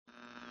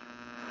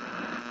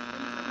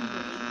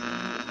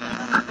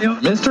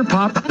Mr.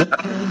 Pop.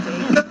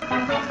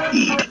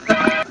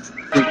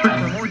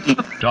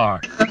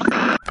 Dark.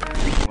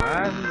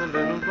 And the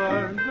little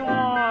birds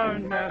are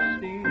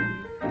nesting,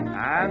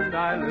 and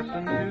I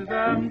listen to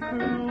them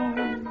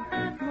croon.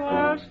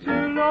 There's two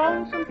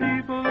lonesome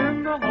people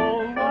in the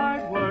whole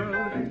wide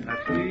world.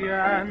 That's me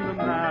and the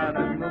man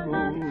in the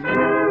moon.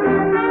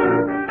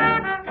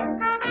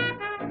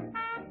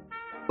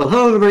 Well,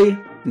 hello everybody,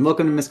 and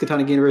welcome to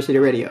Miskatonic University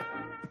Radio,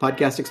 a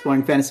podcast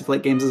exploring Fantasy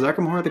Flight Games'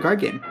 Arkham Horror the card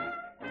game.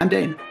 I'm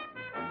Dane.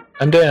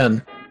 I'm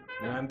Dan.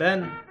 And I'm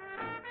Ben.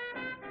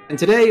 And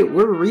today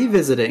we're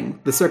revisiting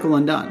The Circle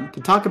Undone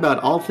to talk about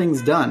all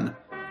things done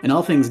and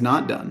all things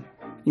not done,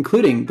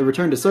 including the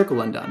return to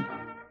Circle Undone.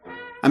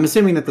 I'm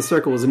assuming that the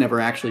Circle was never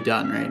actually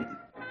done,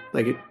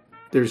 right?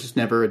 There's just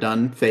never a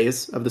done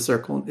phase of the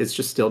Circle. It's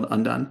just still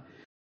undone.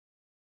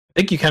 I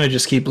think you kind of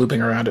just keep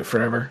looping around it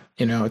forever.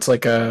 You know, it's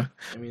like a,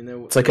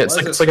 it's like a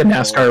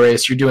NASCAR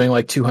race. You're doing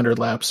like 200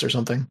 laps or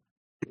something.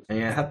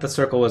 And I thought the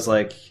Circle was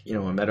like, a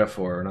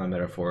metaphor, or not a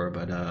metaphor,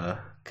 but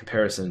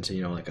comparison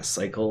to, like a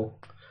cycle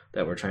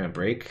that we're trying to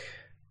break.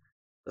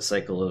 The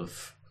cycle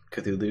of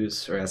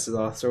Cthulhu's or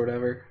Azeroth's or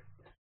whatever.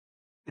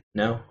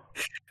 No?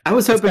 I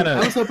was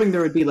hoping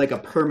there would be like a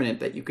permanent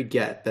that you could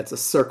get that's a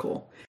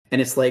circle. And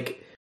it's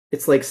like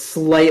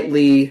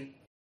slightly,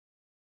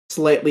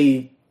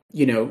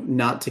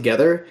 not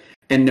together.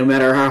 And no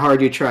matter how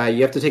hard you try,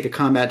 you have to take a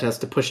combat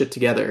test to push it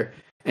together.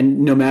 And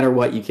no matter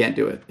what, you can't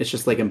do it. It's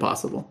just like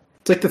impossible.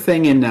 It's like the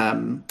thing in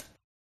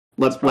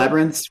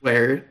Labyrinth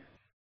where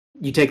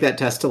you take that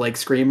test to like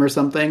scream or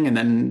something, and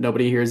then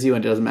nobody hears you,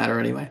 and it doesn't matter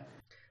anyway.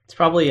 It's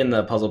probably in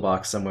the puzzle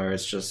box somewhere.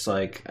 It's just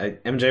like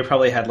MJ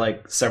probably had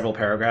like several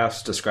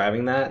paragraphs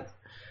describing that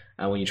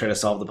when you try to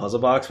solve the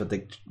puzzle box,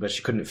 but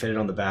she couldn't fit it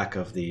on the back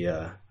of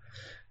the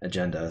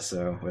agenda,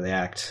 or the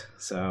act.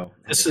 So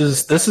this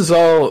is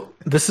all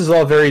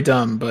very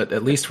dumb, but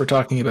at least we're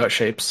talking about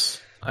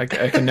shapes. I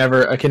can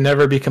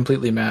never be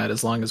completely mad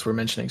as long as we're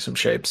mentioning some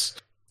shapes.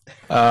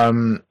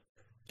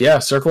 Yeah,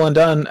 Circle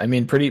Undone. I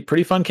mean,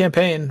 pretty fun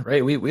campaign,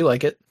 right? We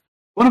like it.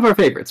 One of our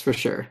favorites for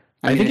sure.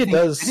 I think it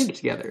does. I think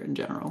together in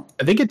general.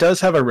 I think it does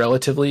have a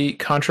relatively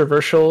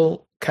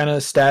controversial kind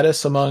of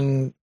status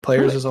among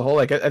players as a whole.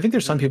 Like, I think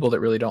there's some people that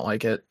really don't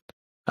like it.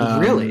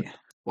 Really?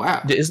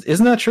 Wow.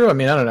 Isn't that true? I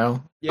mean, I don't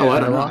know. Yeah, I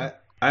don't know.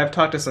 I've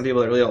talked to some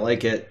people that really don't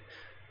like it.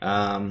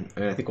 I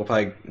think we'll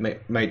probably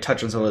might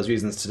touch on some of those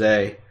reasons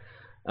today.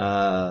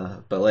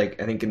 But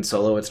like, I think in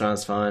solo it's not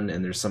as fun,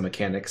 and there's some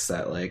mechanics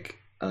that like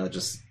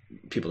just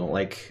people don't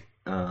like.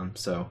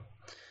 So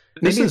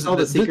maybe it's all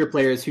the Seeker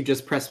players who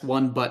just press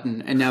one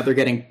button, and now they're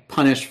getting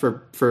punished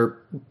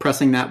for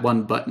pressing that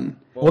one button.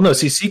 Well, no,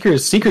 see,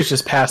 Seekers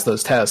just pass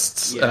those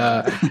tests.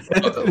 Yeah.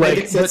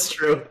 That's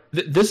true.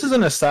 This is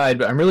an aside,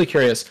 but I'm really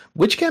curious.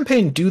 Which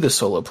campaign do the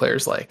solo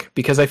players like?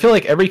 Because I feel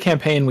like every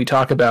campaign we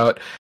talk about,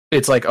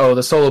 it's like, oh,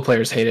 the solo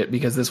players hate it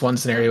because this one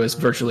scenario is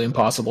virtually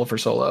impossible for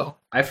solo.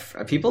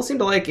 People seem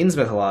to like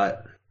Innsmouth a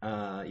lot,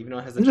 even though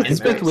it has the giant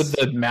Innsmouth maps. with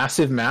the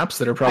massive maps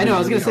that are probably. I know. I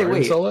was really going to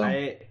say, wait. solo.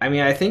 I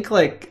think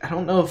I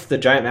don't know if the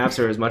giant maps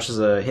are as much as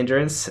a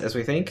hindrance as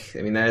we think.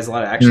 I mean, that is a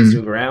lot of actions to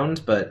move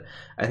around, but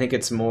I think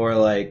it's more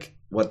like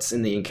what's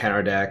in the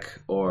encounter deck,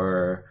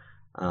 or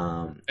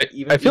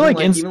even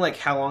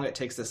how long it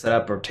takes to set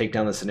up or take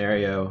down the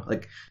scenario.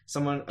 Like I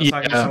was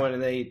talking to someone,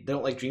 and they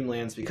don't like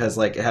Dreamlands because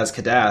like it has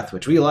Kadath,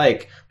 which we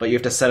like, but you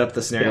have to set up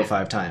the scenario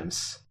 5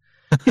 times.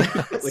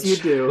 Which you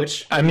do.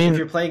 Which, I mean, if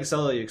you're playing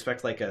solo, you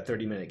expect like a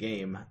 30-minute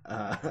game,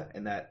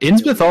 and that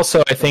Innsmouth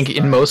also, I think,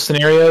 in most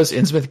scenarios,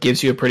 Innsmouth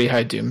gives you a pretty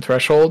high doom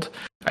threshold.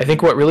 I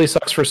think what really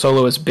sucks for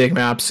solo is big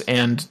maps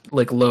and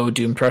like low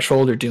doom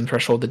threshold, or doom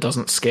threshold that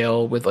doesn't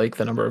scale with like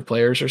the number of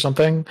players or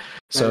something.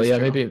 So yeah,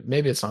 true.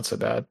 maybe it's not so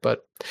bad.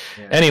 But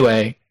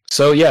anyway,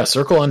 so yeah,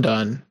 Circle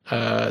Undone.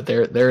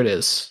 There it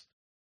is.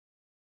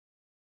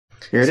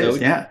 Here it is.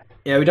 Yeah,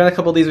 we've done a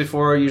couple of these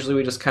before. Usually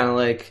we just kind of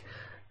like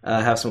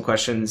have some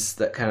questions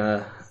that kind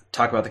of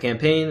talk about the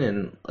campaign,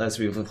 and as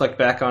we reflect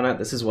back on it,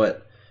 is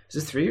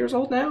this 3 years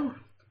old now?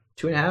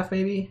 2.5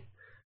 maybe?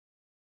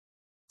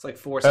 It's like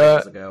 4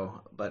 seconds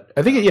ago, but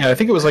I think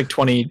it was like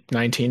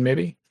 2019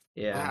 maybe.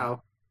 Yeah.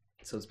 Wow.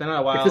 So it's been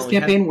a while. If this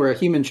campaign were a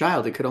human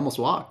child, it could almost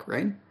walk,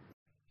 right?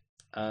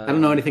 I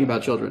don't know anything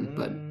about children,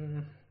 but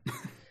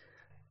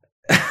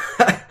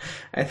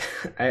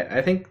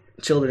I think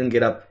children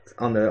get up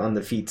on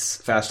the feet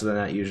faster than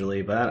that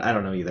usually, but I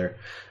don't know either.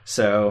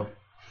 So,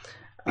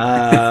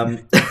 all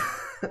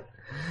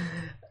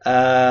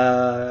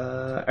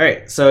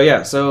right.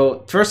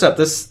 So first up,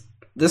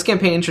 this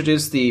campaign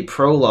introduced the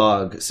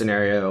prologue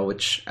scenario,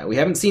 which we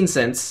haven't seen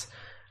since,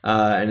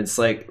 and it's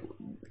like,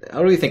 how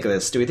do we think of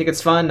this? Do we think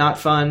it's fun? Not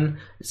fun?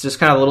 It's just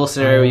kind of a little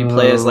scenario you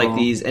play as like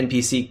these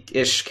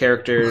NPC-ish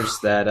characters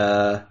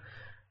that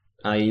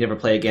you never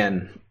play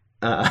again.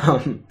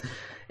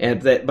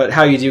 But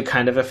how you do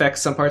kind of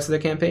affects some parts of the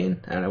campaign.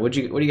 I don't know. What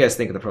do you guys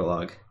think of the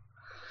prologue?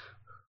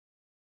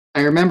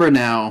 I remember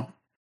now,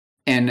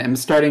 and I'm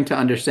starting to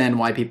understand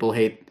why people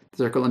hate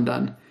Circle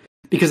Undone.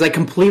 because I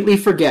completely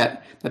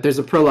forget that there's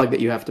a prologue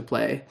that you have to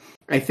play.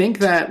 I think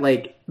that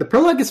like the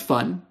prologue is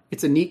fun.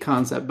 It's a neat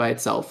concept by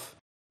itself.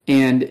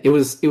 And it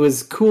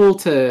was cool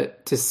to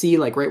see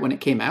like right when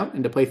it came out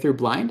and to play through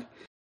blind.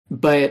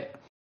 But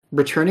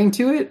returning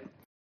to it,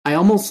 I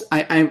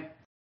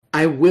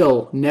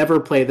will never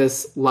play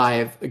this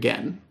live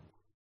again.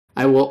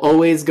 I will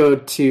always go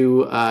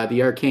to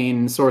the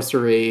arcane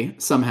sorcery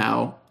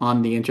somehow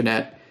on the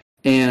internet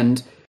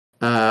and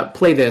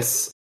play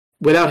this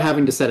without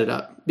having to set it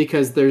up,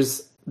 because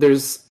there's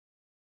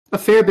a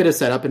fair bit of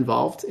setup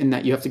involved in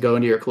that you have to go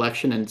into your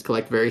collection and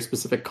collect very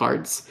specific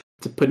cards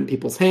to put in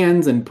people's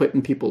hands and put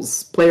in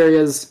people's play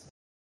areas.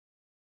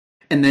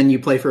 And then you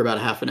play for about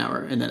a half an hour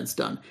and then it's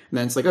done. And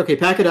then it's like, okay,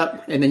 pack it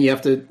up. And then you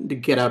have to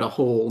get out a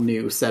whole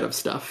new set of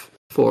stuff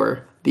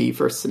for the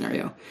first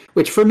scenario,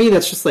 which for me,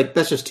 that's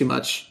just too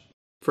much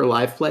for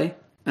live play.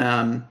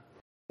 But,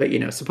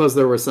 suppose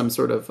there was some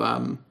sort of,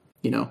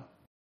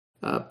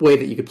 way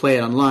that you could play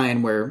it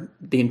online where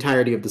the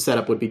entirety of the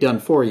setup would be done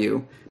for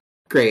you.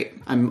 Great.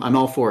 I'm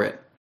all for it.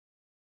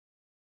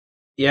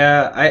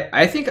 Yeah,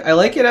 I think I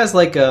like it as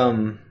like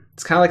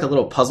it's kind of like a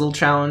little puzzle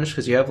challenge,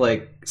 because you have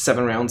like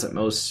 7 rounds at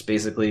most,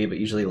 basically, but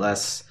usually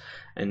less.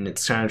 And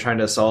it's kind of trying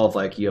to solve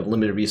like you have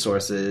limited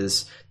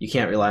resources. You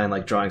can't rely on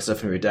like drawing stuff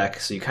from your deck,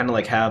 so you kind of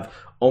like have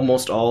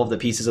almost all of the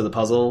pieces of the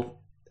puzzle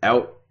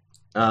out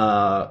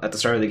at the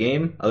start of the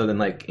game, other than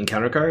like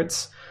encounter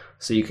cards.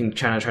 So you can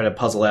kind of try to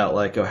puzzle out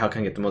like, oh, how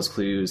can I get the most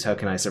clues? How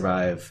can I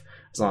survive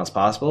as long as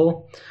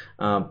possible?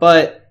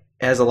 But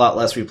it has a lot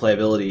less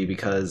replayability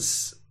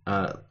because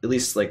at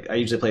least like I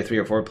usually play 3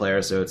 or 4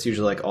 players, so it's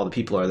usually like all the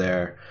people are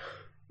there.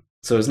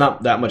 So it's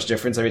not that much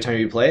difference every time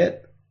you play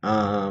it,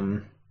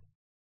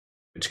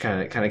 which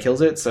kind of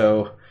kills it.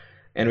 So,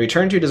 and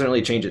Return to doesn't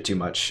really change it too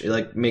much. It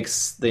like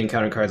makes the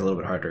encounter cards a little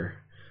bit harder.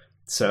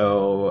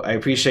 So I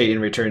appreciate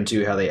in Return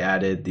to how they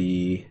added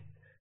the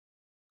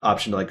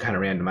option to like kind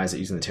of randomize it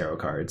using the tarot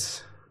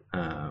cards.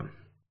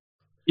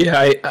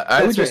 Yeah,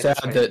 I would just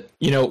add that,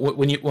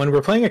 when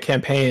we're playing a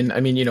campaign, I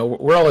mean,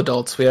 we're all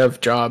adults, we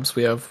have jobs,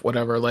 we have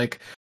whatever, like,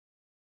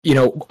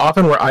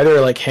 often we're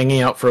either like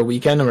hanging out for a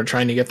weekend and we're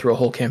trying to get through a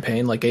whole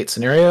campaign, like 8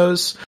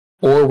 scenarios,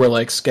 or we're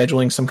like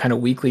scheduling some kind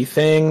of weekly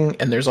thing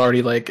and there's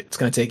already like, it's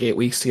going to take 8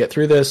 weeks to get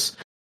through this.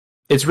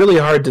 It's really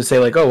hard to say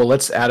like, oh, well,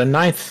 let's add a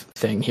 9th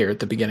thing here at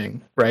the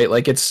beginning, right?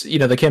 Like it's,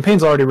 the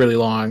campaign's already really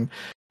long.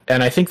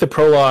 And I think the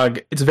prologue,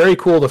 it's very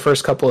cool the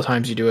first couple of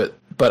times you do it.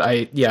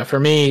 But for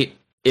me,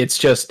 it's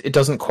just, it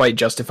doesn't quite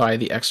justify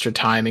the extra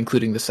time,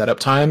 including the setup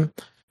time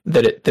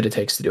that it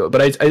takes to do it.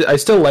 But I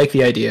still like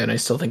the idea, and I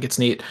still think it's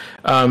neat.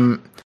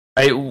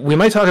 We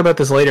might talk about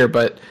this later,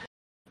 but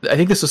I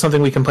think this was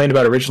something we complained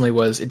about originally,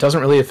 was it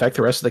doesn't really affect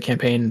the rest of the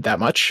campaign that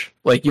much.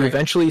 Like you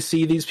eventually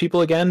see these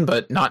people again,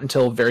 but not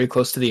until very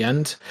close to the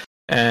end.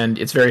 And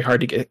it's very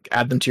hard to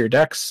add them to your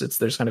decks.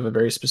 There's kind of a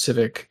very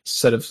specific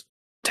set of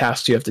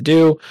tasks you have to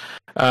do.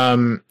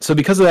 So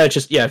because of that,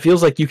 it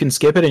feels like you can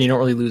skip it and you don't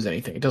really lose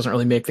anything. It doesn't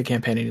really make the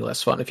campaign any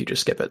less fun if you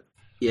just skip it.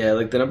 Yeah,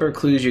 like the number of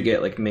clues you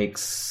get like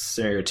makes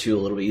scenario 2 a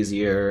little bit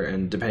easier,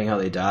 and depending how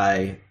they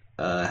die,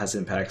 has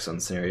impacts on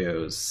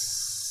scenarios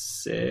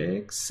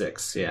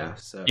 6. Yeah.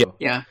 So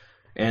yeah.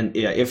 And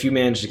yeah, if you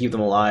manage to keep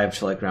them alive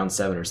to like round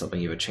 7 or something,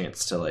 you have a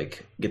chance to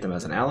like get them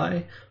as an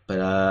ally. But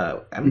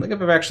I don't think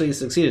I've ever actually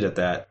succeeded at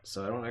that,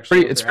 so I don't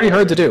actually. It's pretty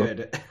hard to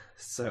do.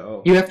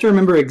 So you have to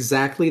remember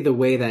exactly the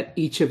way that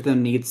each of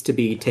them needs to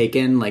be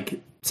taken.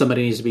 Like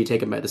somebody needs to be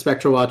taken by the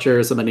Spectral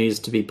Watcher, somebody needs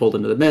to be pulled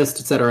into the mist,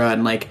 etc.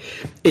 And like,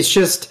 it's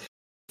just,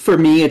 for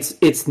me,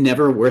 it's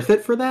never worth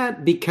it for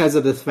that, because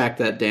of the fact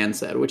that Dan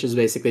said, which is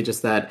basically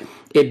just that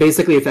it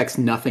basically affects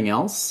nothing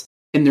else.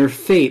 And their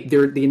fate,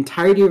 the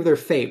entirety of their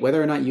fate,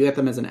 whether or not you get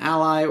them as an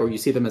ally or you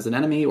see them as an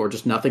enemy or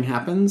just nothing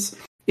happens,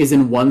 is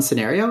in one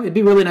scenario. It'd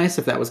be really nice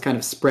if that was kind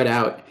of spread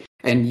out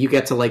and you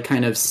get to like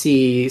kind of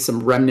see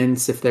some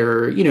remnants if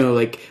they're,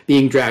 like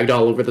being dragged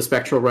all over the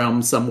spectral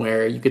realm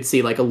somewhere. You could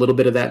see like a little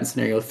bit of that in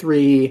scenario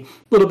 3, a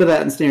little bit of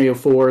that in scenario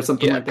 4,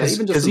 something like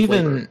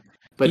that.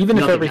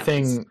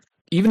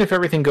 Even if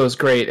everything goes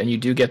great and you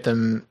do get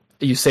them,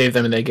 you save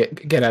them and they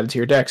get added to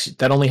your decks,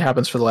 that only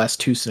happens for the last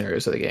 2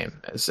 scenarios of the game.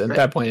 At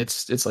that point,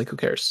 it's like, who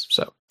cares?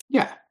 So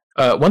yeah.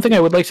 One thing I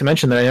would like to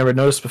mention that I never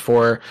noticed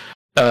before,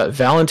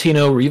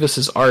 Valentino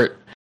Rivas's art.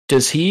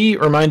 Does he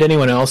remind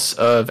anyone else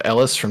of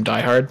Ellis from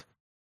Die Hard?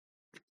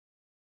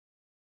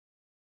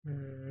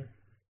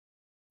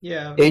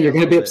 Yeah. And you're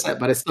going to be upset,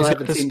 but I still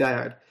haven't seen Die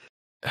Hard.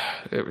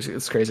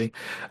 It's crazy.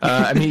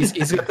 I mean,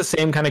 he's got the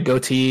same kind of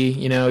goatee,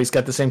 he's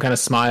got the same kind of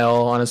smile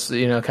on his,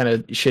 kind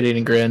of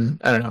shit-eating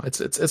grin. I don't know.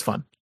 It's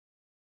fun.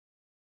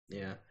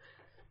 Yeah.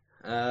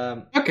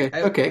 Okay,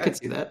 I could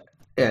see that.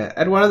 Yeah. I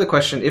had one other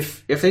question.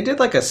 If they did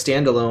like a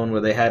standalone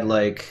where they had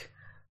like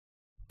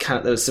kind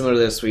of that was similar to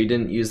this, where you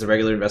didn't use the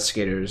regular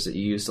investigators, that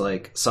you used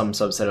like some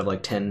subset of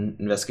like 10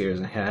 investigators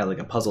and had like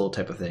a puzzle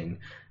type of thing,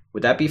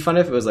 would that be fun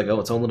if it was like,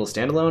 its own little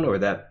standalone, or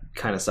would that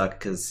kind of suck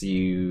because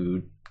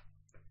depending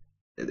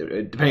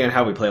on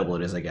how replayable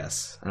it is, I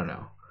guess. I don't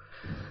know.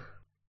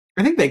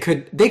 I think they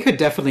could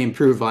definitely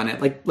improve on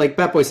it. Like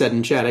Batboy said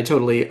in chat, I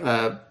totally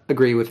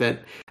agree with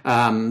it.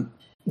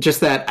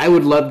 Just that I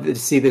would love to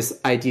see this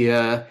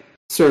idea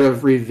sort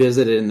of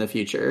revisited in the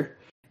future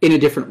in a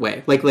different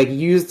way, like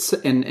used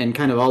and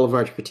kind of all of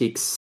our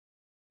critiques,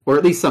 or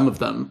at least some of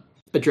them,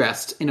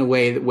 addressed in a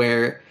way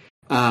where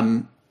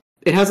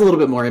it has a little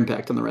bit more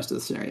impact on the rest of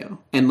the scenario,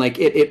 and like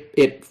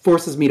it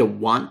forces me to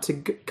want to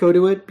go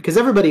to it, because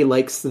everybody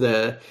likes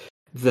the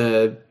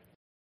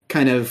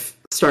kind of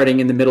starting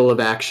in the middle of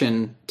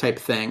action type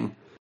thing.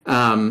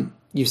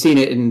 You've seen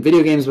it in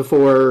video games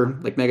before,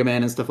 like Mega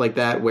Man and stuff like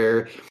that,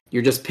 where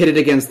you're just pitted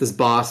against this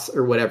boss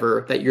or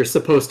whatever that you're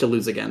supposed to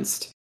lose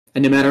against.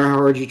 And no matter how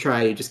hard you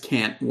try, you just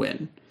can't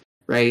win,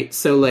 right?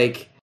 So,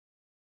 like,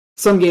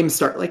 some games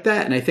start like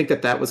that, and I think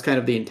that was kind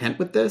of the intent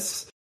with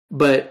this.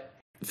 But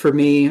for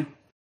me,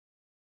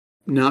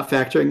 not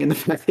factoring in the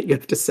fact that you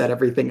have to set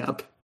everything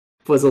up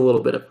was a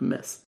little bit of a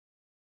miss.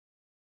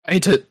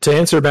 To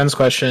answer Ben's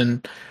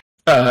question,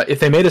 if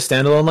they made a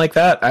standalone like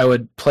that, I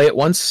would play it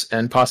once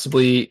and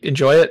possibly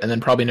enjoy it, and then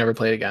probably never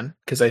play it again.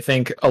 Because I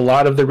think a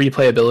lot of the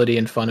replayability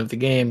and fun of the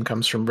game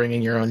comes from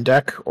bringing your own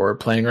deck or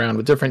playing around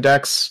with different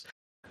decks.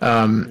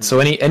 So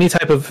any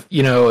type of,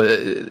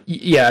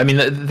 yeah, I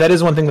mean, that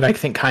is one thing that I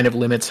think kind of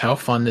limits how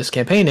fun this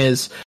campaign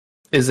is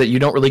that you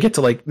don't really get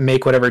to like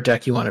make whatever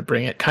deck you want to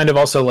bring it. Kind of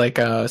also like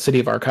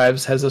City of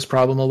Archives has this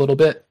problem a little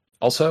bit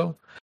also.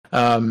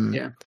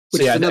 Yeah,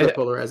 which is another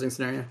polarizing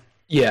scenario.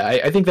 Yeah,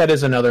 I think that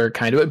is another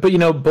kind of it.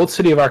 But both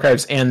City of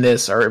Archives and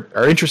this are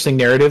interesting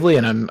narratively,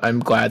 and I'm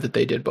glad that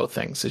they did both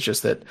things. It's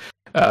just that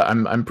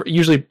I'm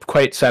usually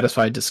quite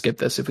satisfied to skip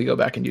this if we go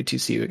back and do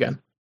TCU again.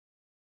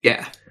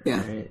 Yeah.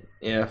 Right.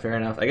 Yeah, fair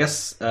enough. I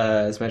guess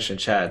as mentioned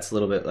in chat, it's a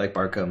little bit like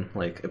Barkham.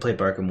 Like I played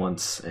Barkham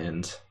once,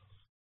 and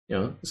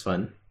it's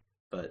fun.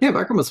 But yeah,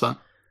 Barkham was fun.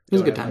 It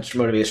was a good time. Much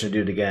motivation to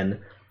do it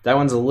again. That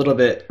one's a little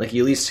bit like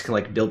you at least can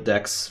like build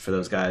decks for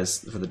those guys,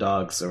 for the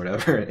dogs or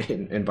whatever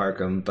in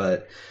Barkham,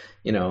 but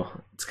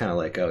it's kind of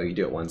like, oh, you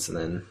do it once and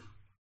then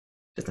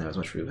it doesn't have as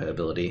much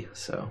replayability.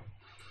 So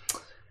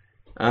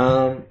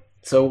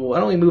why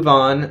don't we move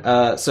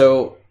on?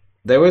 So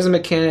there was a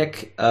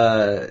mechanic,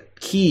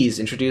 keys,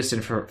 introduced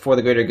for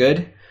the greater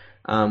good,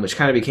 which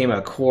kind of became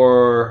a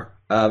core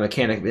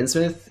mechanic of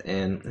Innsmouth,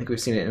 and I think we've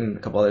seen it in a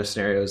couple other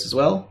scenarios as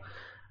well.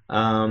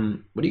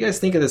 What do you guys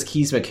think of this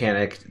keys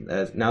mechanic?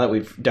 Now that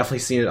we've definitely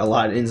seen it a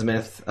lot in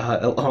Innsmouth,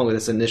 along with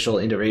this initial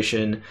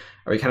iteration,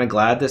 are we kind of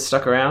glad this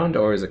stuck around,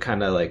 or is it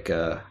kind of like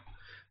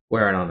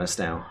wearing on us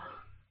now?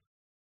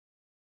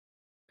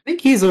 I think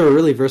keys are a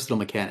really versatile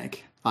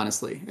mechanic,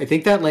 honestly. I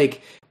think that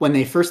like when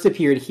they first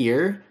appeared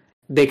here,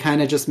 they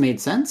kind of just made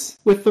sense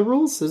with the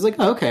rules. It was like,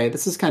 oh, okay,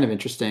 this is kind of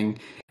interesting.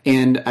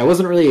 And I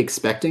wasn't really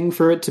expecting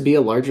for it to be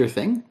a larger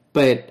thing,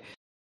 but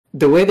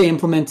the way they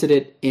implemented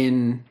it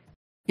in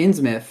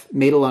Innsmouth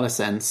made a lot of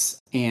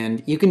sense,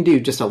 and you can do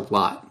just a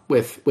lot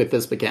with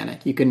this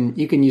mechanic. You can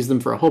use them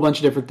for a whole bunch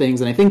of different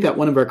things, and I think that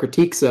one of our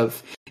critiques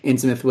of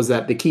Innsmouth was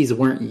that the keys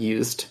weren't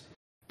used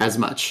as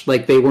much.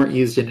 Like, they weren't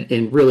used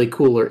in really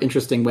cool or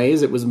interesting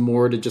ways. It was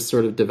more to just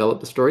sort of develop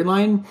the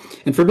storyline.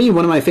 And for me,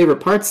 one of my favorite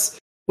parts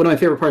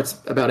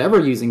about ever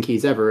using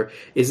keys ever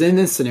is in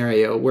this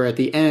scenario, where at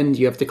the end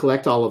you have to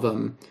collect all of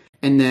them,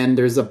 and then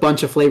there's a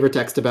bunch of flavor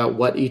text about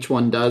what each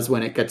one does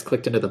when it gets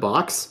clicked into the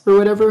box or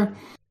whatever.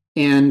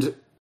 And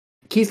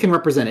keys can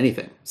represent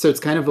anything. So it's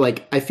kind of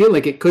like, I feel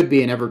like it could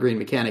be an evergreen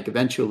mechanic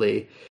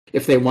eventually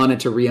if they wanted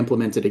to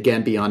re-implement it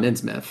again beyond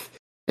Innsmouth.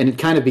 And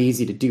it'd kind of be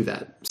easy to do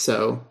that.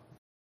 So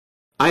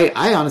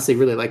I honestly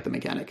really like the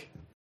mechanic.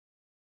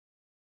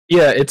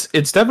 Yeah,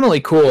 it's definitely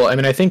cool. I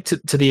mean, I think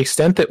to the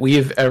extent that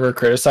we've ever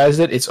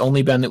criticized it, it's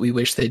only been that we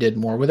wish they did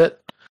more with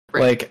it.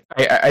 Right. Like,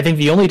 I think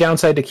the only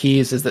downside to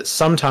keys is that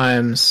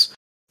sometimes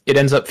it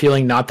ends up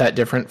feeling not that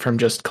different from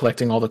just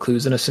collecting all the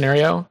clues in a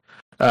scenario.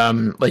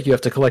 Like you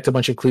have to collect a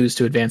bunch of clues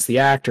to advance the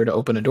act or to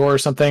open a door or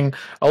something.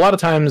 A lot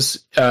of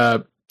times,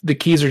 the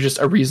keys are just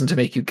a reason to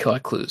make you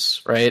collect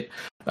clues, right?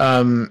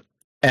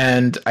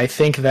 And I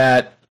think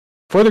that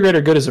For the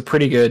Greater Good is a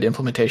pretty good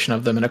implementation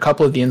of them, and a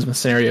couple of the Innsmouth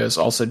scenarios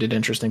also did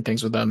interesting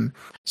things with them.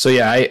 So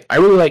yeah, I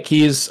really like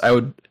keys. I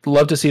would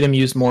love to see them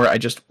used more. I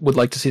just would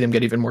like to see them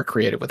get even more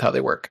creative with how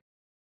they work.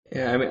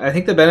 Yeah, I mean, I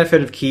think the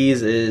benefit of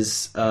keys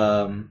is,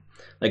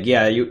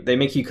 they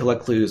make you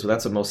collect clues, but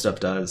that's what most stuff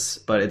does.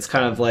 But it's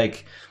kind of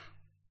like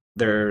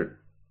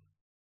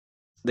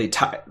they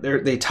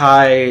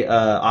tie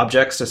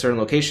objects to certain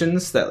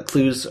locations that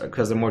clues,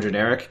 because they're more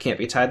generic, can't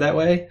be tied that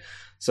way.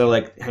 So,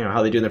 like,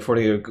 how they do in the For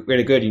the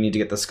Greater Good, you need to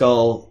get the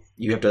skull,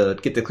 you have to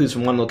get the clues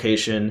from one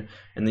location,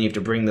 and then you have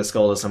to bring the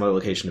skull to some other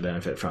location to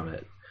benefit from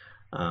it.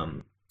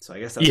 So I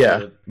guess that's where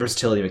the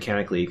versatility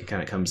mechanically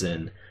kind of comes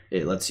in.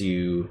 It lets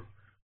you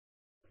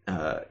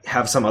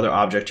have some other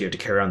object you have to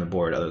carry on the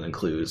board other than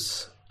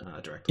clues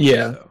directly.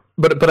 Yeah. So.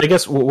 But I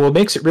guess what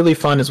makes it really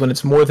fun is when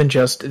it's more than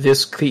just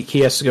this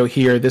key has to go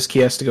here, this key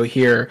has to go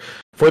here.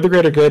 For the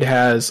Greater Good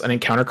has an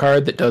encounter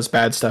card that does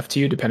bad stuff to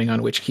you depending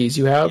on which keys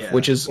you have,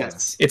 which is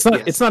it's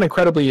not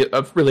incredibly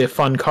really a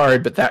fun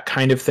card, but that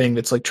kind of thing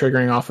that's like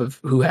triggering off of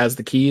who has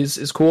the keys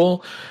is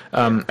cool.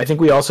 I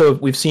think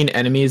we've seen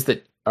enemies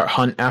that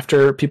hunt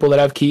after people that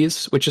have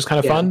keys, which is kind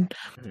of fun.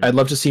 Mm-hmm. I'd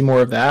love to see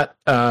more of that.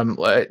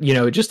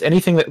 Just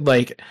anything that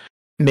like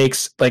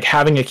makes like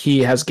having a key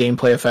has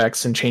gameplay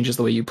effects and changes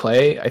the way you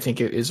play. I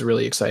think it is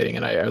really exciting,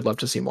 and I'd love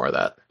to see more of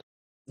that.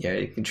 Yeah,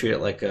 you can treat it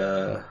like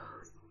a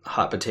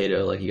hot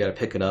potato, like you got to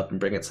pick it up and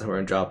bring it somewhere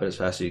and drop it as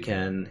fast as you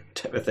can,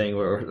 type of thing,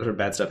 where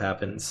bad stuff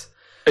happens.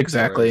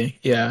 Exactly.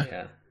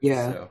 Yeah.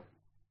 So.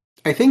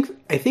 I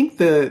think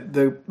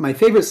the my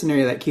favorite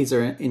scenario that keys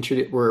are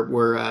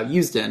were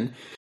used in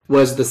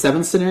was the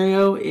 7th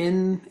scenario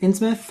in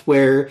Innsmouth,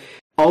 where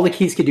all the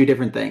keys could do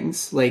different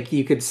things. Like,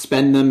 you could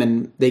spend them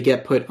and they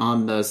get put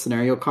on the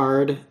scenario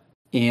card.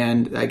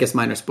 And I guess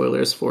minor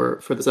spoilers for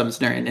the 7th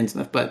scenario in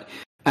Innsmouth, but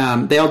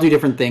they all do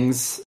different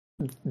things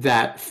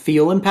that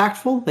feel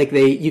impactful. Like,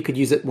 you could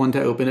use one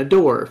to open a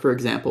door, for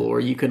example, or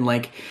you can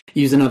like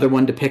use another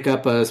one to pick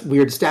up a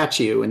weird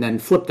statue and then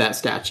flip that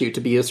statue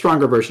to be a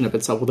stronger version of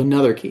itself with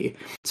another key.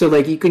 So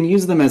like, you can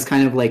use them as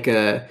kind of like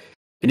an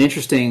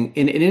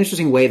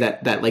interesting way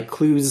that like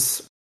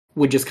clues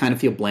would just kind of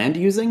feel bland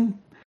using.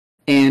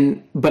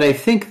 But I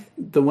think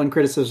the one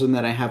criticism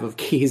that I have of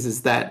keys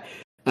is that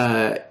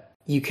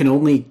you can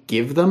only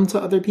give them to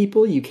other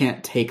people. You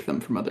can't take them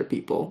from other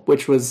people,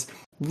 which was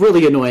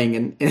really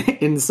annoying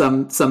in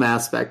some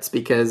aspects,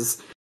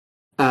 because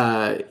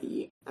I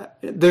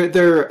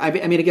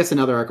guess in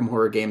other Arkham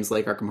Horror games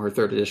like Arkham Horror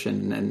 3rd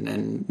Edition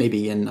and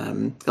maybe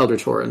in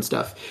Eldritch Horror and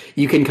stuff,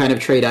 you can kind of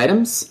trade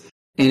items,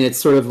 and it's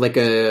sort of like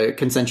a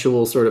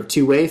consensual sort of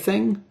two-way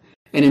thing.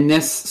 And in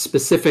this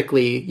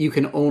specifically, you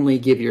can only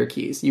give your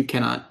keys. You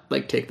cannot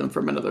like take them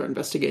from another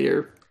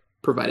investigator,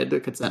 provided the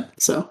consent.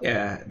 So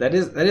yeah, that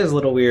is a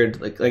little weird.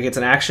 Like it's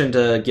an action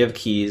to give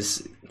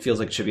keys. It feels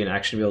like it should be an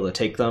action to be able to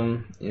take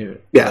them.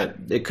 But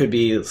it could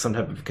be some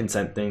type of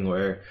consent thing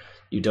where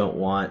you don't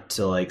want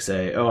to like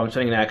say, "Oh, I'm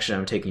taking an action.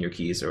 I'm taking your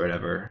keys" or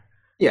whatever.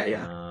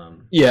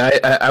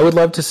 I would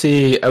love to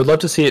see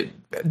it.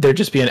 There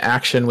just be an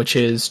action, which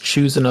is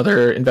choose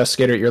another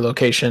investigator at your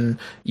location.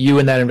 You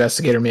and that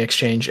investigator may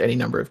exchange any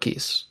number of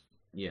keys.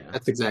 Yeah,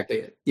 that's exactly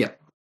it. Yeah.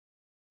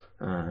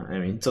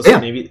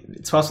 Maybe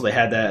it's possible they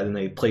had that and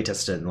they play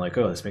tested it and like,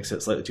 oh, this makes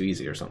it slightly too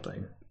easy or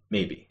something.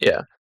 Maybe.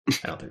 Yeah.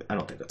 I don't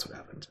think that's what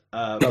happened.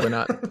 Probably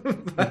not.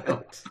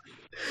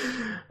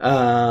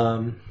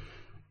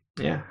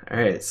 Yeah. All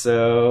right.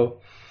 So,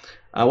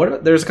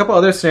 there's a couple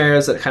other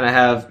scenarios that kind of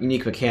have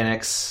unique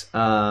mechanics that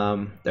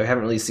I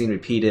haven't really seen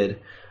repeated,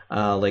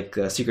 like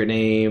Secret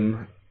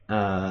Name,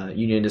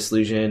 Union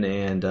Disillusion,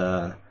 and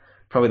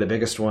probably the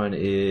biggest one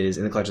is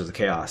In the Clutches of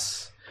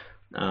Chaos.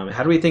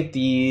 How do we think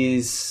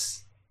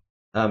these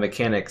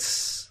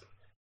mechanics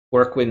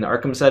work in the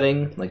Arkham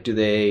setting? Like, do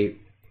they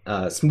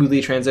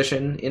smoothly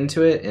transition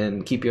into it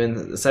and keep you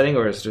in the setting,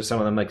 or is there some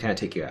of them like kind of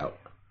take you out?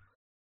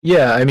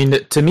 Yeah, I mean,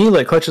 to me,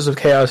 like, Clutches of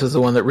Chaos is the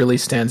one that really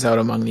stands out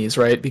among these,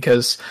 right?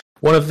 Because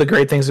one of the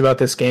great things about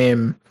this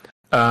game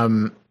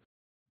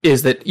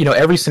is that,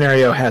 every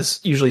scenario has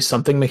usually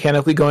something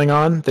mechanically going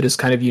on that is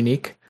kind of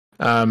unique.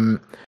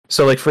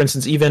 So, like, for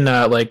instance, even,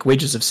 like,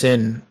 Wages of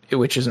Sin,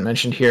 which isn't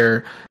mentioned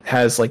here,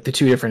 has, like, the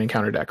 2 different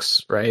encounter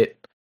decks, right?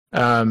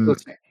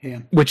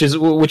 Which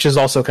is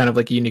also kind of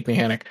like a unique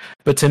mechanic.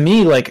 But to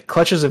me, like,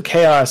 Clutches of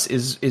Chaos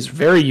is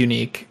very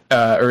unique,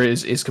 or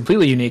is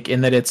completely unique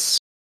in that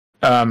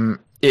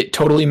it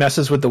totally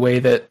messes with the way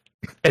that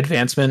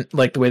advancement,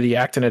 like the way the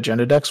Act and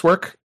Agenda decks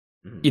work.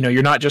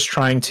 You're not just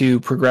trying to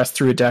progress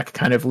through a deck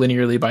kind of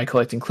linearly by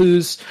collecting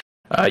clues.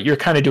 You're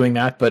kind of doing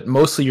that, but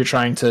mostly you're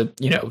trying to,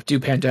 do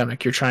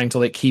Pandemic. You're trying to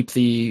like keep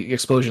the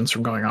explosions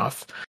from going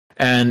off.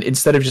 And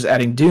instead of just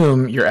adding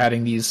Doom, you're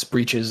adding these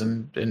breaches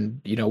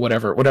and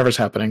whatever's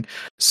happening.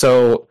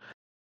 So,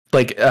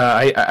 like,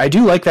 I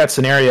do like that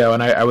scenario,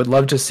 and I would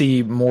love to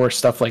see more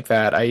stuff like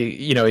that.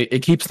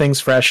 It keeps things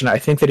fresh, and I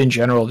think that in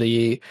general,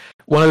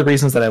 one of the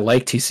reasons that I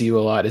like TCU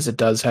a lot is it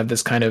does have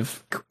this kind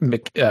of,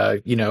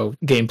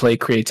 gameplay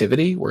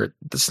creativity where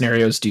the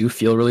scenarios do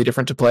feel really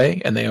different to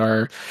play, and they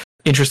are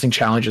interesting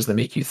challenges that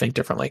make you think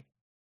differently.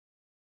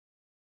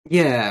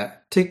 Yeah,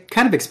 to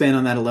kind of expand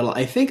on that a little,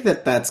 I think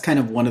that that's kind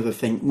of one of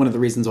the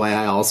reasons why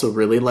I also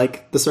really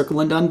like the Circle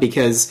Undone,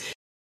 because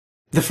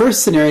the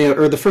first scenario,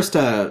 or the first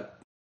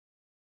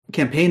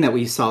campaign that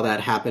we saw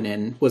that happen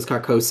in was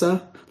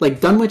Carcosa.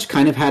 Like, Dunwich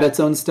kind of had its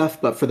own stuff,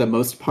 but for the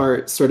most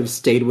part sort of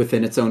stayed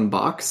within its own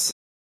box.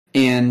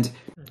 And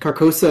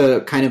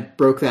Carcosa kind of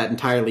broke that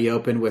entirely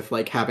open with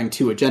like having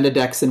 2 agenda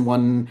decks in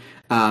one.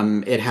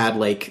 It had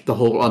like the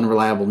whole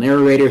unreliable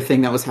narrator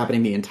thing that was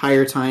happening the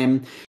entire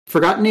time.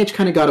 Forgotten Age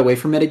kind of got away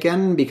from it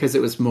again because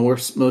it was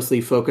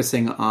mostly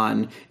focusing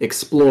on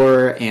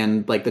Explore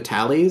and like the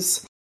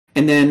tallies.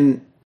 And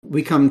then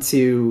we come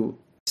to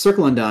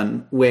Circle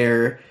Undone,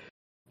 where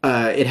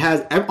it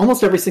has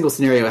almost every single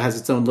scenario has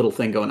its own little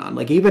thing going on.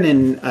 Like even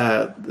in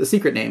the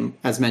secret name,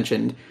 as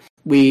mentioned,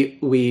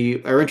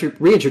 we are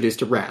reintroduced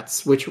to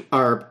rats, which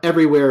are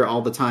everywhere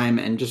all the time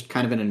and just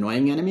kind of an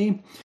annoying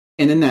enemy.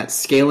 And then that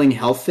scaling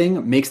health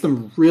thing makes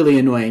them really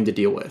annoying to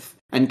deal with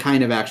and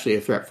kind of actually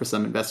a threat for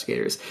some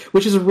investigators,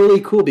 which is really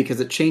cool because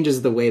it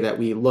changes the way that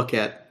we look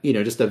at,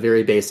 just a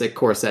very basic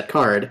core set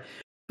card.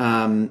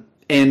 And,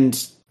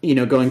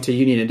 going to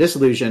Union and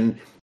Disillusion,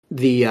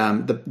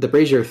 the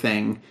Brazier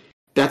thing,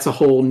 that's a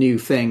whole new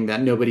thing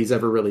that nobody's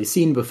ever really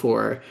seen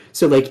before.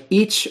 So like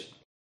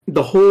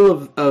the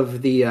whole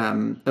of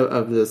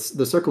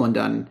the Circle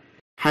Undone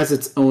has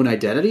its own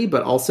identity,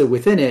 but also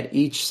within it,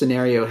 each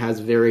scenario has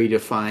very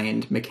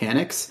defined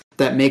mechanics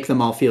that make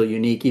them all feel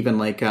unique, even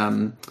like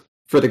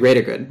for the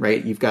greater good,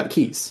 right? You've got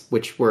keys,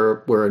 which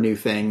were a new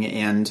thing,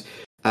 and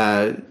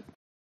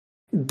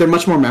they're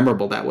much more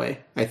memorable that way,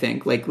 I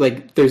think. Like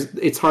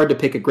it's hard to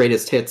pick a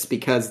greatest hits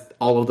because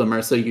all of them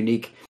are so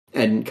unique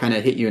and kind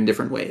of hit you in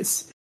different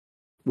ways.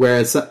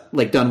 Whereas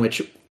like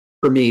Dunwich,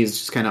 for me, is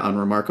just kind of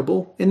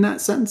unremarkable in that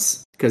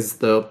sense, because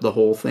the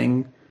whole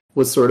thing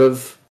was sort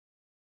of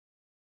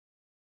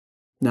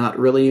not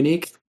really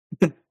unique,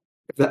 if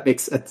that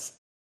makes sense.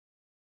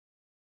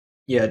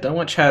 Yeah,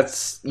 Dunwich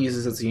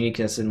uses its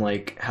uniqueness in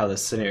like how the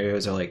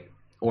scenarios are like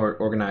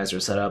organized or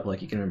set up.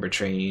 Like you can remember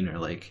training or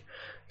like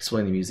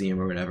exploring the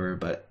museum or whatever,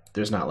 but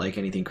there's not like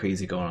anything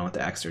crazy going on with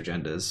the acts or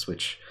agendas,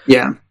 which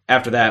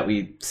after that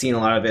we've seen a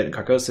lot of it in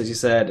Carcosa, as you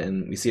said,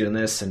 and we see it in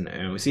this,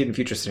 and we see it in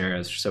future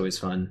scenarios, which is always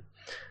fun.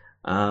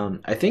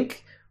 I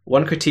think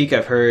one critique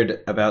I've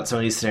heard about some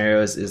of these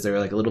scenarios is they're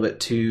like a little bit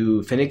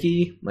too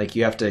finicky. Like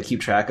you have to keep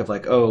track of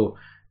like, oh,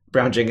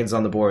 Brown Jenkins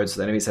on the board, so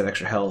the enemies have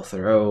extra health,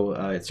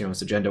 or it's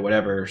it's agenda,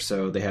 whatever,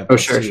 so they have.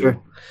 Sure.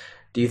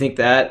 Do you think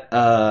that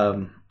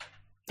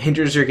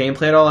hinders your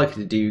gameplay at all?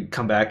 Like, do you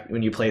come back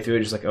when you play through it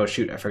just like, oh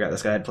shoot, I forgot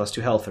this guy had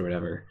 +2 health or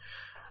whatever?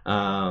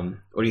 Or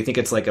do you think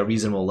it's like a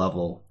reasonable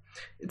level?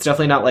 It's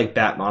definitely not like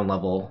Batman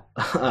level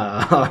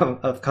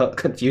of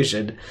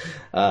confusion,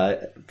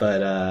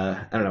 but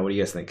I don't know. What do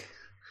you guys think?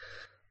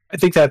 I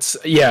think that's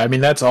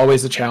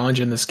always a challenge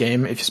in this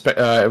game, if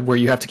where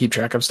you have to keep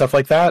track of stuff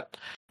like that.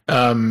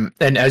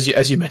 And as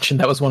you mentioned,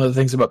 that was one of the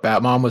things about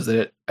Batmom, was that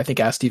it, I think,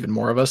 asked even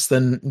more of us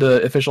than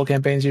the official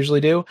campaigns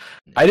usually do.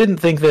 I didn't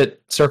think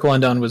that Circle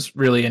Undone was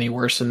really any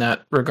worse in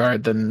that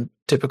regard than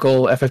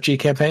typical FFG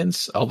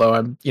campaigns, although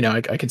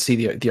I can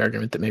see the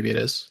argument that maybe it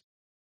is.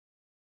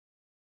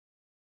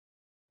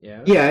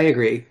 Yeah, I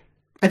agree.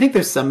 I think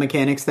there's some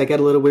mechanics that get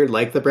a little weird,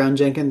 like the Brown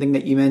Jenkins thing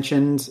that you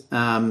mentioned,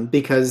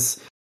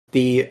 because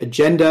the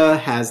agenda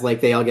has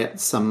like they all get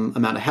some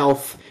amount of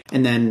health,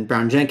 and then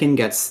Brown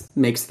Jenkins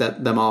makes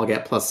them all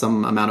get plus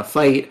some amount of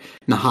fight.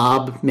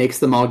 Nahab makes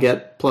them all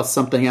get plus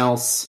something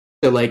else.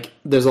 So like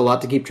there's a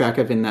lot to keep track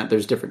of in that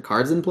there's different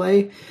cards in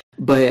play,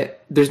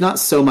 but there's not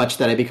so much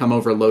that I become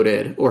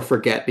overloaded or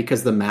forget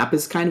because the map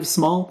is kind of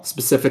small,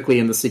 specifically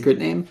in the secret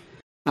name.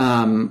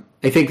 I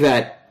think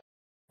that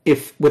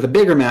if with a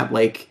bigger map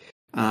like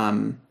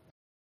Union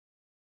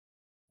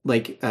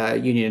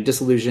and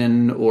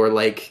Disillusion or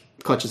like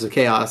Clutches of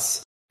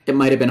Chaos, it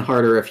might have been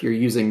harder if you're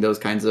using those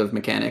kinds of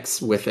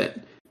mechanics with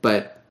it,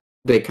 but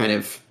they kind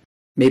of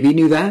maybe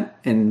knew that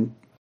and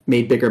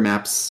made bigger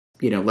maps,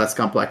 less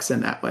complex in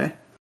that way.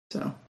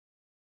 So,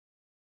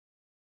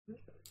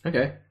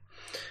 okay.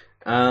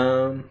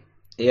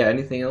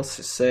 Anything else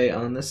to say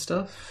on this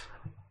stuff?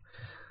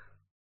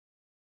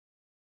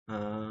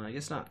 I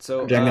guess not.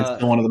 So Jenkins is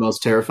still one of the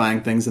most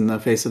terrifying things in the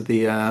face of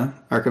the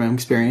Arkham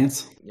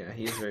experience. Yeah,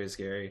 he is very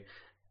scary.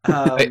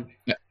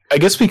 I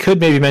guess we could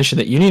maybe mention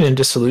that Union and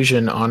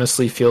Disillusion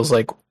honestly feels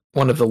like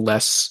one of the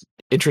less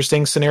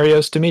interesting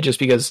scenarios to me, just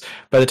because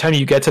by the time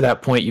you get to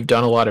that point, you've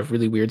done a lot of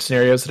really weird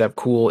scenarios that have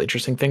cool,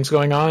 interesting things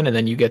going on, and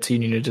then you get to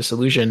Union and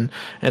Disillusion,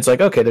 and it's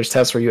like, okay, there's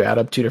tests where you add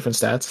up 2 different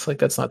stats. Like,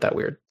 that's not that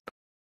weird.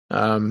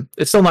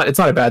 It's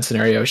not a bad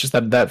scenario. It's just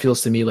that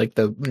feels to me like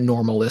the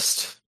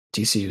normalist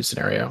TCU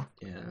scenario.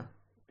 Yeah.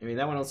 I mean,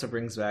 that one also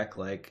brings back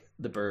like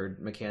the bird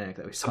mechanic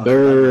that we saw.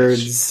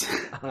 Birds.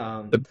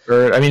 The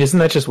bird. I mean, isn't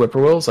that just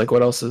whippoorwills? Like,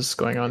 what else is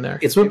going on there?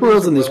 It's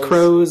whippoorwills, and there's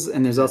crows,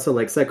 and there's also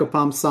like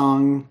Psychopomp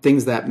Song,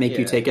 things that make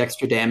you take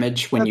extra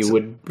damage when you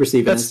would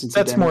receive an instance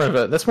of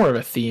damage. That's more of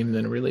a theme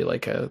than really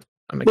like a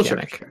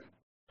mechanic. Sure.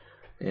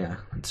 Yeah,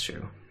 that's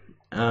true.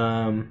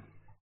 Yeah,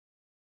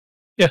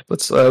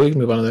 let's we can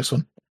move on to the next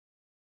one.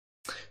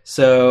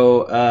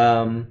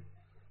 So,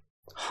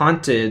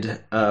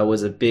 Haunted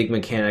was a big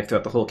mechanic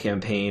throughout the whole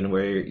campaign,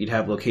 where you'd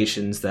have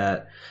locations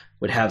that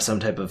would have some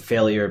type of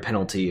failure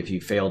penalty if you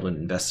failed when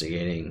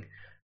investigating.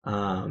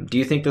 Do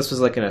you think this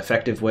was like an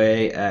effective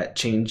way at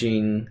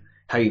changing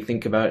how you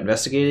think about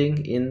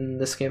investigating in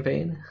this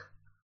campaign?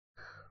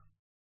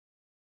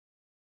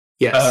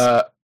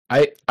 Yes.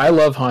 I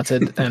love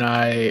Haunted, and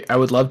I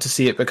would love to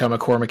see it become a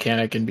core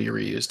mechanic and be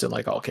reused in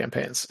like all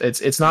campaigns.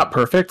 It's not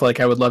perfect. Like,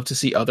 I would love to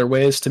see other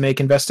ways to make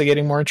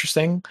investigating more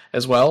interesting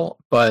as well,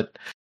 but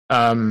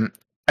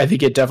I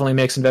think it definitely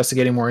makes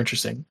investigating more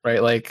interesting,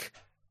 right? Like,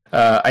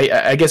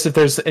 I guess if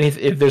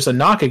there's a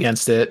knock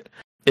against it,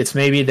 it's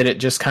maybe that it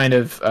just kind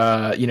of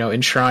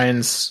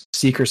enshrines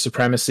Seeker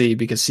supremacy,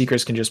 because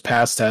Seekers can just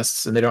pass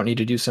tests and they don't need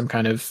to do some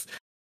kind of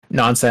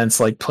nonsense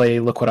like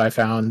play Look What I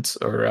Found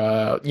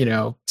or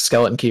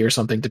Skeleton Key or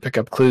something to pick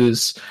up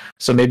clues.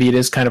 So maybe it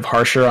is kind of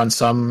harsher on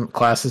some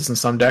classes and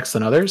some decks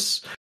than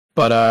others.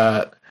 But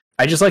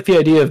I just like the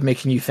idea of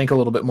making you think a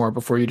little bit more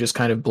before you just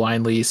kind of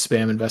blindly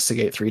spam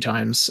investigate 3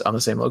 times on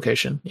the same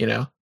location,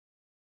 Yeah,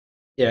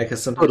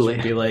 because sometimes you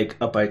can be like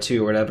up by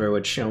 2 or whatever,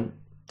 which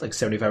like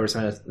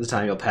 75% of the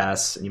time you'll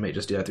pass, and you might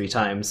just do that 3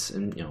 times,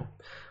 and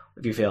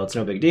if you fail, it's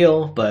no big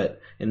deal.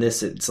 But in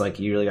this, it's like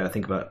you really got to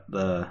think about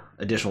the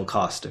additional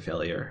cost of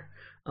failure.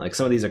 Like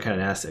some of these are kind of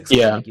nasty.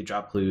 Like make you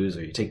drop clues,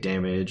 or you take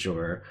damage,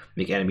 or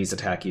make enemies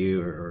attack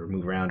you, or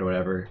move around, or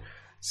whatever.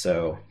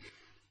 So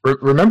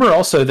remember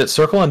also that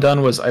Circle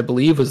Undone was, I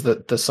believe, was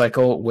the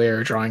cycle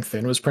where Drawing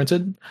Thin was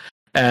printed.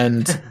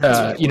 And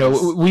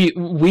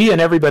we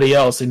and everybody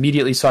else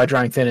immediately saw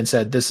Drawing Thin and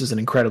said, this is an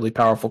incredibly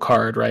powerful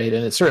card, right?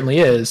 And it certainly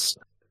is.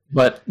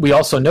 But we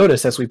also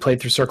noticed as we played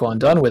through Circle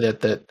Undone with it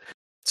that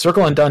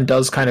Circle Undone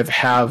does kind of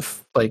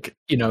have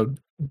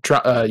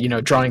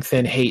Drawing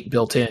Thin hate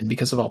built in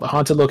because of all the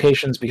haunted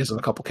locations, because of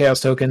a couple chaos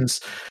tokens.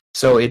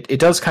 So it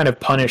does kind of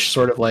punish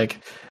sort of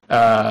like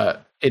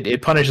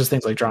it punishes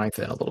things like Drawing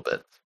Thin a little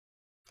bit.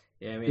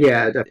 Yeah, I mean,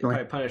 definitely. It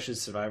probably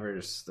punishes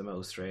survivors the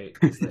most, right?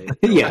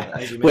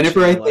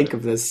 Whenever I think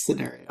of this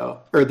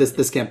scenario or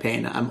this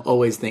campaign, I'm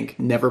always think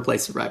never play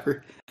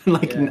Survivor.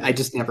 I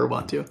just never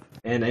want to.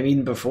 And I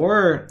mean,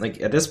 before, like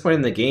at this point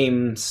in the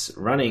game's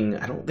running,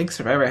 I don't think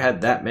Survivor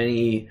had that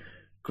many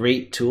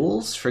great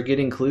tools for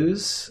getting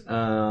clues. They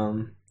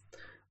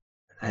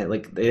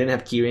didn't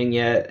have keyring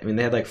yet. I mean,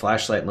 they had like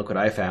Flashlight and Look What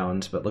I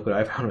Found, but Look What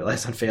I Found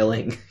relies on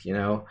failing.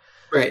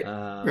 Right.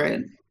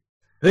 Right.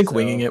 I think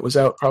Winging It was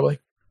out probably.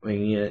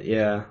 Winging It,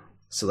 yeah.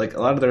 So like a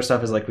lot of their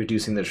stuff is like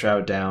reducing the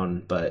shroud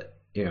down, but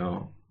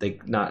they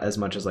not as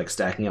much as like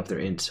stacking up their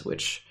int,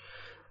 which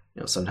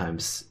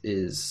sometimes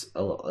is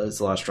a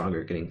lot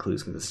stronger getting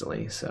clues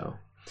consistently. So,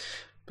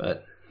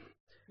 but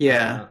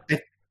yeah,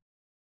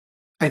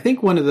 I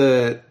think one of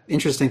the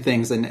interesting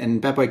things, and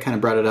Bat Boy kind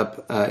of brought it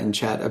up in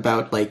chat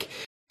about like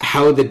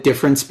how the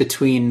difference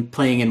between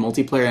playing in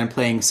multiplayer and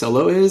playing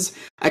solo is.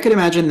 I could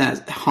imagine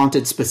that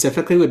Haunted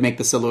specifically would make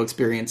the solo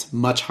experience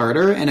much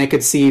harder, and I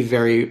could see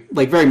very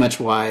much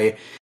why,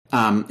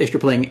 if you're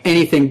playing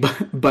anything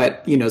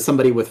but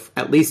somebody with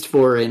at least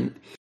 4 in,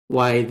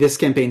 why this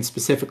campaign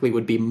specifically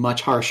would be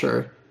much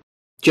harsher,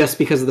 just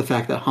because of the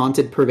fact that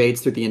Haunted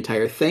pervades through the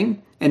entire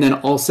thing, and then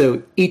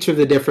also each of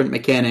the different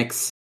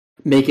mechanics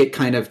make it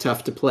kind of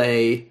tough to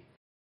play,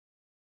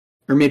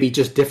 or maybe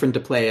just different to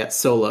play at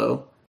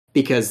solo,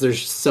 because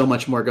there's so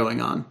much more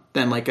going on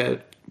than like a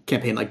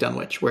campaign like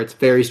Dunwich, where it's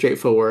very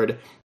straightforward.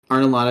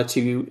 Aren't a lot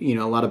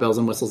of bells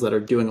and whistles that are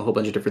doing a whole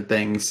bunch of different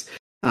things.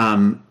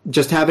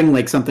 Just having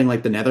like something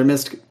like the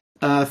Nethermist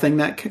thing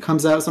that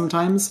comes out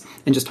sometimes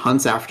and just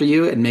hunts after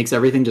you and makes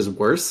everything just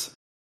worse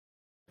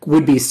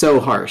would be so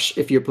harsh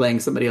if you're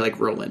playing somebody like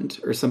Roland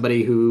or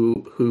somebody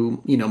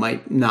who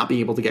might not be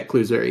able to get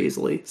clues very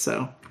easily.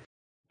 So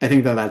I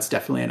think that's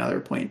definitely another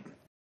point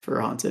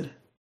for Haunted.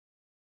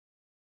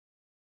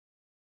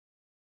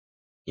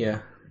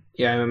 Yeah,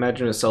 I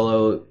imagine a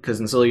solo,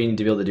 because in solo you need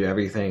to be able to do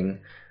everything,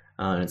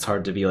 and it's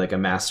hard to be like a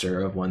master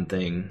of one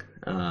thing.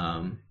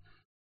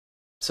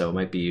 So it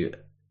might be,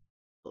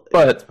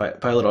 but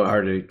probably a little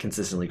harder to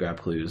consistently grab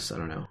clues. I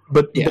don't know.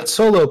 But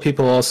solo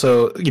people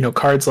also,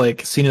 cards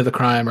like Scene of the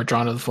Crime or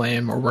Drawn to the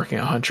Flame or Working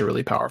a Hunch are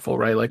really powerful,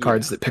 right? Like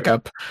cards that pick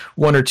up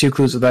 1 or 2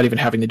 clues without even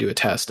having to do a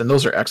test, and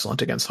those are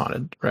excellent against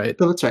Haunted, right?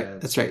 Oh, that's right.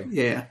 That's right.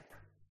 Yeah.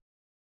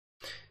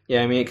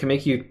 Yeah, I mean, it can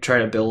make you try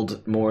to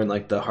build more in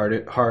like the hard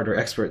or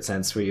expert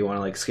sense, where you want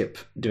to like skip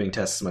doing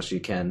tests as much as you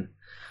can,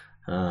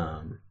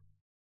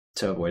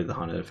 to avoid the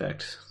Haunted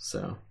effect.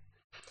 So,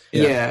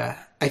 yeah.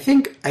 I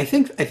think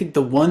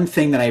the one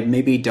thing that I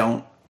maybe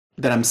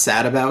that I'm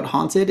sad about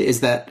Haunted is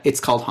that it's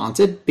called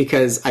Haunted,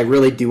 because I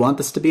really do want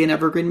this to be an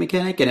evergreen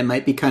mechanic, and it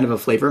might be kind of a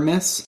flavor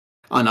miss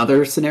on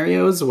other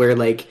scenarios where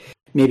like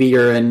maybe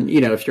you're in,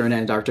 if you're in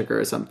Antarctica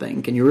or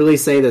something. Can you really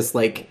say this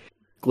like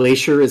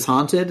Glacier is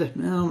haunted?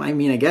 No, I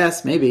mean, I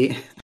guess maybe.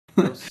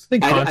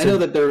 I know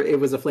that it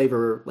was a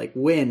flavor like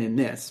win in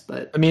this,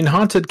 but I mean,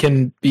 Haunted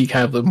can be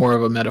kind of more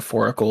of a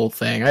metaphorical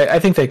thing. I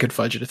think they could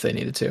fudge it if they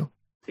needed to.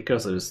 They could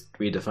also just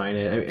redefine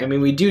it. I mean,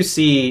 we do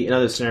see in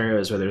other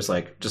scenarios where there's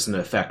like just an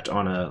effect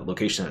on a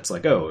location that's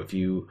like, oh, if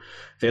you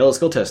fail a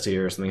skill test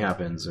here, something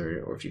happens,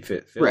 or if you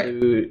fail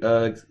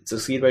to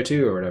succeed by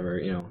 2 or whatever.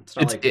 It's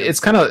not it's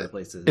kind of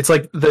places. It's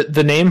like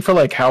the name for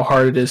like how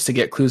hard it is to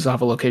get clues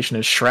off a location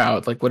is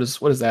Shroud. Like, what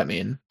does that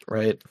mean,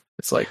 right?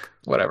 It's like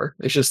whatever.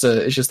 It's just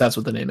that's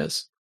what the name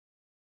is.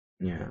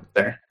 Yeah,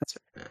 there. That's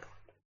right.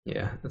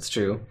 Yeah, that's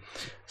true.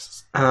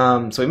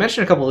 So we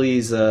mentioned a couple of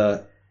these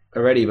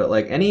already, but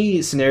like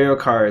any scenario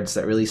cards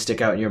that really stick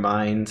out in your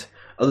mind,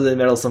 other than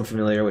Meddlesome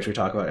Familiar, which we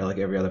talk about like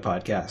every other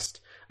podcast,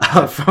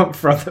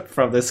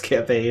 from this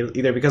campaign,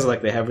 either because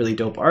like they have really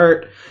dope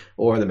art,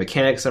 or the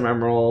mechanics are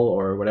memorable,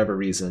 or whatever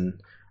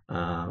reason.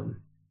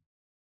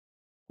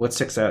 What what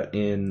sticks out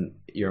in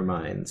your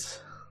minds?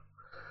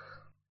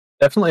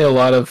 Definitely a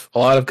lot of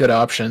good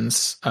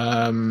options.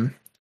 I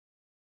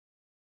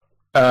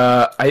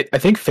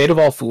think Fate of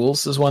All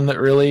Fools is one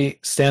that really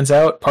stands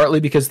out, partly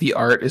because the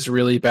art is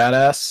really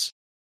badass,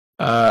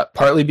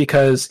 partly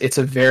because it's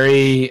a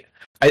very...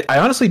 I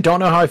honestly don't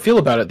know how I feel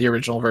about it, the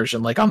original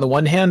version. Like, on the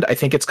one hand, I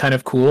think it's kind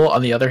of cool.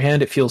 On the other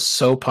hand, it feels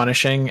so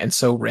punishing and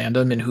so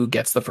random in who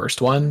gets the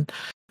first one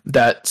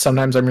that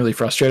sometimes I'm really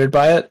frustrated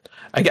by it.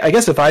 I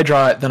guess if I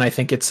draw it, then I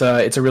think it's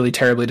a really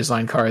terribly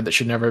designed card that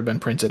should never have been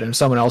printed. And if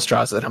someone else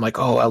draws it, I'm like,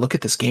 oh, look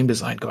at this game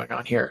design going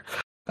on here.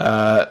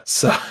 No,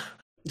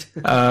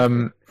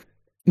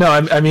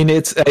 I mean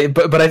it's,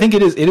 but I think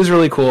it is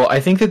really cool. I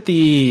think that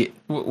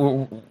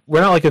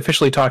we're not like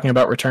officially talking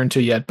about Return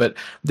to yet, but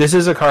this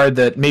is a card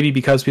that maybe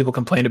because people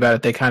complained about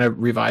it, they kind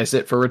of revised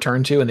it for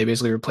Return to, and they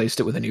basically replaced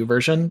it with a new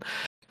version.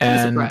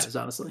 And I'm surprised,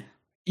 honestly.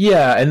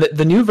 Yeah, and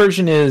the new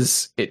version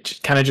it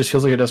kind of just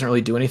feels like it doesn't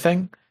really do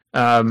anything.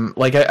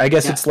 I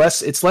guess it's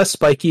less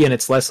spiky and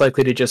it's less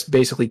likely to just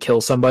basically kill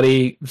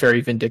somebody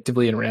very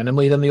vindictively and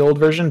randomly than the old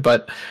version,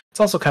 but it's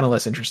also kind of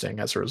less interesting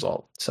as a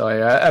result. So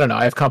I don't know.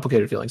 I have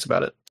complicated feelings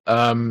about it.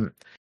 Are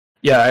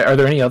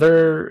there any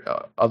other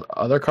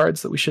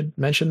cards that we should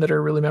mention that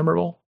are really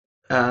memorable?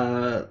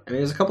 I mean,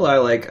 there's a couple I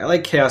like. I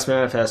like Chaos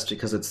Manifest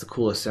because it's the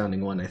coolest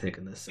sounding one, I think,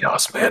 in this.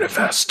 Chaos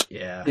Manifest.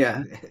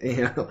 Yeah.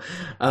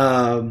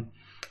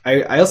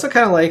 I also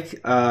kind of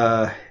like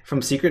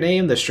from Secret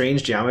Name the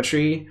strange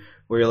geometry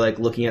where you're like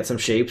looking at some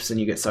shapes and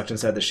you get sucked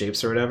inside the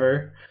shapes or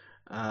whatever.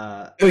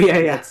 Yeah.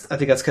 I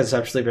think that's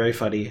conceptually very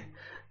funny.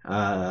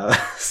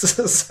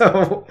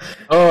 So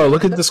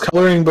look at this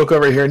coloring book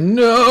over here.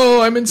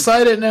 No, I'm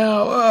inside it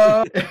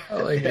now.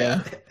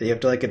 Yeah. You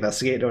have to like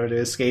investigate in order to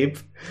escape.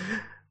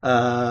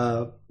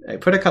 I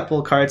put a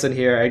couple cards in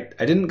here.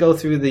 I didn't go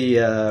through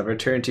the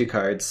Return to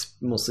cards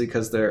mostly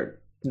because they're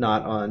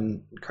not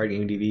on Card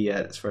Game DB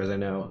yet, as far as I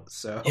know.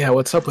 So yeah,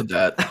 what's up with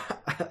that?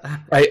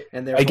 I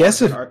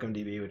guess if Arkham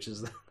DB, which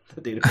is the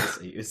database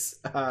I use.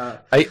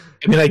 I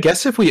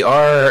guess if we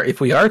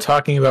are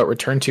talking about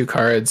Return to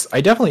cards,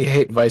 I definitely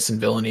hate Vice and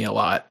Villainy a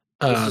lot.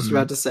 I was just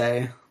about to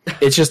say,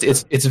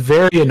 it's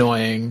very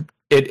annoying.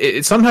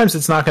 It sometimes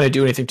it's not going to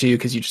do anything to you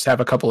because you just have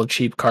a couple of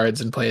cheap cards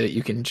in play that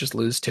you can just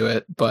lose to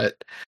it.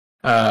 But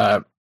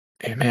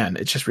man,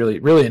 it's just really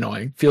really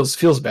annoying.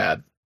 Feels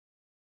bad.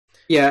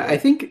 Yeah, I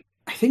think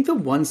the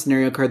one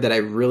scenario card that I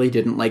really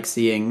didn't like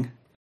seeing,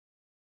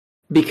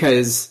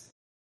 because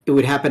it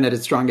would happen at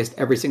its strongest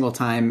every single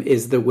time,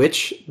 is the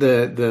witch,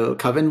 the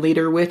Coven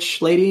leader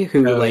witch lady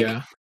who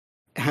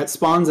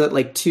spawns at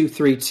like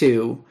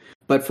 2/3/2,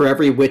 but for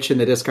every witch in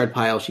the discard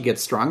pile, she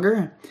gets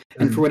stronger.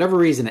 And for whatever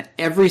reason,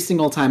 every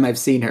single time I've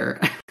seen her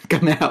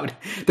come out,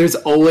 there's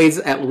always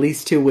at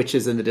least 2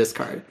 witches in the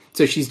discard.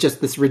 So she's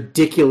just this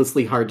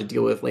ridiculously hard to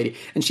deal with lady,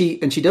 and she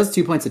does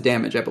 2 points of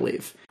damage, I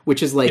believe,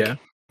 which is like. Yeah.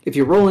 If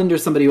you roll into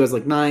somebody who has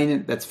like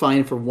 9, that's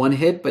fine for 1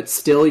 hit, but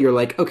still you're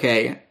like,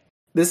 okay,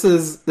 this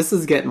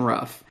is getting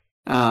rough.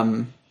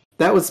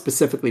 That was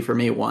specifically for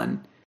me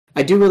one.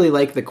 I do really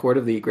like the Court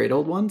of the Great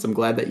Old Ones. I'm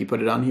glad that you put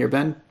it on here,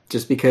 Ben,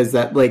 just because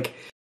that like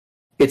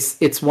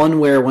it's one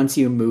where once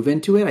you move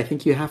into it, I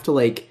think you have to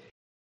like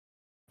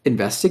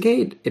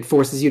investigate. It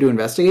forces you to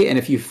investigate,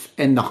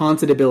 and the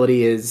haunted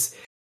ability is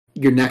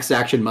your next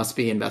action must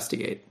be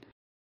investigate.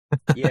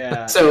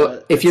 Yeah.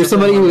 So if you're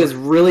somebody who is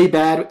really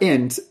bad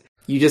int,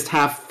 you just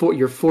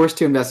you're forced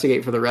to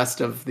investigate for the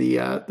rest of the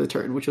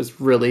turn, which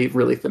was really,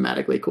 really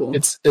thematically cool.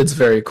 It's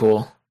very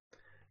cool.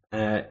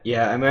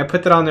 Yeah, I mean, I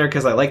put that on there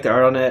because I like the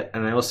art on it,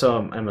 and I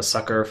also I'm a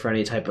sucker for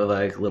any type of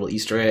like little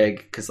Easter egg,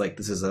 because like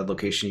this is a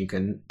location you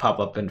can pop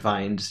up and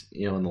find,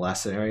 in the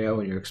last scenario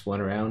when you're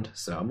exploring around.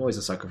 So I'm always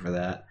a sucker for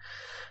that.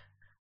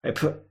 I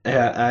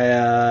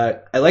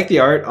like the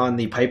art on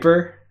the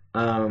Piper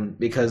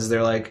because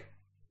they're like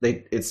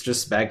it's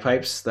just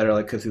bagpipes that are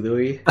like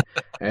Cthulhu-y.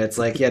 And it's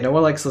like, yeah, no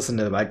one likes listening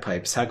to the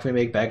bagpipes. How can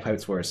we make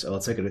bagpipes worse? Oh,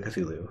 let's make it a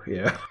Cthulhu.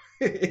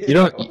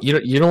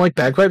 You don't like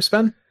bagpipes,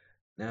 Ben?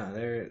 No,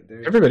 they're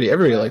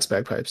everybody likes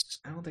bagpipes.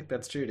 I don't think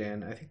that's true,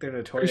 Dan. I think they're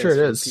notorious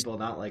for people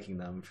not liking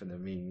them, for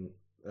them being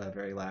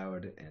very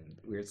loud and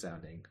weird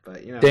sounding.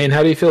 But Dane,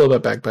 how do you feel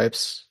about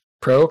bagpipes?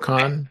 Pro,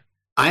 con?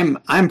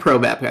 I'm pro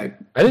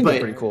bagpipe. I think they're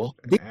pretty cool.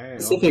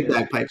 Specific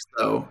bagpipes,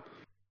 though.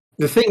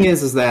 The thing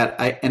is that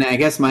I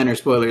guess minor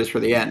spoilers for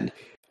the end.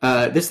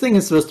 This thing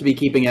is supposed to be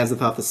keeping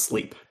Azathoth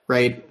asleep,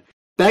 right?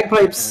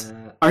 Bagpipes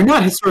are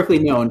not historically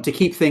known to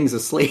keep things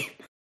asleep.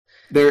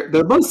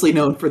 They're mostly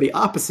known for the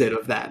opposite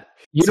of that.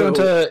 You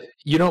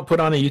don't put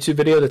on a YouTube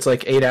video that's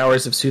like 8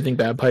 hours of soothing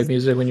bagpipe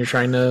music when you're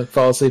trying to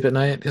fall asleep at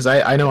night? Because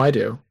I know I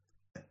do.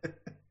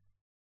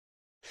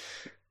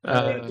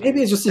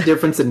 Maybe it's just a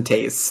difference in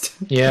taste.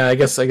 Yeah, I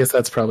guess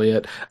that's probably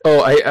it.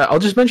 Oh, I'll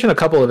just mention a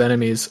couple of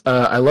enemies.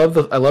 I love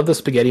the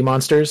spaghetti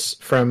monsters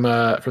from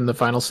the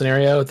final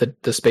scenario,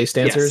 the space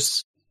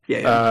dancers.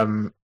 Yes. Yeah.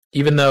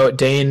 Even though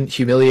Dane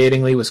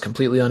humiliatingly was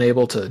completely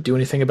unable to do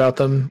anything about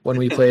them when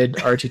we played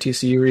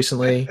RTTCU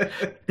recently.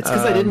 It's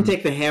because I didn't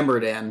take the hammer,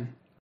 Dan.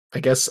 I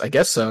guess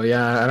so.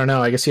 Yeah, I don't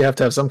know. I guess you have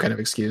to have some kind of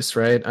excuse,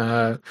 right?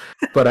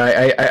 But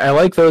I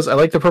like those. I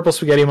like the purple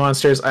spaghetti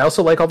monsters. I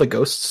also like all the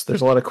ghosts.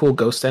 There's a lot of cool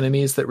ghost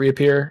enemies that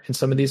reappear in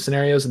some of these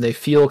scenarios, and they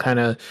feel kind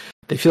of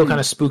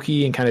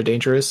spooky and kind of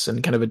dangerous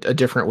and kind of a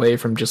different way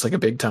from just like a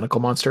big tentacle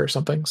monster or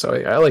something. So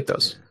I like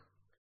those.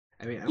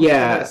 I mean,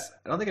 Yeah.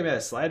 I don't think I made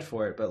a slide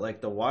for it, but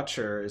like the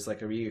Watcher is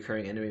like a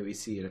recurring enemy we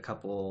see in a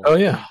couple. Oh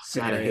yeah,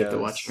 God, I hate the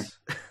Watcher.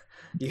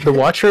 The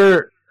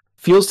Watcher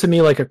feels to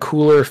me like a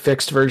cooler,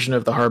 fixed version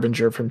of the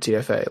Harbinger from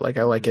TFA. Like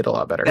I like it a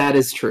lot better. That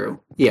is true.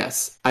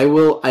 Yes, I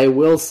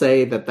will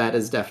say that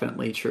is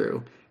definitely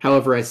true.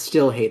 However, I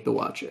still hate the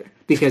Watcher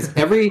because in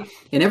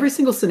every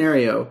single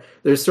scenario,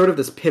 there's sort of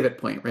this pivot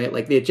point, right?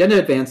 Like the agenda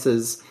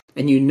advances,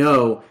 and you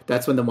know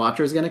that's when the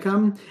Watcher is going to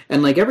come,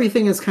 and like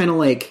everything is kind of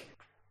like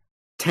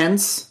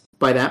tense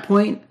by that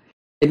point.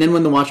 And then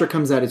when the Watcher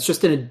comes out, it's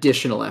just an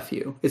additional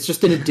FU. It's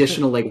just an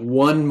additional, like,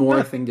 one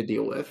more thing to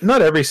deal with.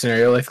 Not every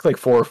scenario. I think like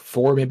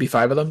four, maybe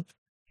 5 of them,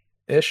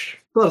 ish.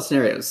 A lot of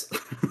scenarios.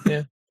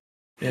 Yeah.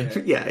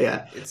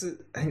 Yeah. I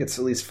think it's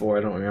at least 4. I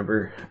don't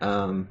remember.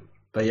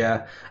 But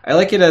yeah, I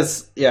like it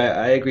as.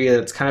 Yeah, I agree that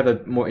it's kind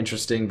of a more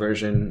interesting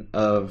version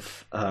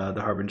of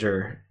the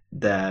Harbinger.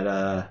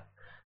 That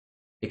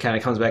it kind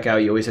of comes back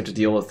out. You always have to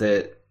deal with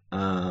it.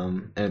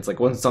 And it's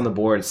like once it's on the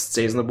board, it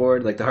stays on the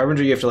board. Like the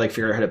Harbinger, you have to like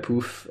figure out how to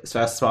poof as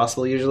fast as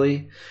possible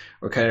usually,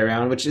 or cut it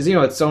around, which is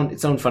its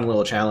own fun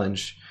little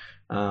challenge.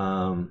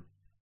 And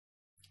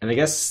I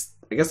guess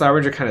the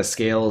Harbinger kind of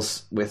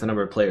scales with a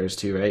number of players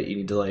too, right? You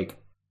need to like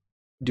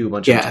do a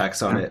bunch of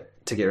attacks on it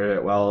to get rid of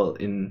it. While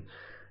in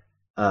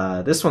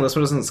this one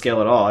doesn't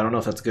scale at all. I don't know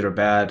if that's good or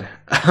bad.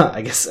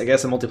 I guess a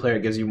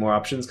multiplayer gives you more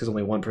options because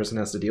only one person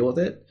has to deal with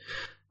it.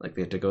 Like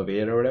they have to go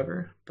evade it or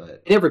whatever, but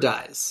it never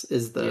dies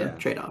is the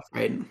trade-off,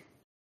 right? And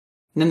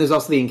then there's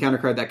also the encounter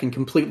card that can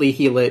completely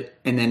heal it,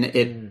 and then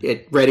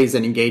it readies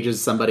and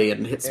engages somebody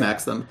and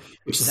smacks them,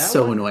 which is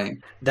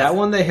annoying. That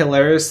one they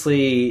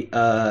hilariously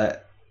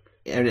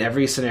in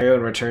every scenario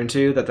in Return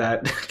to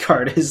that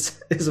card is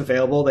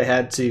available. They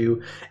had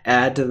to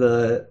add to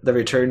the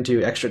Return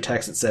to extra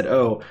text that said,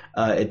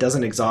 it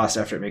doesn't exhaust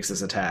after it makes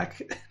this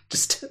attack.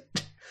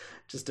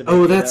 Just to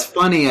that's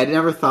funny. I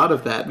never thought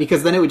of that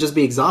because then it would just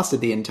be exhausted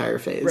the entire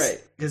phase,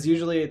 right? Because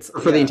usually it's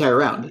for the entire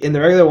round. In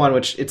the regular one,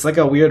 which it's like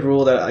a weird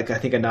rule that like I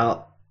think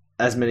not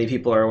as many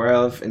people are aware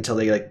of until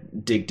they like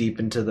dig deep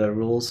into the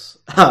rules.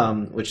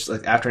 Which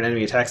like after an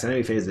enemy attacks an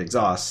enemy phase, it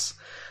exhausts,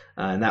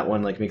 and that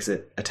one like makes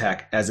it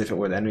attack as if it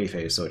were the enemy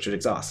phase, so it should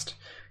exhaust.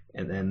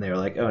 And then they were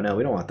like, "Oh no,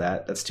 we don't want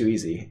that. That's too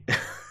easy."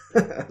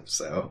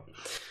 So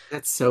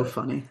that's so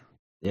funny.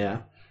 Yeah.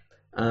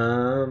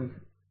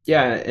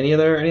 Yeah, any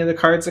other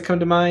cards that come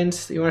to mind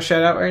that you want to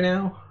shout out right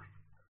now?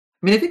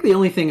 I mean, I think the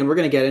only thing, and we're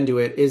going to get into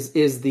it,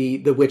 is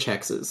the witch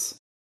hexes,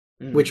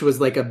 which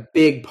was like a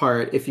big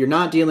part. If you're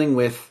not dealing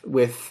with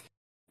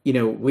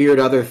weird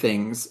other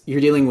things, you're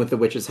dealing with the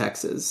witches'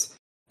 hexes,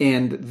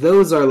 and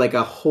those are like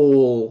a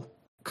whole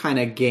kind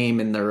of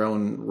game in their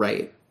own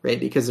right?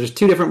 Because there's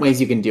 2 different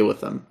ways you can deal with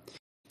them.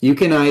 You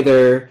can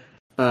either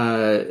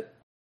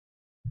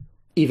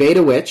evade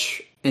a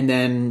witch and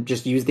then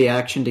just use the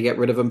action to get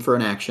rid of them for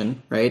an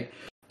action, right?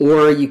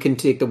 Or you can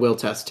take the will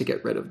test to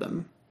get rid of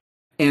them.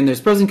 And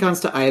there's pros and cons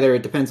to either.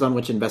 It depends on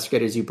which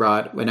investigators you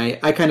brought. And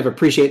I kind of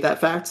appreciate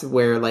that fact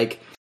where,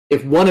 like,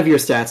 if one of your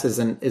stats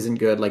isn't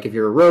good, like if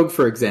you're a rogue,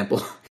 for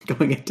example,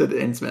 going into the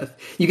Innsmouth,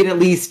 you can at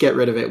least get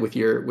rid of it with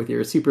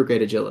your super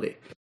great agility.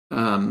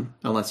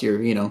 Unless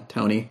you're,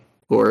 Tony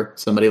or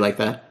somebody like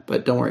that.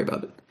 But don't worry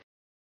about it.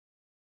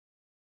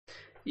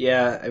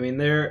 Yeah, I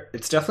mean,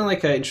 it's definitely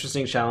like an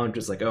interesting challenge.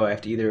 It's like, I have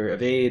to either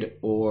evade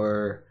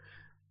or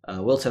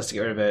will test to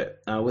get rid of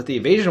it. With the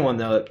evasion one,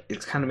 though,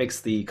 it kind of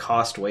makes the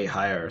cost way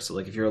higher. So,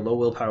 like, if you're a low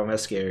willpower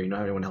investigator, you don't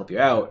have anyone to help you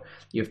out,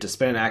 you have to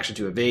spend an action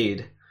to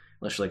evade,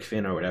 unless you're like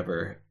Finn or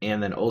whatever,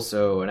 and then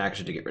also an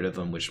action to get rid of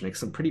them, which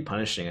makes them pretty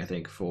punishing, I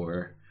think,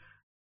 for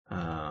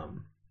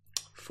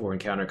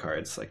encounter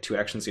cards. Like 2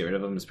 actions to get rid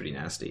of them is pretty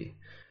nasty.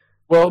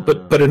 Well,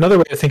 but another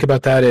way to think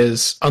about that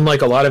is,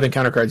 unlike a lot of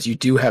encounter cards, you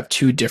do have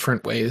 2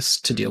 different ways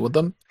to deal with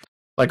them.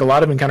 Like a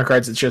lot of encounter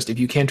cards, it's just if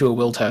you can't do a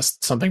will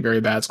test, something very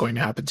bad is going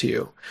to happen to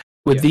you.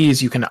 With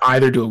these, you can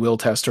either do a will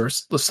test or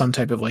some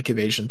type of like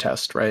evasion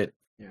test, right?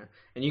 Yeah,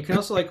 and you can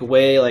also like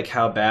weigh like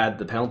how bad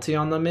the penalty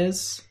on them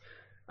is.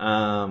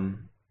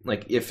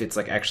 Like if it's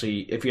like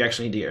if you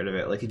actually need to get rid of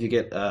it, like if you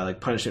get like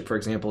punishment, for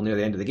example, near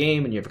the end of the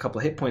game and you have a couple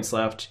of hit points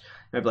left,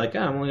 you might be like,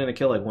 I'm only going to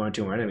kill like 1 or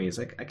 2 more enemies.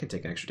 Like I can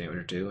take an extra damage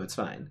or 2. It's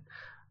fine.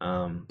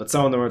 But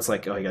some of them where it's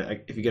like,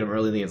 if you get them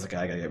early in the game, it's like,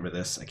 I gotta get rid of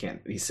this. I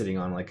can't be sitting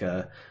on like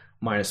a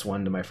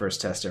 -1 to my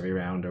first test every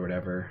round or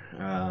whatever.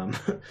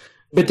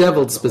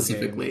 Bedeviled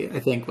specifically, I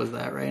think, was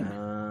that right?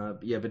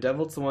 Yeah,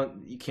 Bedeviled's the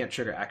one you can't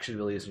trigger action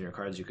abilities in your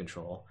cards you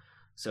control.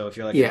 So if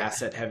you're like an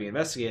asset heavy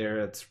investigator,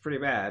 that's pretty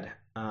bad.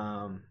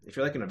 If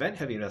you're like an event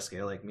heavy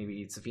investigator, like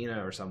maybe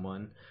Safina or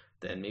someone,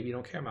 then maybe you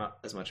don't care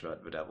as much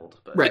about Bedeviled.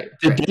 But Right.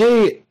 Did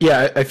they?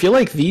 Yeah, I feel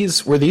like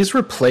these were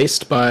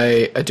replaced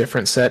by a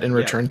different set in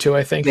Return to.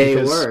 I think They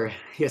because, were.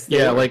 Yes, they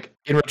Yeah, were. like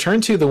in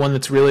Return to, the one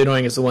that's really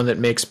annoying is the one that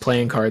makes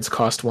playing cards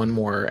cost one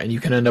more, and you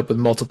can end up with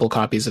multiple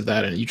copies of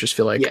that, and you just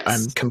feel like Yes.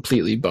 I'm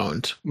completely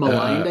boned.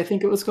 Maligned, I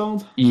think it was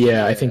called.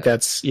 Yeah, I think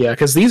that's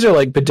because these are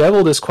like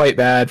Bedeviled is quite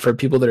bad for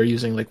people that are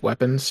using like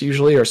weapons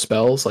usually or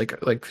spells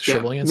like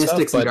shriveling and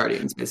Mystics stuff. and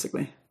Guardians,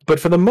 basically. But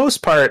for the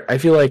most part, I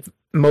feel like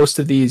most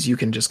of these you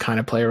can just kind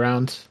of play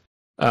around.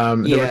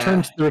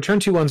 The Return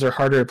to ones are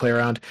harder to play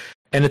around,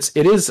 and it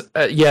is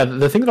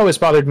the thing that always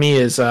bothered me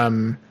is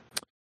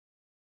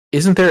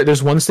isn't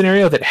there's one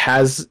scenario that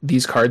has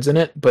these cards in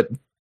it, but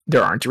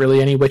there aren't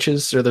really any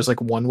witches, or there's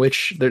like one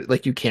witch that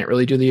like you can't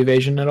really do the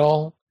evasion at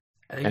all,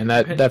 and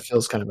that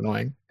feels kind of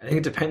annoying. I think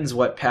it depends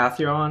what path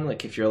you're on.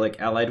 Like if you're like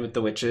allied with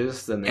the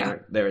witches,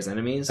 then there's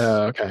enemies.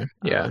 Okay,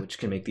 yeah, which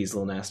can make these a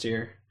little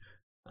nastier.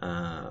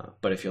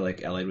 But if you're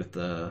like allied with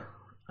the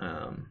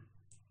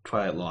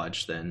Twilight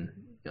Lodge, then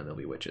there'll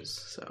be witches.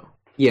 So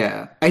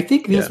yeah, I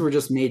think these were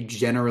just made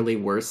generally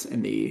worse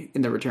in the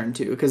Return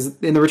to, because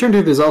in the Return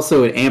to there's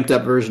also an amped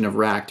up version of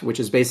Racked, which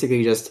is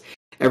basically just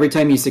every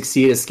time you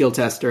succeed a skill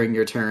test during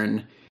your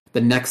turn,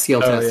 the next skill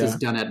test is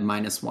done at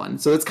 -1.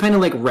 So it's kind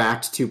of like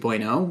Racked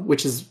 2.0,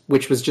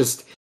 which was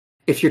just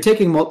if you're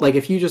taking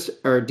if you just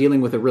are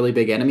dealing with a really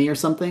big enemy or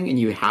something and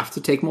you have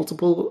to take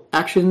multiple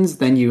actions,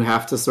 then you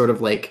have to sort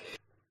of like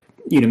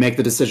make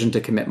the decision to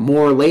commit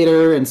more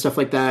later and stuff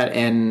like that,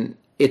 and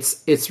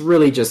it's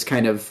really just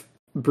kind of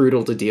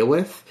brutal to deal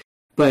with.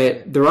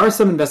 But there are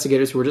some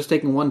investigators who are just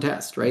taking one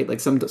test, right? Like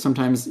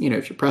sometimes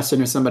if you're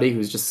Preston or somebody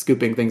who's just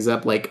scooping things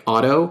up like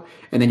auto,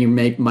 and then you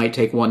might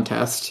take one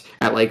test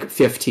at like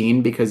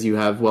 15 because you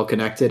have well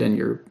connected and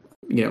you're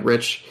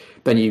rich,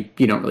 then you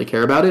don't really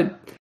care about it.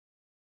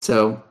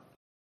 So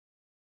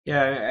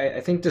yeah,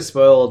 I think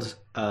Despoiled,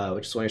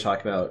 which is what you're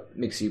talking about,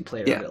 makes you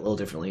play around it a little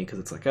differently, because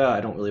it's like,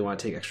 I don't really want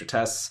to take extra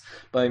tests.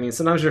 But I mean,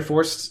 sometimes you're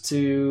forced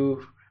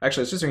to.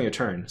 Actually, it's just during your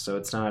turn, so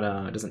it's not.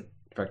 It doesn't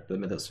affect the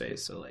Mythos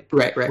phase. So like,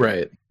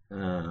 right.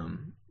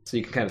 So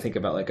you can kind of think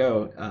about like,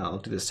 I'll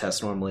do this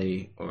test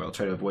normally, or I'll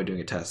try to avoid doing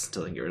a test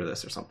until I can get rid of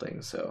this or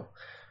something. So,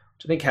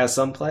 which I think has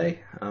some play,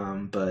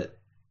 but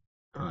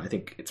I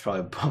think it's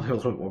probably a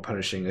little bit more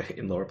punishing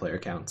in lower player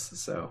counts.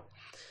 So,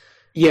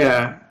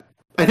 yeah,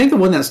 I think the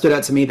one that stood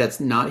out to me that's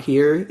not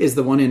here is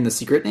the one in the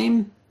Secret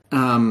Name,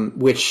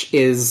 which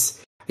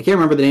is. I can't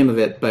remember the name of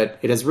it, but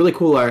it has really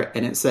cool art,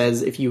 and it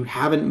says if you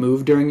haven't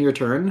moved during your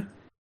turn,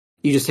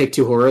 you just take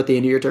 2 horror at the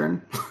end of your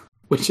turn,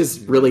 which is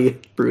really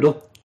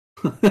brutal.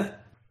 Because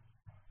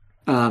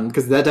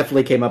that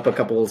definitely came up a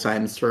couple of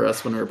times for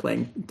us when we were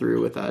playing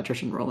through with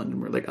Trish and Roland,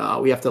 and we're like,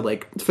 we have to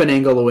like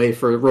finagle a way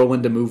for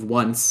Roland to move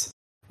once,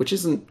 which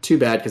isn't too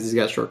bad because he's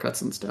got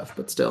shortcuts and stuff,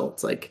 but still,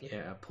 it's like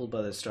Pulled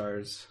by the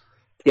Stars.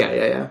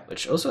 Yeah.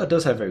 Which also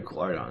does have very cool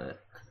art on it,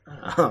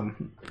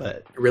 but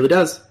it really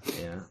does.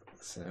 Yeah.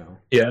 So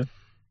yeah.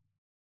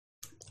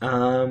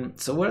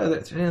 So what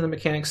other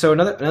mechanics? So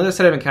another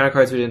set of encounter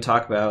cards we didn't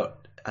talk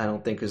about, I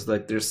don't think, is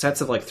like there's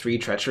sets of like 3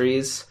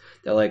 treacheries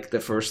that like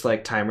the first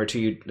like time or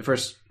two, the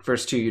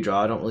first 2 you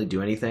draw don't really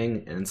do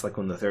anything, and it's like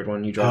when the third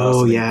one you draw,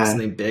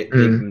 something big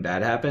and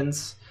bad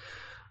happens.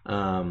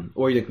 Or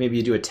maybe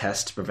you do a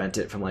test to prevent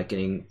it from like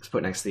getting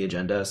put next to the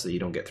agenda, so you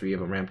don't get 3 of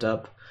them ramped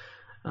up.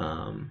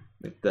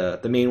 Like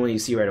the main one you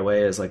see right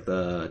away is like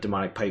the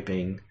demonic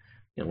piping.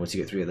 Once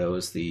you get 3 of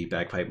those, the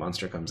bagpipe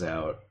monster comes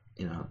out.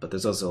 But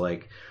there's also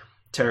like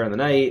Terror in the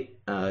Night.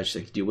 Just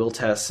like you do will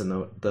tests, and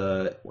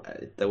the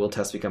will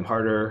tests become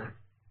harder.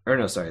 Or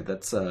no, sorry,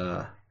 that's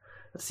the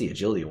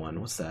agility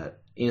one. What's that?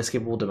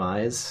 Inescapable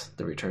Demise,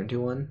 the Return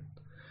to one.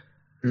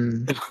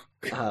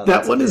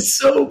 That one is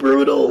so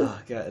brutal. Oh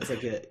god, it's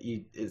like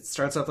it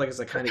starts off like it's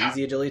a kind of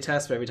easy agility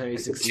test, but every time you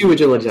succeed, 2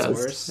 agility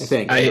tests, I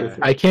think.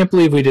 I can't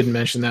believe we didn't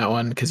mention that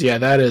one, because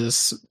that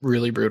is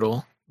really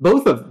brutal.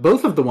 Both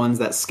of the ones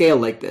that scale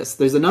like this.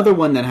 There's another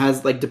one that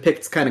has like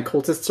depicts kind of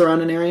cultists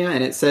around an area,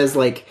 and it says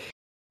like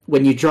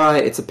when you draw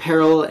it, it's a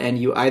peril, and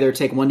you either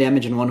take 1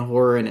 damage and 1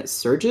 horror, and it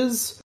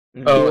surges,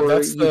 or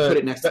that's you put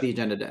it next to the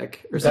agenda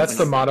deck. Or that's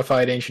the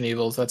modified Ancient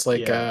Evils. That's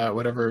like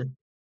whatever.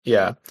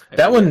 Yeah,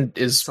 that one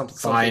is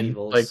fine.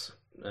 Like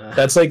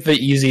that's like the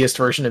easiest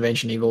version of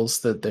Ancient Evils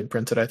that they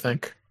printed, I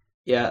think.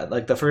 Yeah,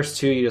 like the first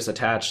 2 you just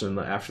attach, and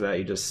after that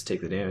you just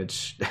take the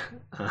damage.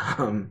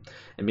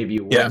 And maybe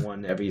you win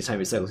one every time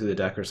you cycle through the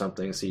deck or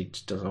something, so you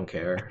just don't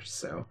care.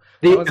 So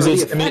the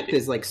effect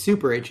is like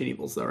super Ancient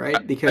Evils, though,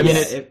 right? Because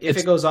if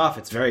it goes off,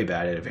 it's very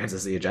bad. It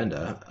advances the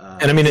agenda.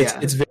 And I mean,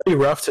 it's very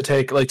rough to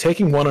take. Like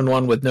taking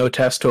 1-on-1 with no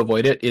test to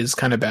avoid it is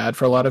kind of bad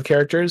for a lot of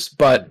characters.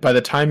 But by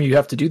the time you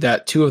have to do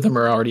that, 2 of them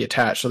are already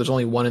attached, so there's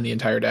only 1 in the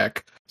entire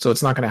deck. So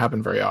it's not going to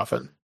happen very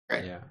often.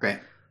 Right. Yeah.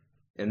 Right.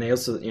 And they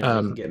also, you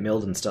can get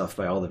milled and stuff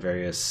by all the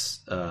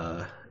various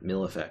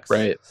mill effects.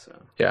 Right.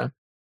 So. Yeah.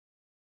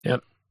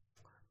 Yep.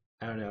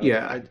 I don't know.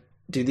 Yeah.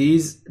 Do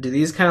these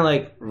kind of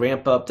like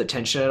ramp up the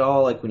tension at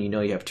all? Like when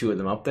you have 2 of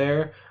them up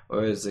there,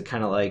 or is it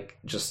kind of like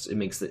just it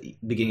makes the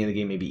beginning of the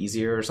game maybe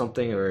easier or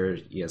something, or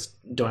you guys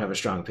don't have a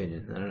strong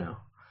opinion? I don't know.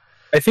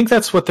 I think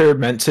that's what they're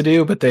meant to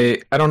do, but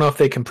I don't know if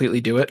they completely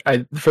do it.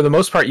 For the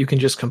most part, you can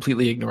just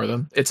completely ignore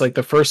them. It's like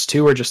the first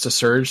two are just a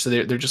surge, so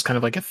they're just kind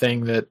of like a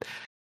thing that.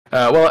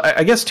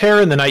 I guess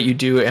Terror in the Night you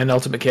do, and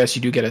Ultimate Chaos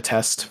you do get a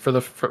test for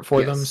them.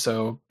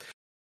 So,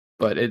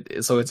 but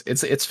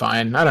it's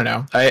fine. I don't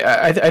know.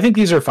 I think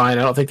these are fine.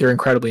 I don't think they're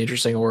incredibly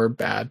interesting or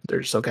bad. They're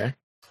just okay.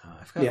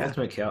 I forgot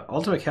Ultimate Chaos.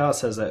 Ultimate Chaos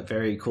has that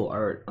very cool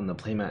art on the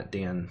playmat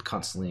Dan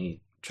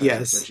constantly tries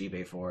to search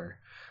eBay for.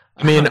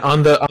 I mean,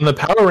 on the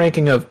power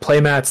ranking of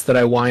playmats that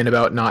I whine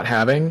about not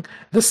having,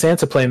 the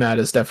Santa playmat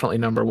is definitely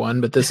number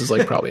one, but this is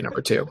like probably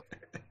number two.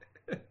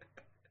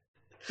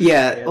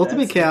 Yeah,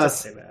 Ultimate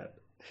Chaos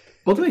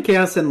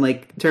and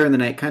like Terror in the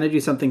Night kind of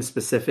do something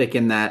specific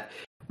in that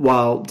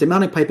while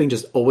demonic piping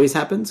just always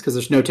happens because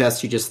there's no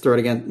test, you just throw it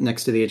again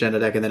next to the agenda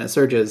deck and then it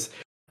surges.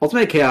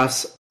 Ultimate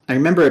Chaos, I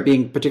remember it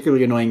being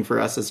particularly annoying for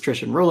us as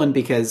Trish and Roland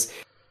because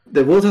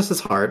the will test is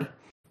hard,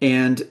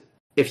 and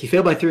if you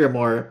fail by 3 or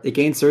more, it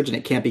gains surge and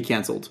it can't be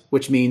canceled,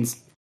 which means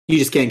you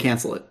just can't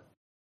cancel it.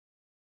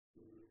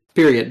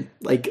 Period.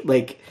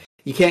 Like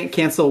you can't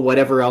cancel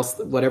whatever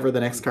the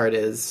next card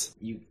is.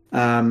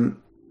 Well,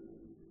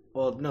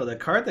 no, the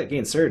card that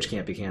gains surge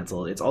can't be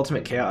canceled. It's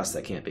Ultimate Chaos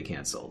that can't be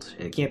canceled,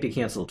 and it can't be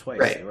canceled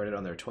twice. Right. They wrote it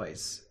on there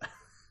twice.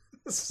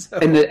 So...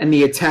 And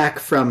the attack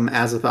from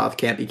Azathoth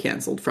can't be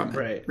canceled from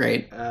it.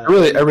 Right. I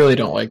really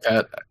don't like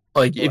that.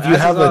 Like, if you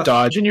have a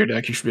dodge in your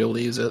deck, you should be able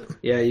to use it.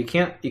 Yeah, you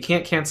can't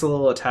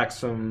cancel attacks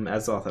from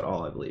Azoth at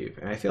all, I believe.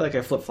 And I feel like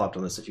I flip-flopped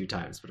on this a few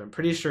times, but I'm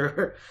pretty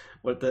sure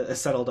what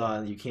is settled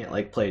on, you can't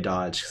like play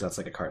dodge because that's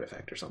like a card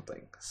effect or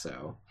something.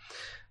 So,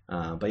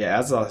 but yeah,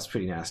 Azoth is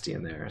pretty nasty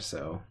in there.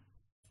 So,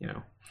 you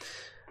know,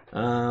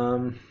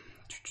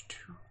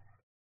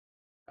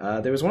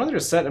 there was one other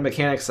set of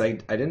mechanics I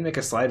didn't make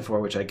a slide for,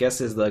 which I guess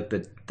is like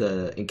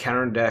the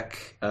encounter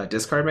deck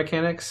discard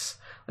mechanics.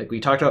 Like we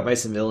talked about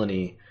Vice and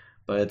Villainy.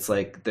 But it's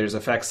like there's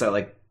effects that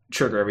like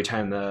trigger every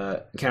time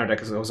the encounter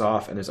deck goes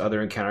off, and there's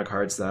other encounter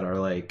cards that are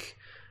like,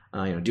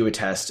 do a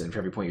test, and for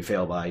every point you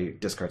fail by, you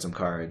discard some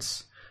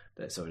cards.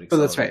 So it accelerates,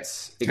 that's right.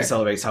 It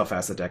accelerates how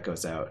fast the deck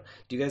goes out.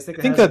 Do you guys think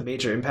that has a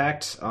major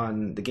impact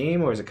on the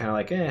game, or is it kind of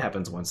like it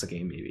happens once a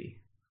game maybe?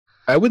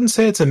 I wouldn't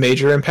say it's a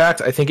major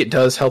impact. I think it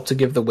does help to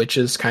give the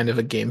witches kind of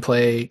a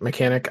gameplay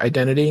mechanic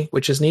identity,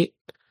 which is neat.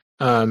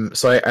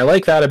 So I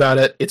like that about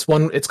it. It's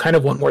kind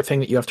of one more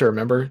thing that you have to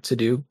remember to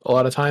do a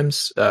lot of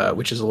times,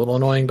 which is a little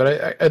annoying,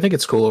 but I think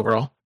it's cool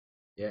overall.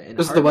 Yeah, and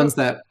those are the ones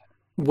that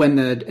when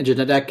the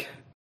agenda deck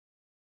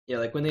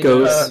like when the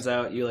agenda comes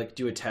out, you like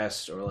do a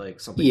test or like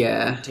something.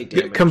 Yeah, take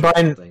damage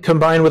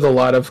combine with a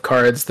lot of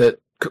cards that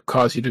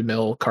cause you to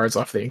mill cards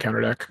off the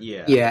encounter deck.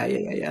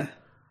 Yeah.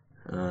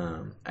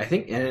 I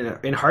think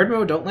in hard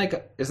mode,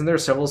 isn't there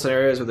several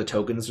scenarios where the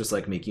tokens just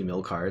like make you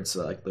mill cards,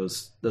 so like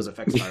those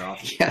effects fire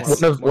off?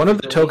 Yes. One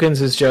of the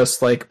tokens is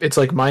just like it's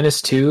like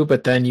 -2,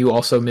 but then you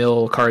also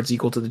mill cards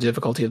equal to the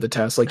difficulty of the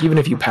test. Like even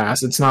if you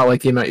pass, it's not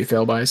like the amount you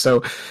fail by.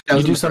 So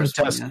you do some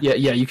tests. Yeah,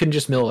 you can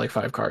just mill like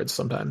 5 cards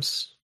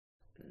sometimes.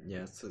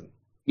 Yeah. So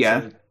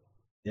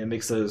it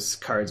makes those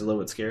cards a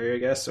little bit scarier, I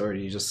guess, or do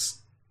you just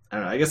I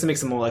don't know. I guess it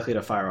makes them more likely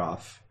to fire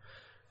off.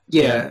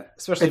 Yeah,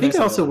 especially I think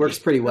it also works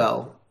pretty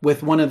well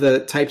with one of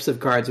the types of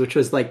cards, which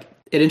was like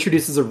it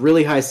introduces a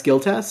really high skill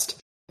test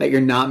that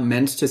you're not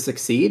meant to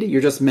succeed.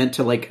 You're just meant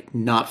to like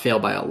not fail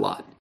by a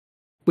lot,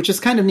 which is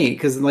kind of neat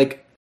because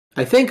like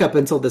I think up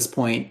until this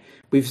point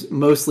we've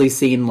mostly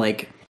seen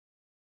like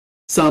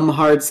some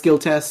hard skill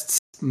tests,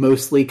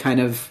 mostly kind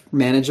of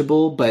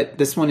manageable, but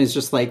this one is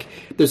just like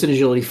there's an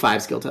agility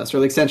 5 skill test, or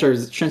like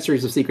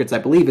Centuries of Secrets, I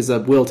believe, is a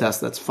will test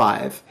that's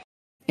 5,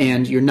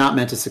 and you're not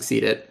meant to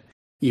succeed it.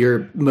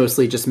 You're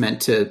mostly just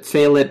meant to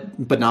fail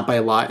it, but not by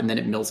a lot, and then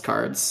it mills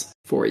cards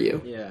for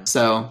you. Yeah.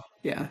 So,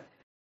 yeah.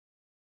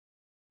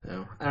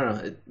 No, I don't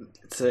know.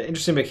 It's an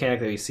interesting mechanic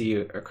that we see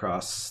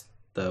across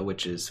the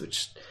witches,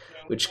 which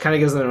kind of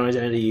gives them an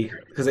identity,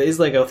 because it is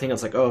like a thing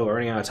that's like, oh, we're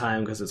running out of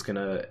time because it's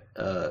gonna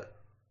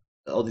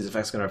all these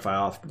effects are gonna fire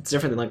off. It's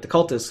different than like the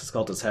cultists, because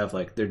cultists have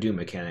like their doom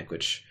mechanic,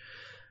 which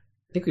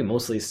I think we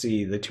mostly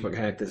see the doom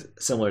mechanic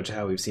similar to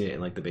how we've seen it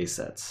in like the base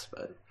sets,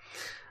 but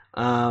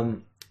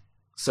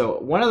so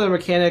one other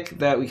mechanic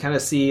that we kind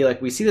of see,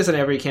 like we see this in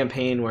every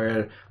campaign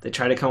where they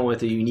try to come up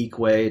with a unique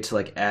way to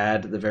like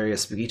add the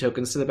various spooky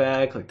tokens to the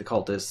bag, like the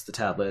cultist, the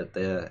tablet,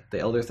 the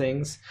elder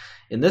things.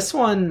 In this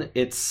one,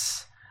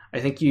 I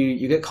think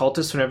you get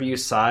cultists whenever you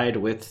side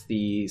with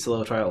the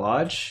Silo Twilight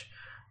Lodge,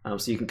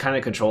 so you can kind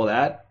of control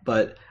that.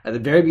 But at the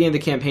very beginning of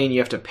the campaign, you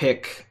have to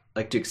pick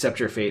like to accept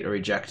your fate or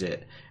reject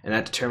it, and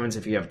that determines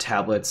if you have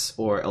tablets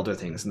or elder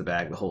things in the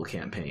bag the whole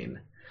campaign.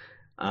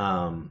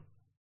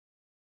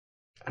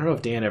 I don't know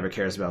if Dan ever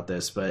cares about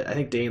this, but I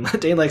think Dane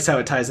likes how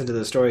it ties into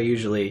the story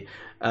usually.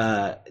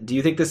 Do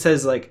you think this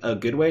is like a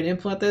good way to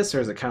implement this, or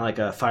is it kind of like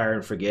a fire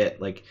and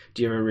forget? Like,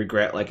 do you ever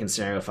regret, like in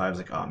scenario 5,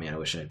 like, oh man, I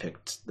wish I had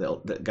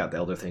got the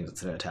elder things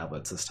instead of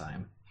tablets this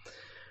time?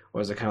 Or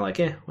is it kind of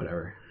like,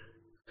 whatever?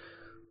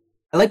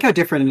 I like how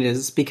different it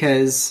is,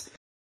 because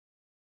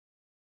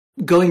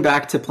going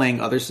back to playing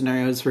other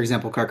scenarios, for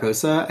example,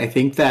 Carcosa, I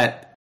think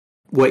that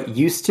what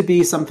used to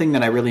be something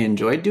that I really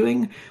enjoyed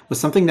doing was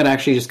something that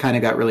actually just kind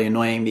of got really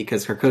annoying,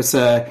 because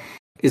Carcosa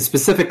is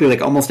specifically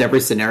like almost every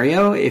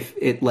scenario. If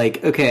it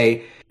like,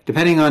 okay,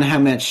 depending on how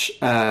much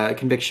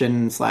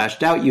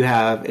conviction/doubt you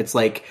have, it's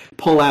like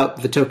pull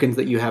out the tokens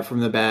that you have from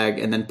the bag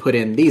and then put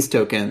in these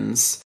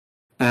tokens.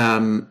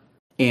 And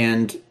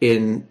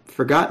in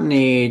Forgotten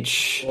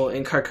Age, well,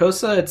 in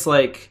Carcosa, it's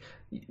like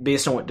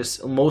based on what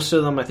most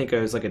of them, I think,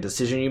 is like a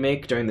decision you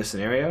make during the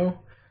scenario.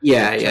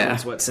 Yeah.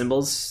 What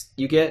symbols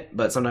you get,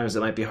 but sometimes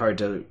it might be hard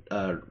to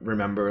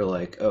remember,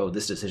 like, oh,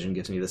 this decision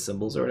gives me the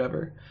symbols or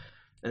whatever.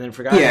 And then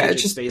Forgotten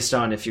Age is based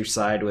on if you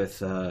side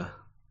with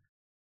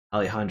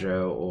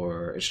Alejandro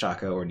or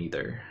Ishtaka or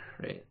neither,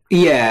 right?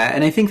 Yeah,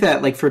 and I think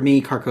that, like, for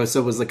me,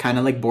 Carcosa was like kind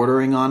of like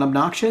bordering on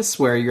obnoxious,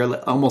 where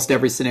you're almost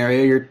every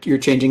scenario you're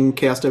changing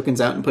chaos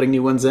tokens out and putting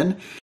new ones in.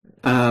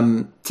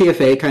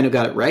 TFA kind of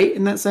got it right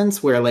in that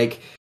sense, where like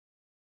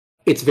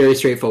it's very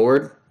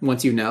straightforward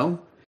once you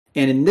know.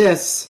 And in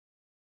this,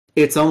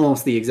 it's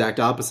almost the exact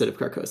opposite of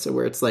Carcosa,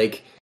 where it's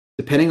like,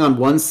 depending on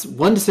one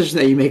decision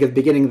that you make at the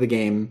beginning of the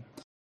game,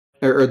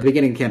 or the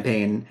beginning of the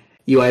campaign,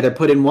 you either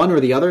put in one or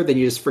the other, then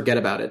you just forget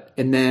about it.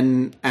 And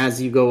then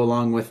as you go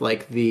along with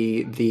like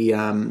the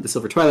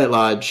Silver Twilight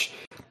Lodge,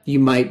 you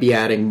might be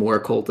adding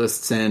more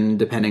cultists in,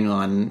 depending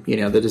on, you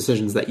know, the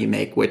decisions that you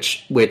make,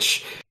 which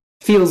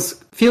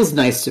feels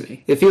nice to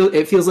me. It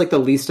feels like the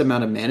least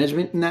amount of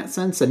management in that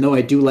sense. And though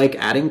I do like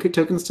adding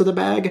tokens to the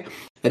bag,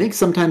 I think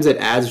sometimes it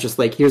adds just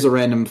like, here's a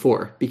random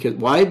 4. Because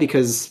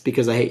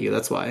I hate you.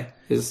 That's why,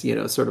 is, you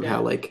know, sort of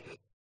how like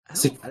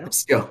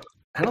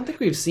I don't think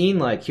we've seen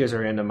like here's a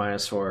random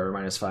 -4 or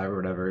 -5 or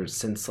whatever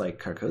since like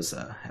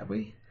Carcosa, have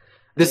we?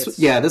 This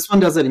one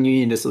does it in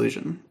Union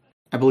Dissolution.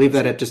 I believe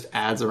that it just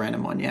adds a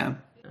random one. Yeah.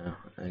 Oh,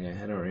 okay.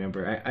 I don't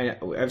remember.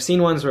 I've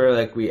seen ones where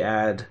like we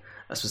add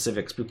a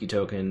specific spooky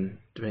token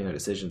depending on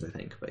decisions, I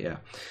think. But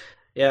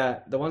yeah.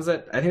 The ones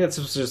that I think that's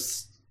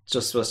just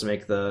supposed to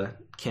make the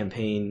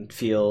campaign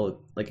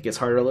feel like it gets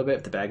harder a little bit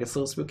if the bag gets a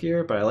little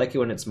spookier. But I like it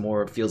when it's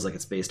more feels like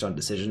it's based on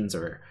decisions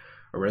or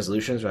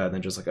resolutions rather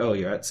than just like, oh,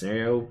 you're at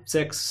scenario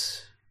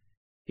 6.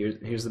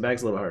 Here's the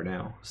bag's a little harder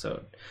now, so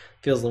it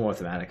feels a little more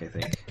thematic, I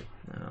think.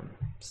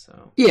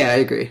 Yeah, I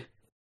agree.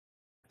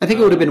 I think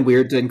it would have been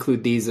weird to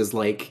include these as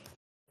like,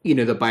 you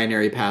know, the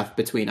binary path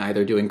between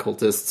either doing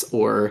cultists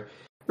or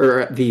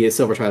the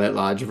Silver Twilight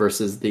Lodge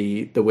versus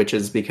the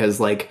witches, because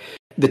like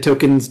the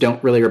tokens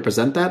don't really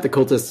represent that. The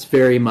cultists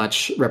very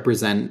much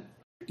represent,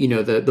 you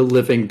know, the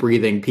living,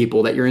 breathing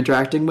people that you're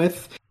interacting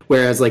with.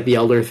 Whereas like the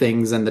Elder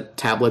Things and the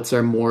tablets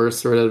are more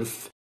sort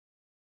of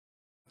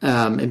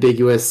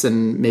ambiguous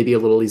and maybe a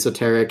little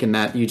esoteric in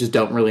that you just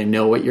don't really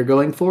know what you're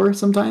going for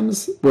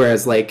sometimes.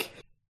 Whereas like,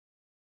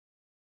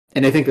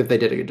 and I think that they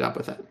did a good job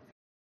with that.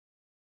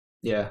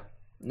 Yeah.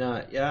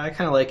 No, yeah, I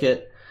kind of like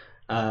it.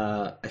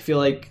 I feel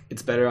like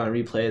it's better on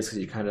replays because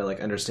you kind of like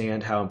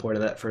understand how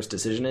important that first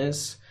decision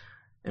is.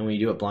 And when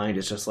you do it blind,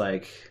 it's just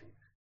like,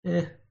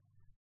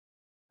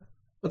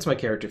 what's my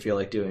character feel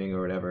like doing or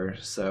whatever.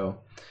 So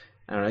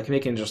I don't know, it can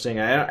make it interesting.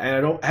 I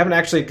haven't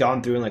actually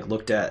gone through and like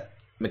looked at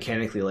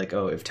mechanically like,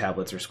 oh, if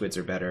tablets or squids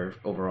are better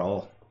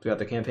overall throughout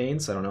the campaign.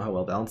 So I don't know how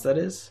well balanced that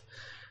is.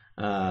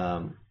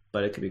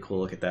 But it could be cool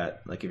to look at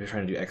that. Like if you're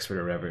trying to do expert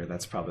or whatever,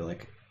 that's probably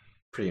like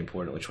pretty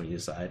important which one you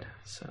decide.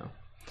 So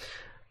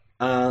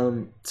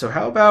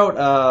how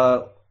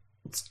about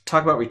let's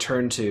talk about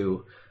Return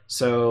to.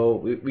 So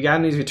we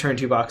got these Return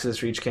to boxes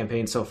for each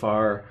campaign so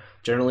far.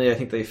 Generally, I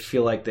think they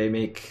feel like they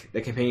make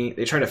the campaign,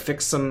 they try to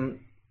fix some.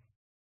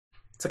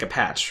 It's like a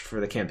patch for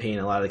the campaign.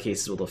 In a lot of the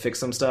cases, they'll fix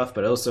some stuff,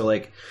 but also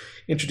like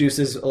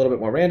introduces a little bit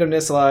more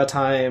randomness a lot of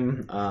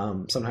time.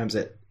 Sometimes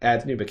it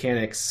adds new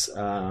mechanics.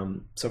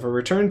 So for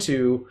Return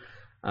to,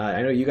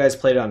 I know you guys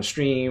played it on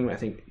stream. I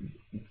think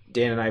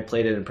Dan and I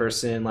played it in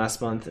person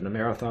last month in a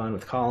marathon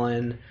with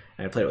Colin,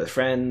 and I played it with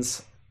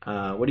friends.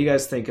 What do you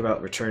guys think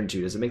about Return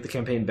to? Does it make the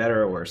campaign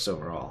better or worse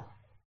overall?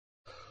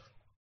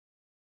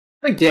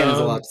 I think Dan has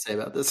a lot to say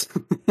about this.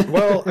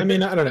 Well, I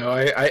mean, I don't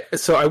know.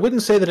 So I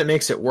wouldn't say that it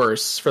makes it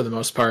worse for the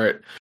most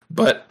part,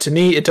 but to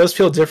me, it does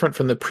feel different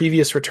from the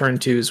previous Return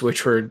tos,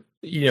 which were,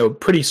 you know,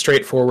 pretty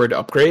straightforward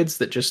upgrades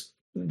that just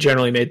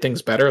generally made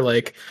things better.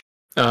 Like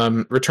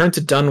Return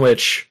to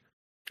Dunwich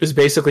is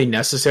basically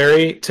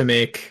necessary to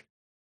make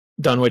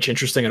Dunwich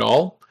interesting at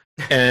all,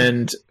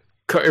 and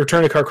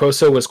Return to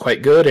Carcosa was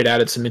quite good. It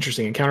added some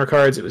interesting encounter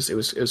cards. It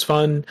was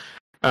fun.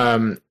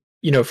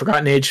 You know,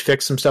 Forgotten Age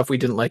fixed some stuff we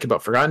didn't like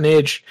about Forgotten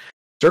Age.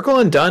 Circle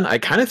Undone, I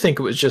kind of think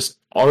it was just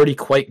already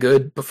quite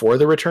good before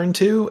the Return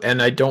to,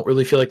 and I don't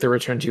really feel like the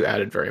Return to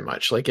added very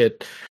much. Like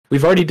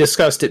we've already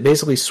discussed, it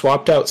basically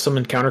swapped out some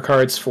encounter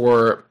cards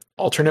for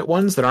alternate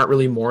ones that aren't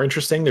really more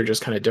interesting. They're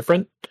just kind of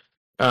different.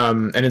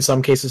 And in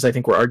some cases, I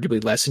think were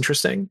arguably less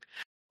interesting.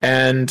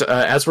 And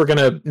as we're going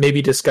to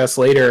maybe discuss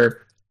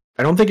later,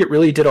 I don't think it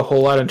really did a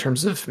whole lot in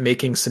terms of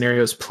making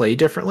scenarios play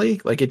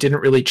differently. Like, it didn't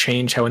really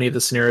change how any of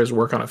the scenarios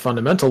work on a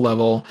fundamental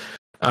level,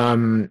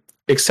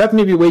 except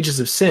maybe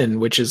Wages of Sin,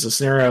 which is a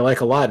scenario I like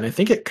a lot. And I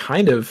think it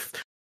kind of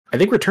I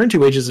think Return to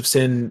Wages of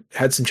Sin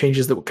had some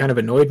changes that kind of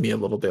annoyed me a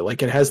little bit.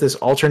 Like, it has this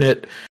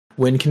alternate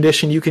win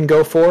condition you can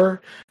go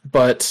for,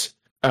 but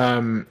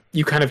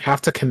you kind of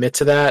have to commit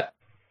to that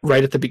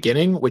right at the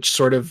beginning, which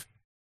sort of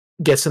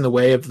gets in the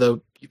way of the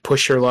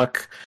push your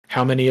luck,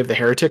 how many of the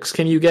heretics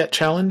can you get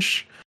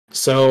challenge.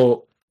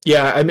 So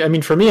yeah, I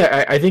mean, for me,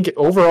 I think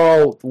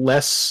overall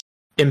less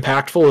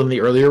impactful than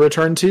the earlier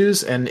Return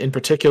Twos, and in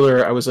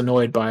particular, I was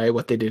annoyed by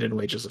what they did in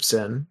Wages of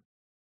Sin.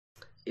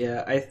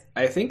 Yeah,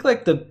 I think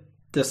like the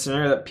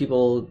scenario that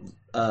people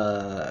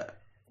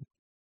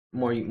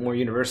more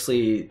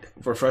universally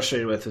were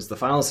frustrated with was the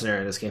final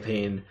scenario in this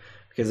campaign,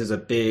 because there's a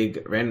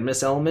big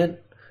randomness element.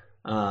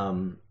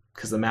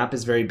 Because the map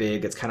is very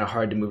big, it's kind of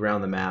hard to move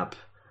around the map,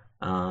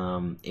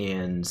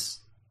 and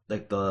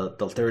like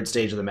the third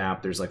stage of the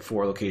map, there's like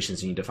 4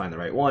 locations you need to find the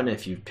right one.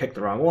 If you pick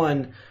the wrong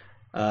one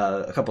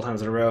a couple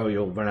times in a row,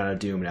 you'll run out of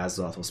Doom, and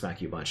Azeroth will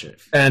smack you a bunch.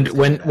 And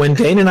when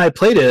Dane and I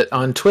played it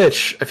on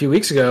Twitch a few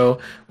weeks ago,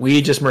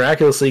 we just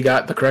miraculously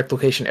got the correct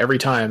location every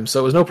time, so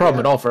it was no problem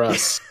at all for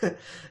us.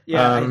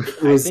 Yeah,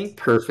 it was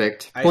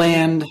perfect,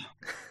 planned.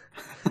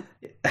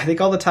 I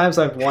think all the times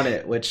I've won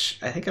it, which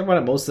I think I've won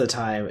it most of the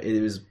time,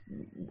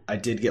 I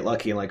did get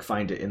lucky and like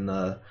find it in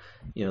the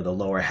the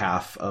lower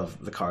half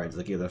of the cards,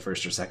 like either the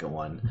first or second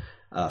one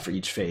for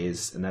each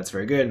phase, and that's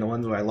very good. And the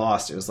ones where I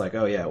lost, it was like,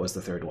 oh yeah, it was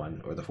the third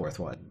one or the fourth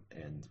one,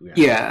 and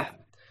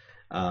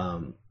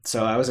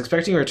so I was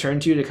expecting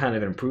Return to kind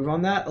of improve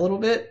on that a little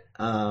bit,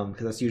 because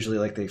that's usually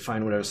like they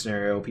find whatever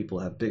scenario people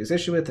have biggest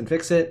issue with and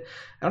fix it.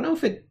 I don't know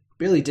if it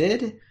really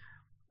did.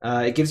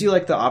 It gives you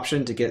like the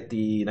option to get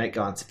the Night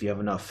Gaunts if you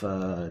have enough.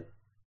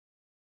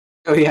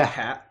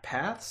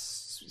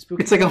 Paths.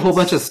 It's like a whole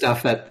bunch of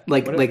stuff that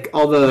like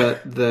all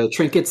the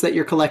trinkets that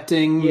you're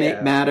collecting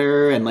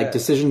matter, and like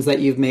decisions that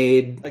you've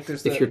made. Like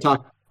if you've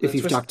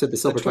talked to the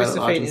Silver Twilight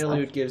Lodge and stuff.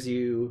 Interlude gives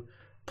you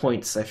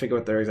points. I forget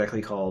what they're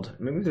exactly called.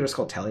 Maybe they're just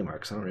called tally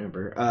marks. I don't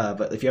remember.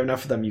 But if you have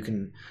enough of them, you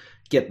can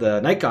get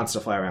the Night Gaunts to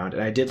fly around.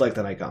 And I did like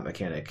the Night Gaunt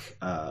mechanic,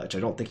 which I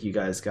don't think you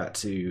guys got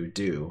to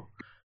do,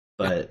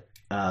 but.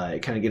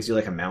 It kind of gives you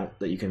like a mount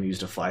that you can use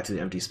to fly through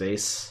the empty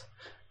space,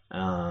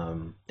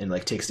 and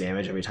like takes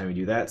damage every time you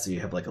do that. So you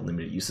have like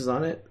limited uses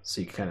on it.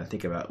 So you can kind of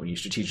think about when you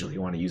strategically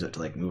want to use it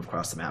to like move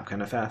across the map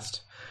kind of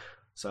fast.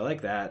 So I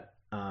like that.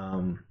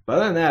 But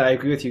other than that, I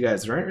agree with you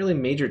guys. There aren't really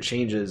major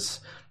changes.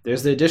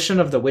 There's the addition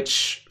of the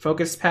witch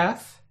focused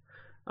path,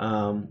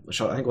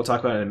 which I think we'll talk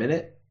about in a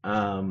minute.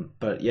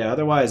 But yeah,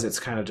 otherwise it's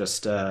kind of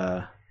just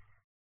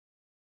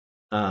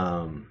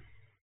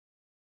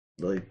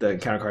like the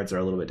encounter cards are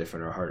a little bit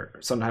different or harder.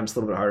 Sometimes a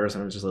little bit harder,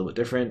 sometimes just a little bit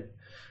different.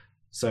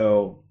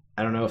 So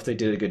I don't know if they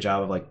did a good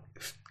job of like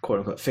quote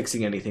unquote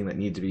fixing anything that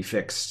needed to be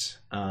fixed.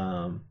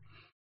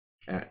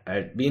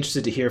 I'd be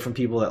interested to hear from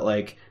people that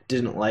like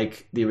didn't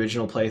like the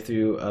original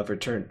playthrough of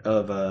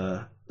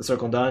the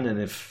Circle Done,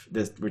 and if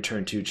this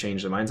Return to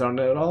changed their minds on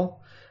it at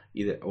all,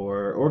 either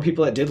or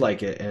people that did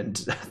like it and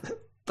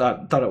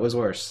thought it was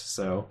worse.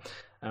 So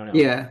I don't know.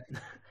 Yeah.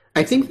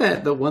 I think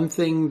that the one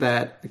thing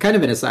that, kind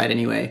of an aside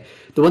anyway,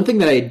 the one thing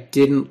that I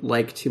didn't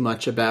like too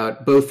much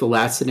about both the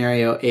last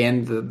scenario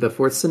and the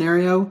fourth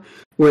scenario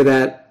were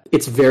that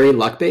it's very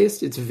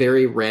luck-based, it's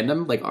very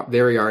random, like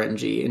very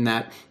RNG, in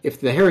that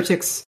if the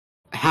heretics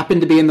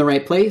happen to be in the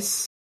right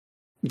place,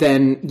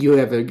 then you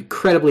have an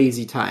incredibly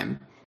easy time.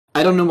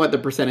 I don't know what the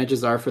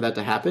percentages are for that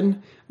to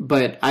happen,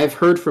 but I've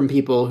heard from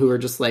people who are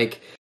just like,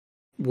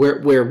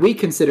 where we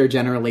consider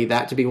generally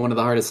that to be one of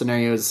the hardest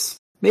scenarios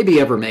maybe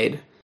ever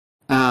made.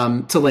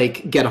 To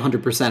like get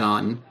 100%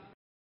 on.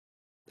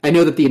 I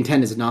know that the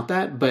intent is not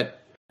that, but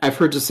I've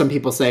heard just some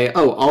people say,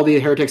 oh, all the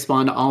heretics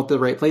spawned all at the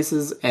right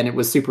places, and it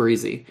was super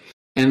easy.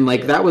 And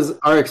like that was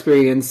our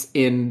experience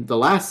in the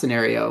last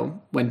scenario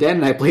when Dan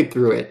and I played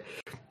through it.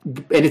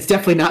 And it's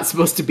definitely not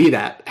supposed to be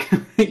that.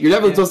 You're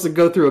definitely supposed to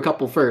go through a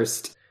couple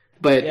first.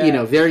 But,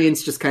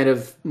 variance just kind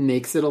of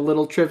makes it a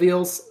little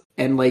trivial.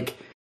 And like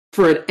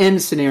for an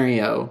end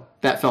scenario,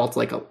 that felt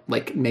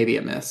like maybe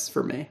a miss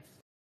for me.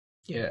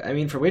 Yeah, I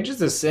mean, for Wages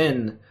of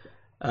Sin,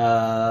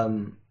 I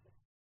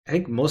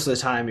think most of the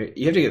time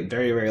you have to get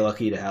very, very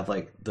lucky to have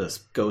like the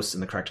ghosts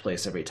in the correct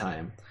place every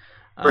time,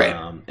 right?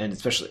 And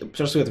especially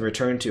with the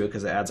Return to it,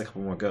 because it adds a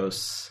couple more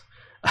ghosts,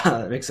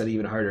 it makes it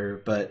even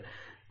harder. But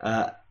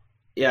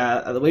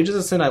the Wages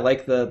of Sin, I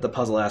like the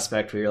puzzle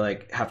aspect where you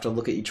like have to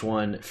look at each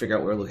one, figure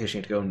out where location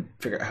you have to go, and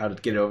figure out how to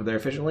get it over there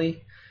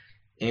efficiently.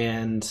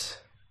 And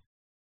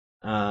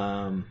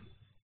I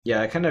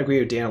kind of agree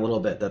with Dan a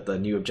little bit that the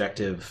new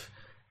objective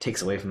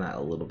takes away from that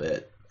a little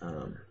bit.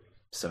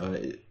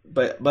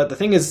 But the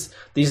thing is,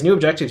 these new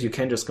objectives you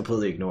can just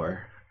completely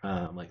ignore.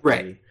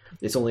 Right.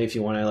 It's only if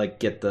you want to like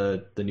get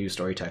the new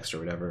story text or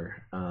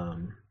whatever.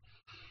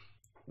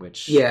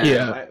 Which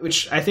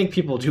I think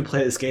people do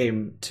play this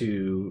game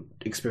to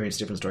experience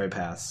different story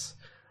paths.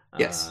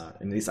 Yes.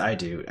 At least I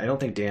do. I don't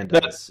think Dan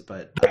does,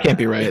 but that can't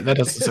be right. That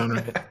doesn't sound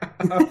right.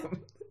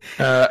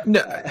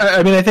 No,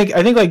 I mean, I think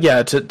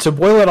like, to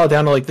boil it all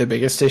down to like the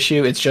biggest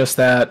issue, it's just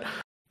that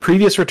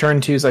previous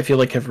Return 2s, I feel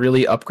like, have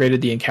really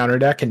upgraded the encounter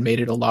deck and made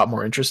it a lot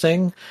more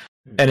interesting.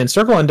 And in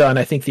Circle Undone,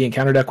 I think the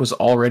encounter deck was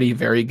already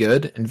very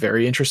good and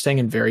very interesting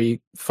and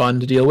very fun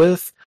to deal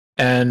with.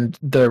 And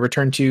the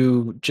Return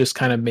to just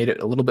kind of made it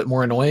a little bit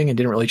more annoying and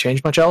didn't really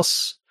change much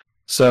else.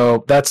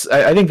 So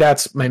I think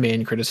that's my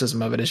main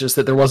criticism of it, is just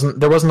that there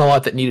wasn't a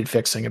lot that needed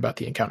fixing about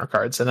the encounter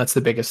cards, and that's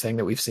the biggest thing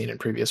that we've seen in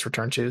previous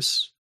Return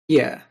Tos.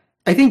 Yeah,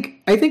 I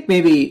think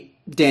maybe,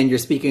 Dan, you're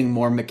speaking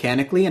more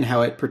mechanically and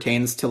how it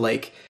pertains to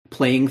like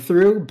playing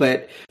through,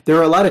 but there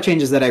are a lot of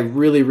changes that I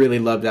really, really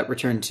love that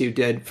Return to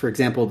did. For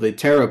example, the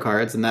tarot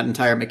cards and that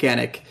entire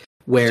mechanic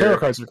where tarot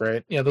cards are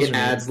great. Yeah, those it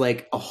adds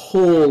like a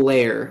whole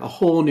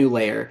new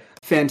layer,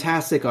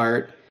 fantastic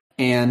art.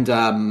 And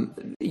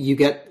you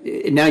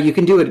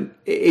can do it.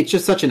 It's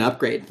just such an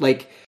upgrade.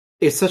 Like,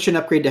 it's such an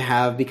upgrade to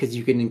have because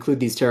you can include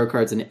these tarot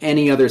cards in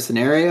any other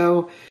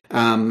scenario.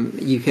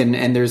 You can,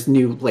 and there's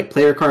new like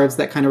player cards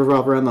that kind of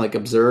revolve around like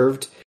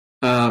Observed.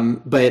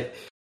 But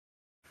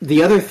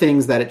the other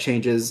things that it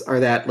changes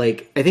are that,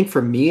 like, I think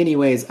for me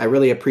anyways, I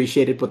really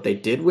appreciated what they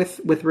did with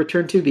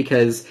Return to,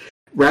 because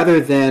rather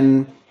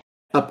than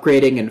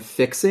upgrading and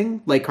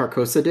fixing like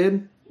Carcosa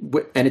did,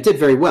 and it did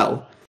very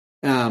well,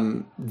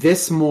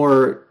 this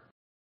more,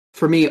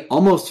 for me,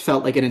 almost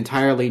felt like an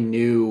entirely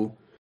new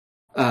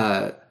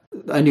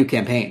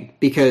campaign,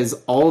 because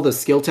all the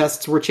skill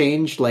tests were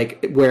changed.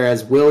 Like,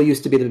 whereas Will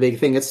used to be the big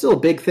thing, it's still a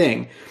big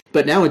thing,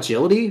 but now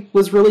agility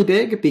was really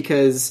big,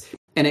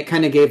 and it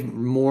kind of gave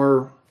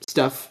more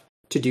stuff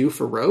to do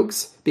for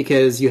rogues,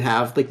 because you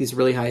have like these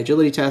really high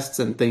agility tests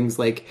and things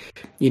like,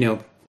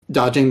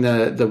 dodging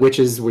the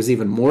witches was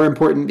even more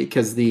important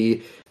because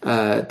the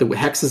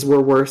hexes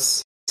were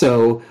worse.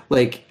 So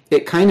like,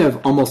 it kind of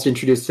almost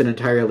introduced an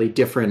entirely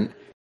different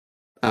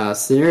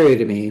scenario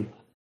to me.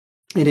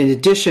 And in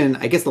addition,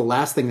 I guess the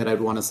last thing that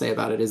I'd want to say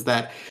about it is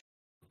that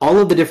all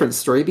of the different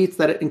story beats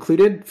that it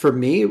included, for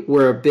me,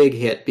 were a big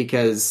hit,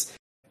 because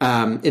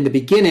in the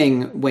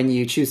beginning, when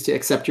you choose to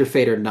accept your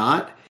fate or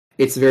not,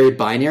 it's very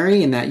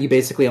binary in that you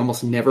basically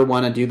almost never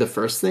want to do the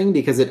first thing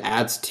because it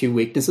adds 2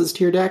 weaknesses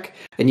to your deck.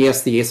 And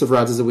yes, the Ace of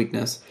Rods is a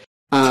weakness.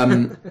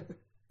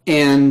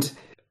 And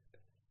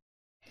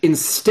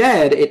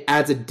instead, it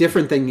adds a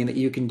different thing that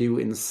you can do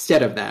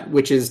instead of that,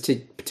 which is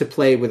to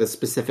play with a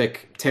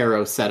specific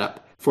tarot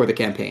setup for the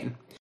campaign,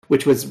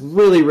 which was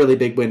really, really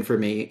big win for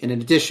me. And in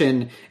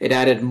addition, it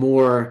added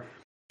more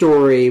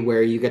story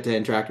where you get to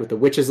interact with the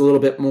witches a little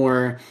bit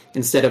more,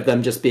 instead of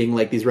them just being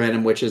like these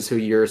random witches who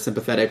you're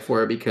sympathetic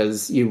for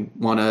because you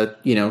want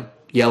to,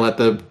 yell at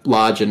the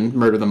lodge and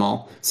murder them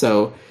all.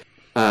 So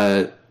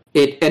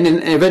and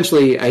then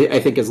eventually, I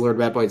think, as Lord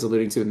Ratboy's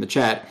alluding to in the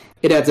chat,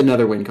 it adds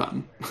another win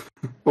con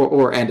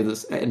or end of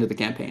the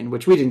campaign,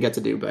 which we didn't get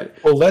to do, but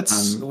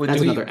that's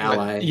another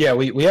ally. Yeah,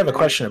 we have a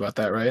question about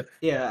that, right?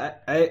 Yeah,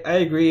 I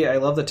agree. I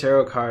love the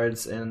tarot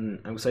cards, and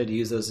I'm excited to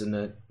use those in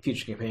the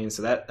future campaigns.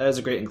 So that is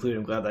a great include.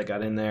 I'm glad that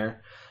got in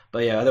there.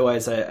 But yeah,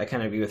 otherwise, I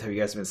kind of agree with how you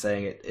guys have been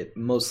saying. It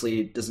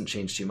mostly doesn't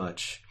change too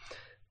much.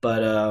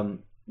 But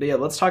yeah,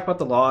 let's talk about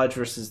the Lodge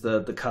versus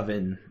the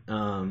Coven.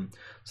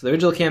 So the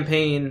original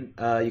campaign,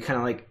 you kind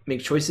of like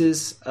make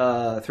choices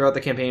throughout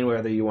the campaign,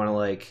 whether you want to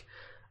like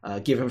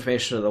give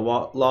information to the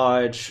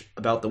Lodge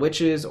about the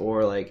witches,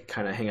 or like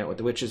kind of hang out with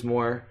the witches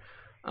more.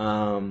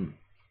 In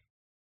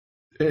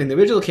the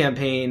original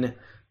campaign,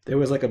 there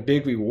was like a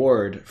big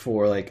reward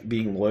for like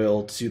being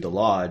loyal to the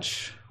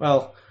Lodge.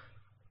 Well,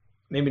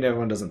 maybe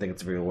everyone doesn't think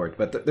it's a reward,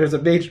 but there's a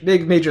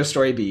big major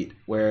story beat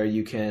where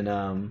you can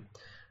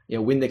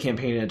win the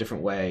campaign in a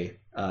different way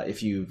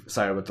if you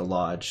sided with the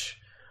Lodge.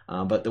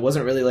 But there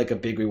wasn't really like a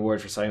big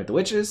reward for siding with the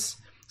witches.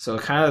 So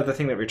kind of the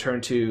thing that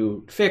Return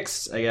to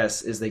fixed, I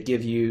guess, is they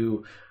give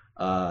you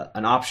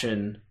an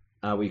option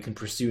where you can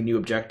pursue new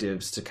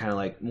objectives to kind of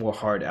like more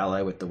hard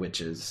ally with the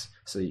witches,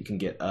 so that you can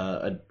get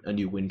a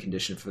new win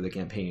condition for the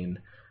campaign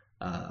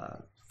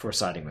for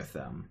siding with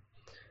them.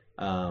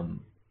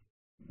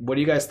 What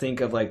do you guys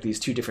think of like these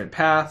two different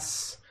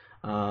paths?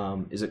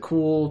 Is it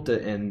cool?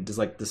 And does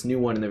like this new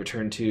one in the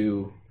Return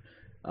to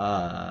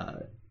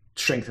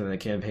strengthen the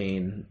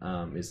campaign?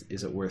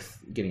 Is it worth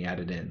getting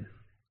added in?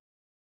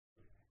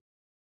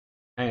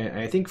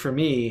 I think for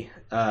me,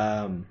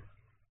 like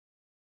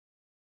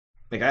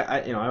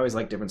I always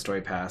like different story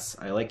paths.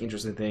 I like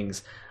interesting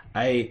things.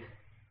 I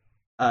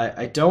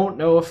don't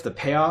know if the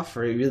payoff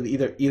for really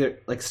either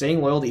like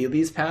staying loyal to either of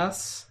these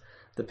paths,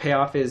 the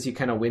payoff is you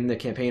kind of win the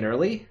campaign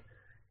early,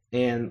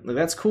 and like,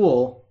 that's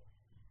cool.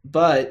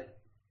 But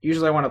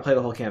usually I want to play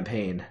the whole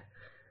campaign.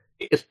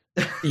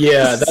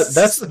 Yeah,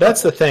 that's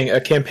the thing. A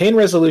campaign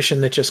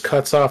resolution that just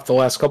cuts off the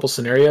last couple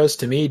scenarios,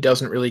 to me,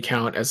 doesn't really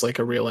count as like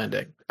a real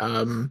ending.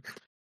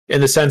 In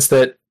the sense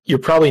that you're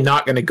probably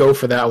not going to go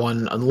for that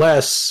one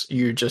unless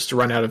you just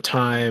run out of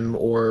time,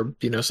 or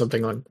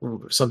something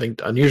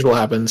unusual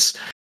happens.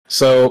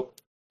 So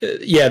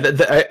yeah,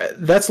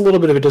 that's a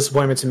little bit of a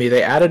disappointment to me.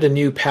 They added a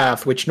new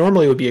path, which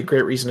normally would be a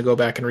great reason to go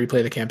back and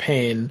replay the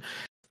campaign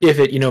if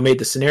it made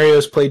the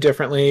scenarios play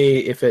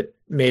differently, if it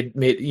made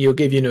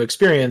give you new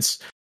experience.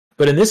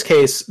 But in this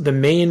case, the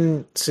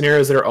main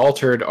scenarios that are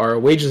altered are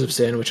Wages of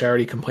Sin, which I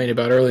already complained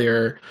about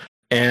earlier,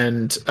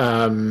 and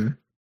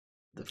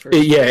The first,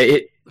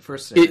 the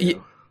first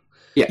scenario.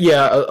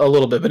 A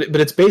little bit,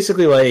 but it's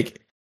basically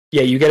like,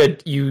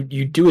 you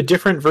do a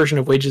different version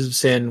of Wages of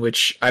Sin,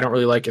 which I don't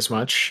really like as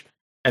much,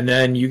 and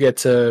then you get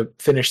to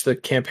finish the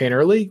campaign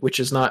early, which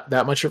is not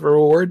that much of a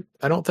reward,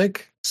 I don't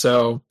think.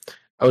 So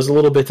I was a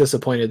little bit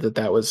disappointed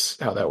that was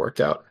how that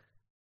worked out.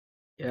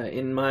 Yeah,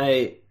 in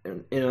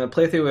a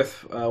playthrough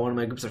with one of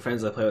my groups of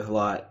friends that I play with a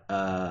lot,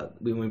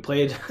 when we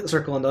played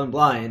Circle Undone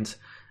Blind,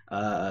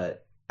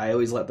 I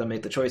always let them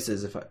make the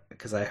choices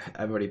because I've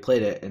already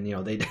played it, and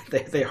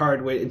they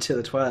hard went into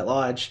the Twilight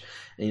Lodge,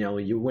 and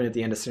you win at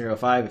the end of scenario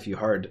 5 if you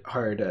hard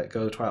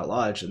go Twilight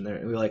Lodge, and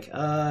we're like,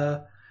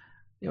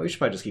 we should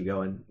probably just keep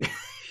going.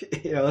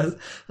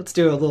 Let's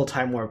do a little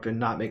time warp and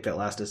not make that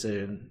last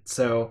decision.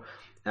 So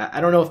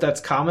I don't know if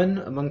that's common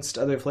amongst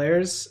other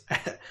players.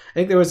 I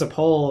think there was a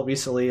poll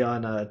recently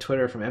on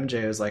Twitter from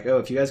MJ. It was like, oh,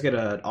 if you guys get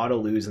an auto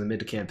lose in the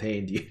mid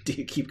campaign, do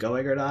you keep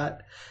going or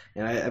not?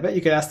 And I bet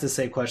you could ask the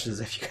same questions.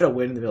 If you get a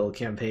win in the middle of the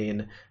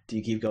campaign, do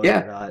you keep going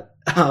or not?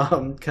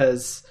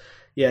 Because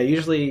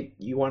usually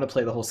you want to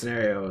play the whole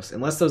scenarios,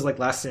 unless those like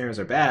last scenarios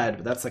are bad,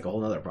 but that's like a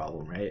whole other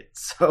problem, right?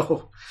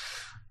 So,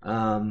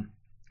 I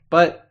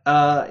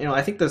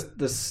think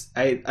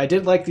I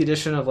did like the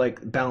addition of like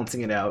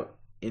balancing it out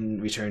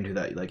in return to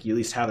that. Like you at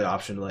least have the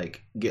option to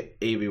like get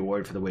a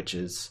reward for the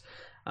witches.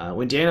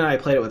 When Dan and I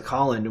played it with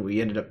Colin,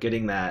 we ended up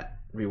getting that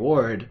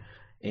reward.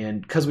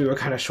 And because we were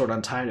kind of short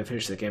on time to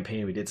finish the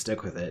campaign, we did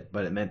stick with it.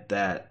 But it meant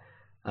that,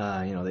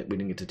 that we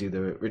didn't get to do the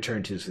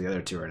return twos for the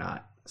other two or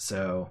not.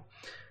 So,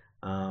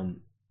 the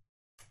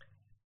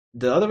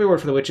other reward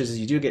for the witches is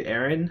you do get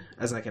Erin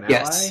as like an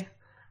ally,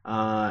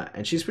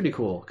 and she's pretty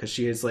cool because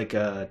she is like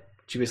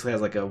she basically has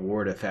like a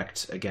ward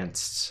effect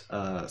against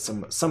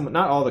some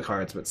not all the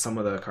cards, but some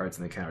of the cards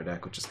in the counter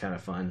deck, which is kind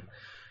of fun.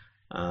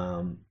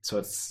 So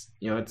it's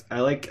I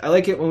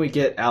like it when we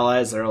get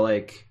allies that are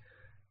like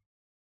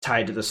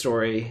tied to the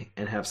story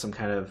and have some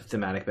kind of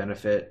thematic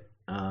benefit.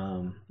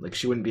 Like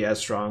she wouldn't be as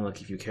strong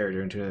like if you carried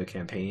her into another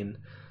campaign,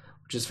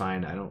 which is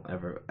fine. I don't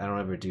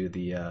ever do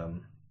the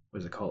what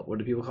is it called? What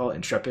do people call it?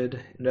 Intrepid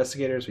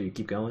investigators, where you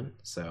keep going.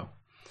 So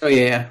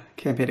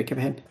campaign to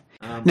campaign.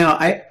 No,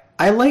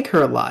 I like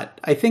her a lot.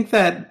 I think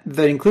that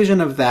the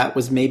inclusion of that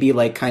was maybe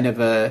like kind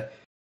of a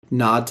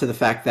nod to the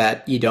fact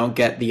that you don't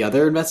get the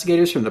other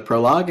investigators from the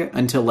prologue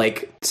until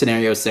like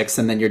scenario 6,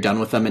 and then you're done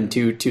with them in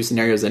two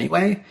scenarios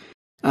anyway.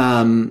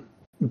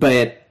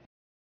 But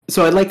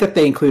so I like that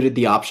they included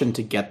the option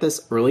to get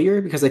this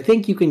earlier, because I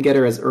think you can get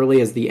her as early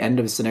as the end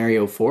of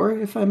scenario 4,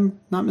 if I'm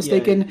not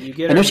mistaken.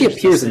 I know she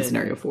appears in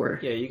scenario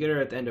 4. Yeah, you get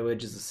her at the end of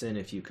Wages of Sin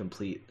if you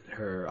complete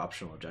her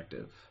optional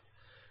objective.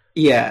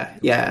 Yeah.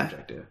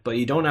 Objective. But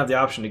you don't have the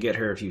option to get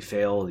her if you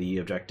fail the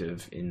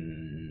objective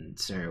in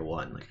scenario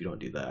 1. Like if you don't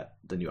do that,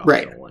 the new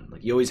optional one.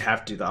 Like you always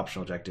have to do the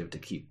optional objective to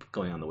keep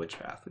going on the witch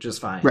path, which is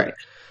fine. Right.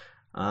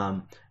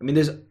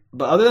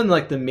 But other than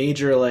like the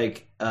major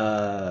like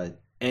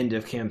end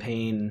of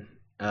campaign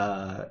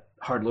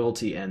hard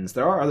loyalty ends,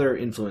 there are other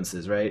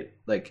influences, right?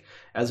 Like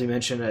as we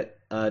mentioned,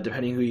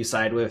 depending who you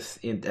side with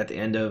at the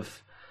end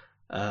of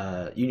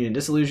Union and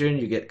Disillusion,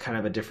 you get kind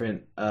of a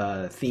different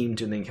theme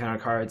to the encounter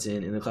cards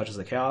in the Clutches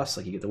of Chaos.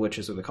 Like you get the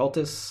witches or the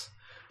cultists.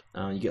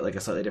 You get like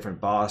a slightly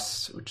different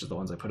boss, which is the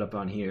ones I put up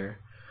on here.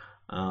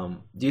 Do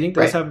you think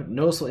those have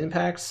noticeable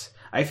impacts?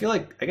 I feel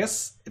like, I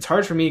guess it's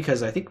hard for me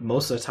because I think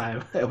most of the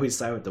time I always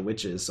side with the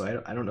witches,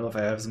 so I don't know if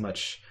I have as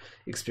much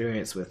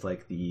experience with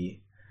like the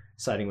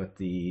siding with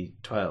the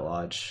Twilight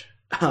Lodge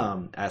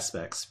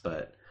aspects,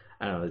 but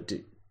I don't know.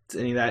 Does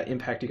any of that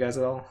impact you guys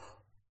at all?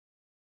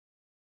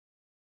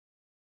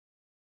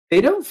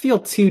 They don't feel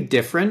too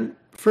different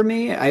for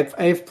me.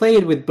 I've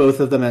played with both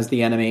of them as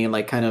the enemy,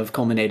 like kind of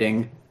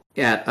culminating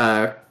at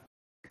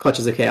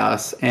Clutches of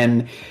Chaos,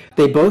 and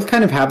they both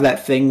kind of have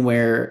that thing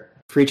where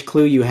for each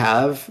clue you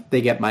have,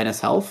 they get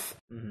minus health.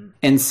 Mm-hmm.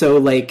 And so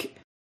like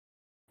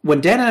when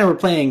Dan and I were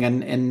playing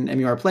and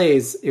MUR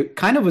plays, it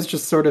kind of was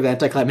just sort of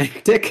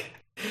anticlimactic.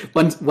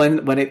 When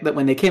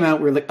they came out,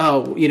 we were like,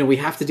 oh, we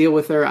have to deal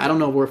with her. I don't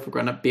know if we're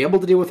going to be able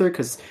to deal with her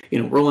because,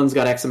 Roland's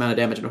got X amount of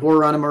damage and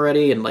horror on him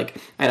already. And like,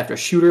 I'd have to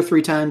shoot her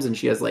 3 times and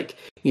she has like,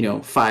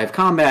 5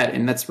 combat,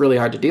 and that's really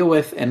hard to deal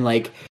with. And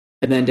like,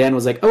 and then Dan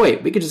was like, oh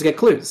wait, we could just get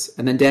clues.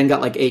 And then Dan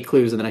got like 8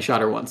 clues, and then I shot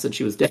her once and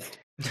she was dead.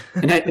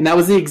 and that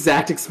was the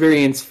exact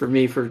experience for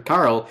me for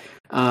Carl,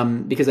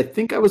 because I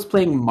think I was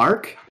playing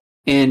Mark,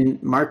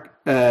 and Mark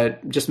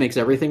just makes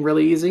everything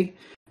really easy.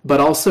 But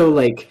also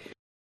like,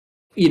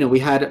 we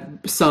had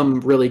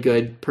some really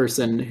good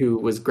person who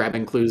was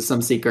grabbing clues,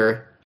 some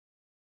seeker.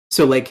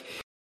 So like,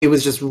 it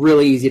was just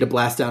really easy to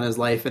blast down his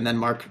life, and then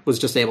Mark was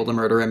just able to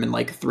murder him in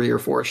like 3 or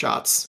 4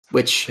 shots,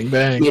 which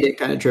made it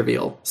kind of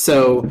trivial.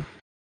 So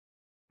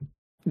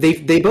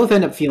they both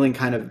end up feeling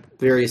kind of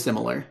very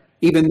similar,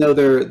 even though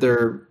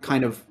they're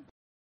kind of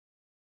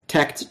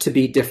teched to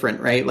be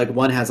different, right? Like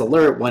one has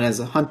alert, one has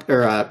a hunt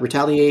or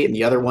retaliate, and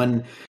the other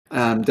one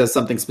does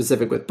something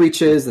specific with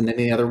breaches, and then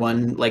the other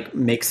one like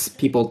makes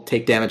people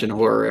take damage and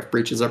horror if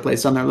breaches are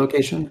placed on their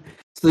location.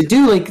 So they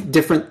do like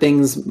different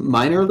things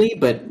minorly,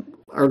 but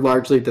are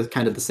largely the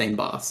kind of the same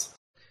boss.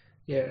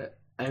 Yeah,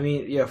 I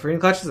mean, yeah, for in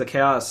Clutches of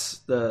Chaos,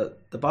 the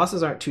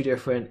bosses aren't too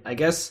different. I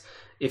guess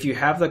if you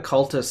have the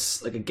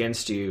cultists like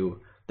against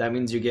you, that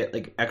means you get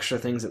like extra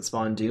things that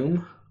spawn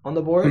Doom on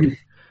the board,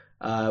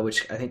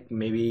 which I think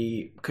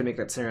maybe could make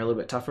that scenario a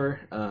little bit tougher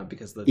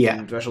because the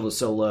Doom threshold is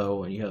so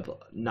low and you have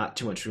not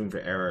too much room for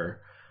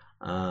error.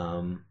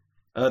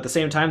 At the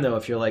same time, though,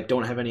 if you're like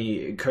don't have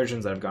any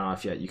incursions that have gone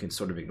off yet, you can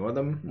sort of ignore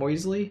them more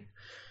easily.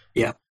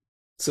 Yeah.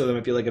 So there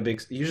might be like a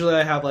big. Usually,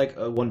 I have like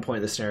a one point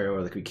in the scenario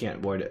where like we can't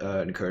avoid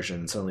an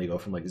incursion, and suddenly go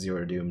from like 0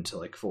 to Doom to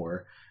like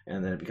 4,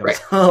 and then it becomes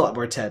a lot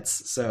more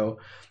tense. So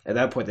at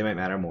that point, they might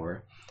matter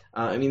more.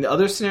 I mean, the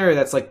other scenario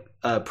that's like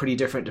pretty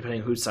different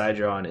depending whose side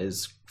you're on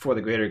is for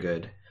the greater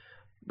good,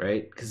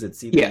 right? Because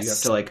it's either you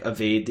have to like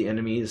evade the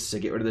enemies to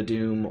get rid of the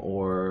Doom,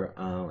 or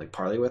like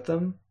parley with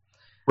them,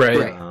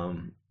 right?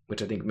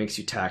 Which I think makes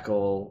you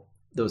tackle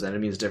those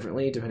enemies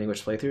differently depending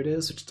which playthrough it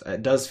is, which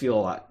it does feel a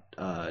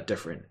lot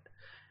different.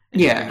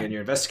 And in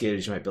your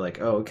investigators, you might be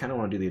like, "Oh, we kind of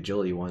want to do the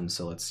agility one,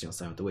 so let's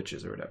sign with the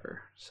witches or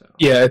whatever." So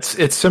yeah,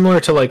 it's similar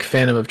to like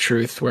Phantom of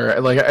Truth,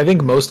 where like I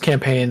think most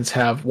campaigns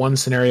have one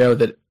scenario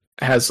that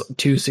has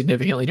two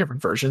significantly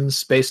different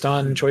versions based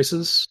on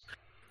choices.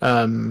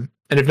 And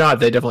if not,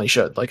 they definitely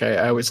should. Like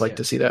I always like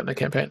to see that in a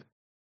campaign.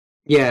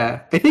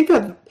 Yeah, I think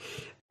that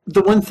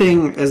the one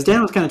thing, as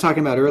Dan was kind of talking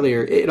about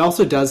earlier, it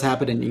also does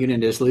happen in Union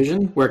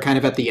Disillusion, where kind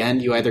of at the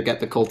end you either get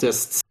the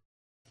cultists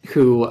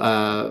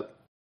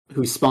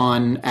who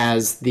spawn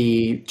as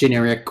the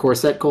generic core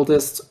set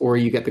cultists, or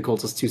you get the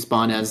cultists who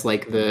spawn as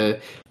like the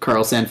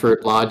Carl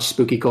Sanford Lodge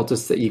spooky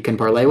cultists that you can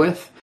parlay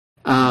with.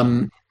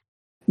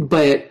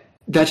 But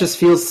that just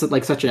feels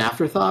like such an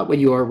afterthought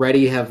when you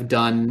already have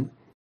done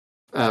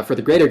for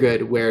the greater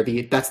good, where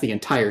that's the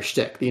entire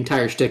shtick. The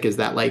entire shtick is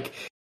that like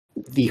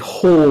the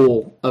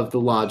whole of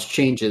the lodge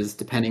changes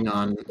depending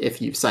on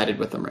if you've sided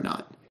with them or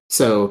not.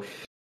 So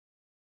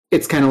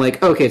it's kind of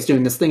like, okay, it's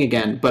doing this thing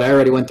again, but I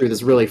already went through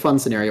this really fun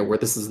scenario where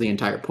this is the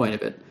entire point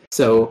of it.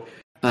 So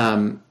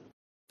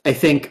I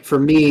think for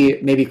me,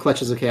 maybe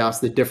Clutches of Chaos,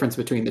 the difference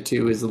between the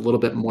two is a little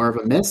bit more of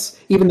a miss,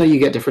 even though you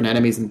get different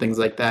enemies and things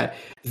like that,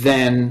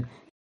 than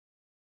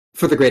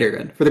for the greater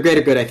good. For the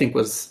greater good, I think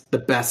was the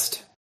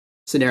best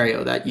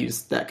scenario that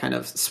used that kind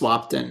of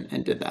swapped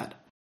and did that.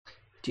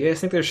 Do you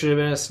guys think there should have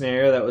been a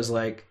scenario that was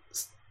like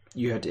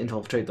you had to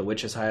infiltrate the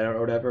witches' hideout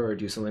or whatever, or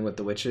do something with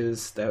the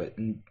witches that,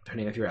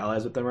 depending if you're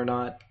allies with them or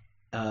not,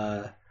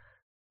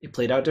 it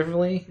played out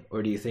differently?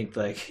 Or do you think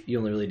like you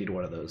only really need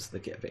one of those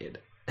that get paid?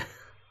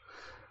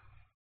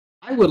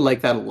 I would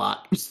like that a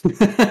lot.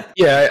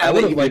 Yeah, I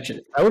would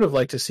have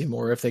liked to see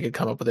more if they could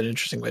come up with an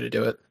interesting way to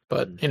do it.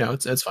 But you know,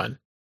 it's fine.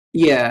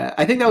 Yeah,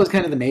 I think that was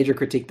kind of the major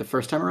critique the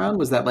first time around,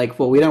 was that like,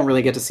 well, we don't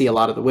really get to see a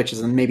lot of the witches,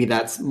 and maybe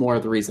that's more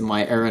of the reason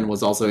why Aaron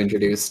was also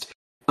introduced.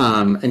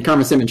 And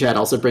Karma Sim and Chad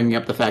also bringing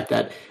up the fact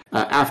that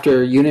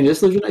after Union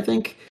Disillusion, I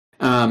think,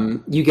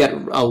 you get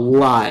a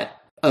lot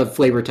of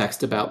flavor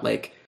text about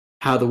like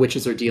how the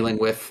witches are dealing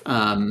with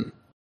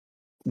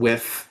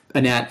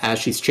Annette as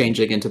she's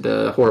changing into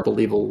the horrible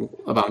evil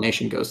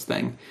abomination ghost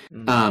thing.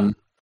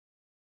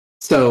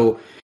 So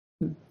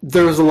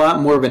there was a lot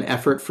more of an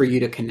effort for you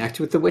to connect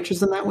with the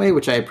witches in that way,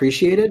 which I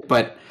appreciated,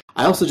 but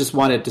I also just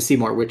wanted to see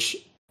more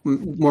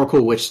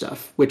cool witch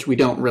stuff, which we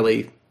don't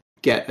really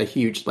get a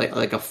huge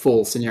like a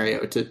full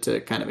scenario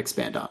to kind of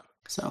expand on.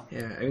 So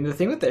yeah, I mean the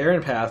thing with the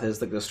Aaron path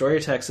is like the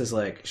story text is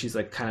like she's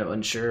like kind of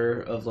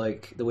unsure of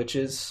like the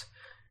witches.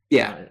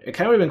 Yeah, it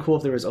kind of would have been cool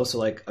if there was also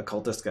like a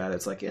cultist guy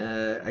that's like,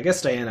 I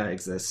guess Diana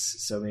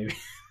exists, so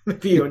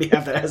maybe you already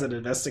have that as an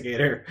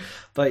investigator.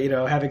 But you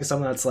know, having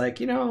someone that's like,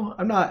 you know,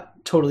 I'm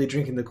not totally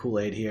drinking the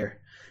Kool-Aid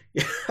here.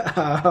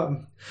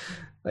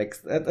 Like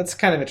that's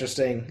kind of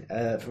interesting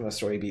from a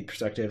story beat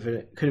perspective. And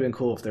it could have been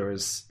cool if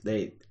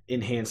they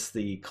enhanced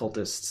the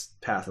cultist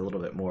path a little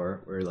bit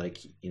more, where like,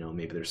 you know,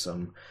 maybe there's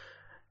some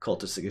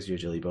cultist that gives you a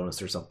agility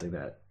bonus or something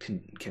that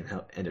can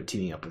help end up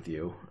teaming up with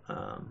you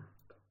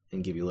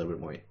and give you a little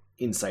bit more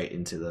insight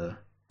into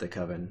the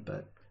coven,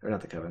 or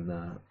not the coven,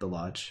 the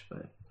lodge.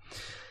 But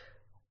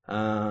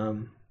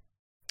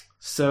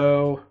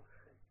so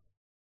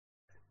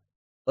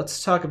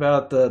let's talk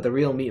about the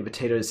real meat and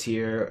potatoes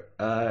here.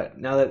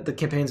 Now that the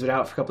campaign's been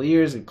out for a couple of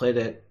years, we played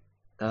it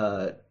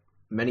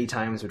many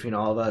times between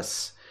all of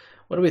us.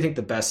 What do we think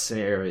the best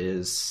scenario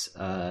is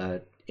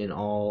in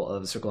all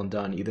of Circle and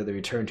Done, either the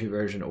Return to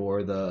version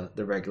or the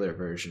regular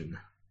version?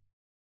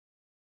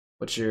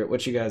 What's your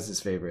guys'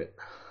 favorite?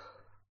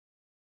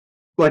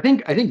 Well, I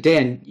think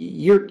Dan,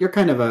 you're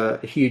kind of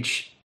a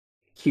huge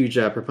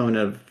proponent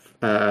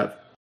of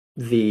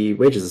the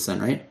Wages of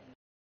Sin, right?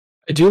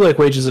 I do like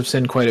Wages of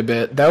Sin quite a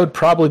bit. That would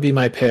probably be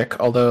my pick,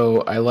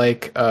 although I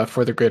like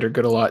For the Greater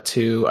Good a lot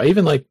too. I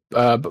even like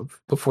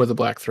Before the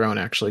Black Throne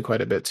actually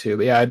quite a bit too.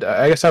 But yeah,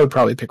 I guess I would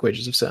probably pick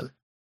Wages of Sin.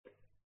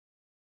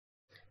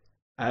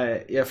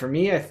 Yeah, for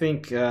me, I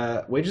think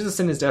Wages of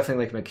Sin is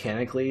definitely like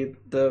mechanically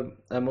the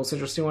most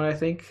interesting one, I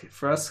think,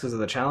 for us because of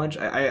the challenge.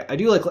 I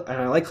do like,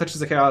 and I like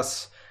Clutches of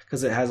Chaos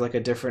because it has like a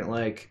different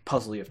like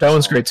puzzle you have to solve. That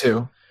one's solve. great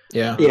too.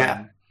 Yeah.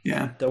 Yeah.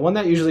 Yeah. The one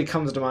that usually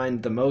comes to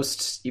mind the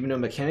most, even though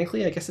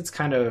mechanically, I guess it's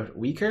kind of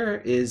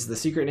weaker, is the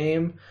secret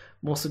name,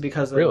 mostly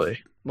because of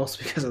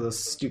the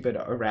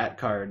stupid rat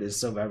card is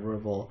so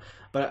memorable.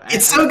 But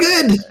It's so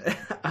good.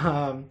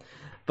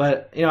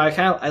 But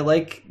I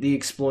like the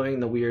exploring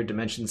the weird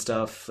dimension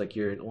stuff. Like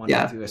you're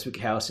wandering through a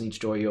spooky house, and each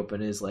door you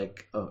open is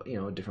like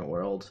a different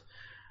world.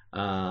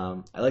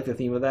 I like the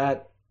theme of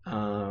that.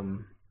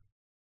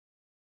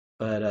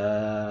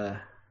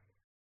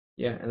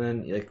 Yeah, and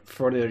then like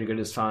For the Greater Good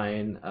is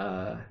fine.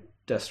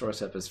 Death's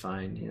Doorstep is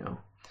fine.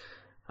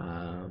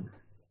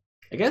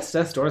 I guess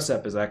Death's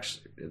Doorstep is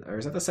actually, or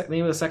is that the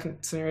name of the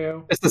second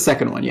scenario? It's the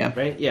second one, yeah.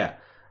 Right, yeah.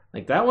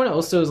 Like that one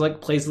also is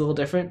like plays a little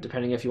different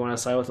depending if you want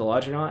to side with the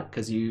lodge or not.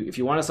 Because if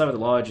you want to side with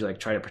the lodge, you like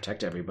try to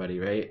protect everybody,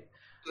 right?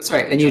 That's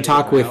right, and you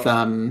talk with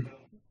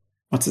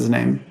what's his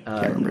name?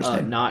 Can't remember his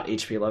name. Not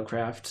H.P.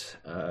 Lovecraft.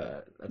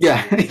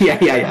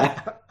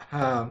 Yeah.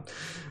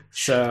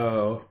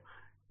 So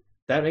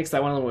that makes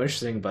that one a little more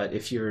interesting. But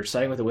if you're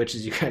siding with the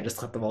witches, you kind of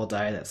just let them all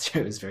die. That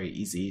scenario is very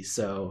easy.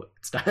 So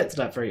it's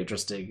not very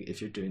interesting if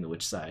you're doing the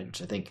witch side,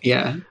 which I think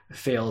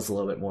fails a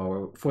little bit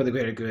more. For the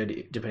greater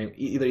good, depending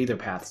either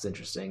path is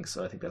interesting.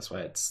 So I think that's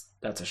why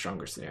that's a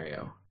stronger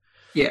scenario.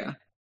 Yeah.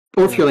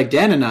 Or if you're like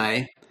Dan and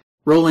I,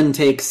 Roland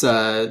takes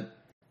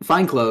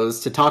Fine Clothes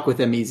to talk with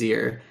him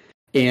easier.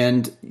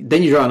 And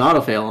then you draw an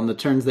autofail on the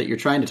turns that you're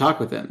trying to talk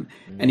with him.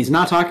 And he's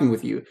not talking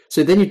with you.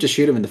 So then you just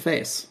shoot him in the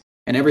face.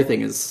 And everything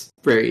is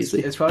very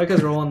easy. It's probably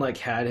because Roland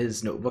had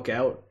his notebook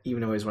out,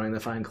 even though he was wearing the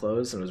fine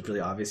clothes, and it was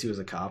really obvious he was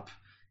a cop.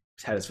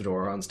 He had his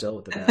fedora on still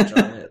with the badge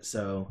on it.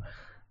 So,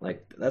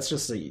 that's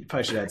just you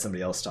probably should have had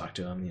somebody else talk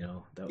to him.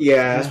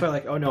 Yeah. He's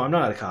probably like, "Oh no, I'm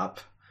not a cop."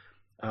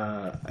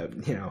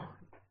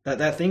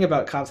 That thing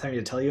about cops having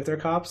to tell you if they're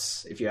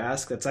cops, if you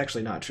ask, that's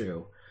actually not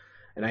true.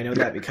 And I know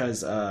that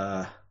because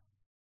and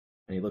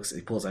he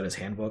pulls out his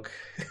handbook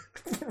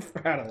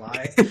for how to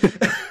lie.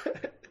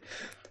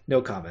 No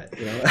comment,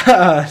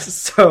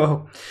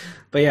 so,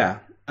 but yeah.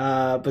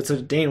 But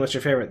so Dane, what's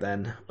your favorite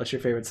then? What's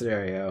your favorite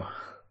scenario?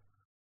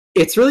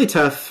 It's really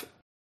tough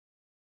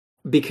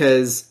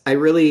because I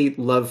really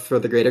love For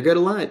the Greater Good a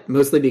lot,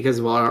 mostly because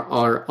of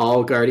our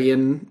All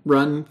Guardian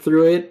run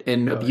through it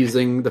and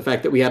abusing the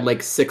fact that we had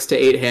like 6 to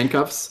 8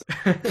 handcuffs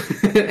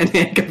and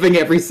handcuffing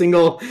every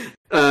single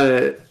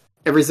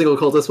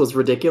cultist was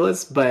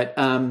ridiculous. But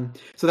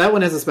so that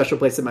one has a special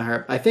place in my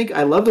heart. I think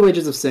I love the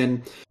Wages of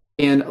Sin.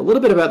 And a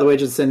little bit about the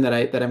Wages of Sin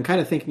that I'm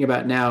kind of thinking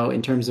about now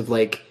in terms of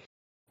like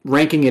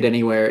ranking it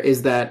anywhere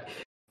is that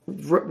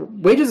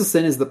Wages of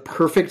Sin is the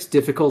perfect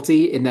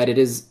difficulty in that it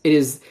is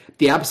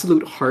the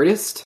absolute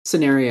hardest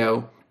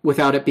scenario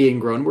without it being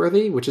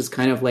groan-worthy, which is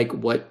kind of like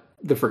what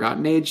the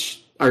Forgotten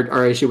Age,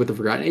 our issue with the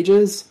Forgotten Age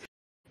is.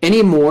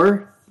 Any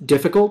more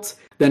difficult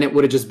than it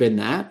would have just been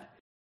that.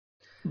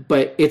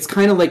 But it's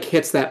kind of like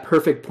hits that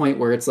perfect point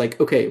where it's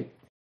like, okay,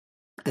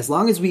 as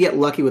long as we get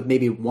lucky with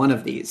maybe one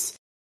of these,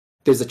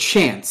 there's a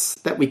chance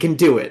that we can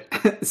do it.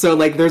 So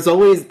like there's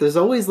always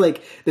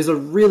like there's a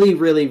really,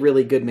 really,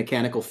 really good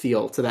mechanical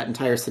feel to that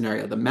entire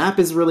scenario. The map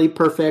is really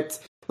perfect.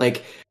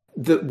 Like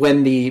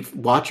when the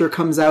Watcher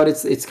comes out,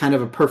 it's kind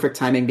of a perfect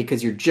timing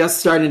because you're just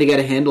starting to get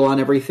a handle on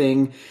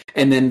everything,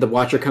 and then the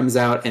Watcher comes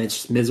out and it's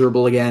just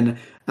miserable again.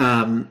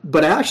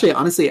 But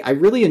honestly, I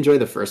really enjoy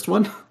the first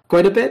one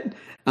quite a bit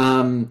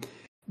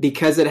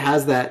because it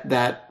has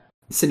that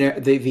scenario,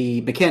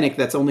 the mechanic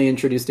that's only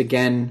introduced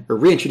again or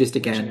reintroduced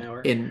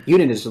again in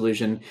Unionist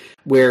Delusion,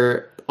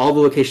 where all the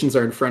locations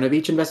are in front of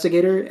each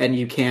investigator and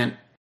you can't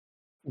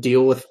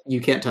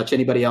touch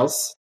anybody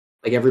else.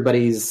 Like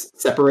everybody's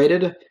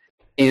separated.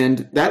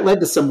 And that led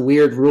to some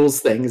weird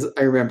rules things,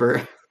 I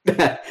remember,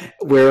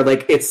 where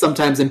like it's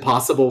sometimes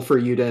impossible for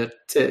you to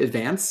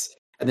advance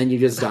and then you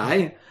just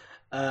die.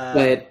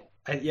 But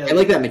I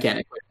like that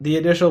mechanic. The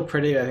initial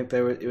printing, I think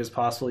it was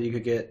possible you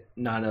could get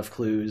not enough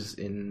clues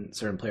in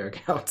certain player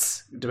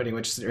accounts, depending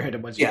which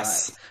random ones you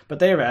got. But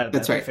they were added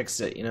that. They fixed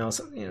it.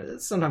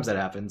 Sometimes that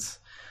happens.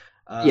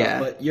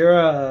 But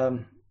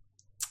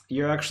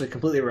you're actually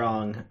completely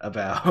wrong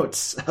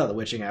about the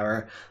Witching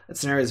Hour. That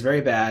scenario is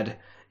very bad.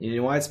 You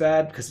know why it's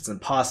bad? Because it's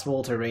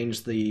impossible to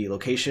arrange the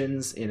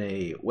locations in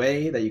a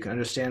way that you can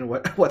understand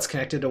what's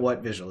connected to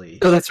what visually.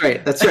 Oh, that's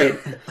right. Because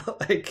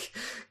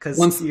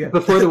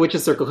before the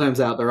Witch's Circle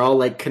comes out, they're all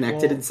like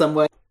connected in some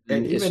way.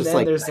 And even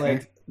then, there's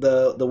like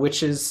the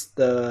witches,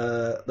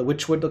 the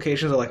Witchwood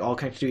locations are like all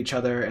connected to each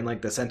other in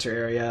like the center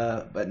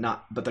area, but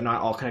they're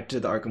not all connected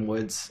to the Arkham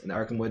Woods. And the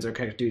Arkham Woods are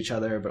connected to each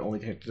other, but only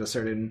connected to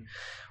certain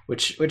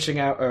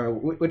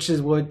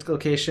Witches Wood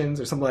locations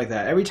or something like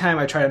that. Every time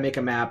I try to make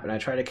a map and I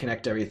try to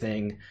connect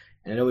everything,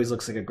 and it always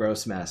looks like a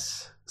gross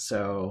mess.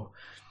 So,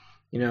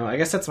 I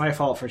guess that's my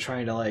fault for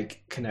trying to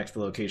like connect the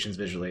locations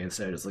visually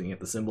instead of just looking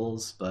at the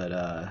symbols. But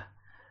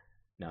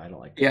no, I don't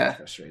like that. Yeah. It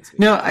frustrates me.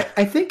 No,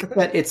 I think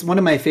that it's one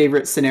of my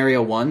favorite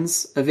scenario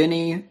ones of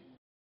any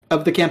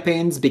of the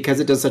campaigns because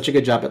it does such a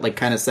good job at like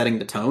kind of setting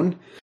the tone.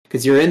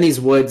 Because you're in these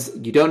woods,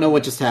 you don't know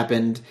what just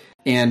happened,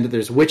 and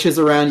there's witches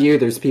around you,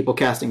 there's people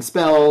casting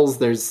spells,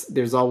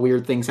 there's all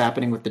weird things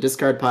happening with the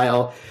discard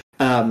pile.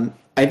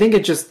 I I think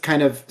it just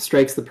kind of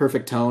strikes the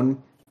perfect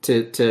tone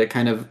to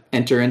kind of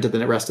enter into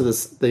the rest of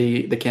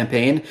the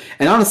campaign.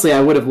 And honestly,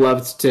 I would have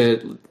loved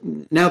to,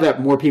 now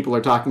that more people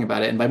are talking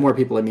about it, and by more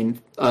people I mean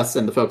us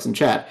and the folks in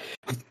chat,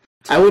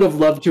 I would have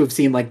loved to have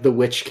seen like the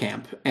witch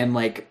camp and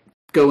like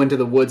go into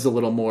the woods a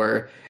little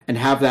more and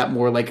have that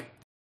more like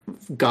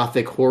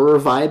gothic horror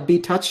vibe be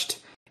touched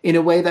in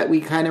a way that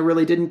we kind of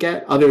really didn't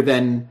get, other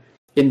than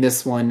in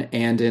this one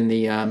and in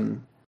the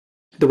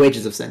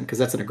Wages of Sin, because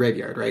that's in a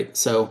graveyard, right?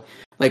 So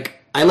like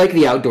I like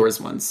the outdoors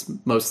ones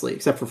mostly,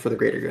 except for the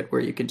greater good, where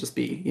you can just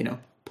be,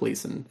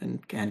 police and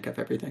handcuff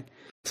everything.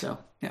 So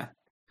yeah.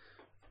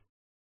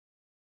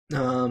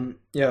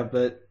 Yeah,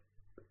 but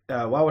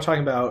while we're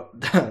talking about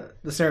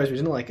the scenarios we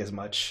didn't like as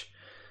much,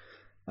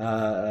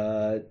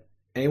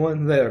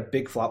 anyone that are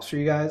big flops for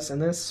you guys in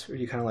this, or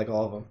you kind of like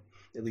all of them,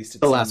 at least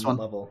at the some last one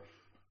level?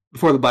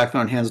 Before the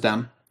Blackthorn, hands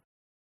down.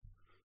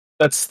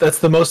 That's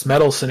the most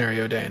metal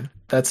scenario, Dane.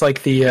 That's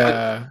like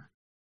the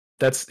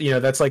that's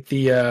like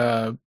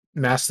the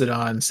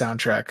Mastodon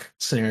soundtrack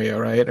scenario,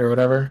 right, or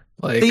whatever.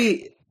 Like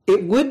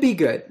it would be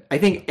good. I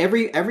think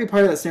every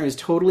part of that scenario is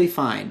totally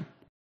fine,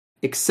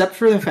 except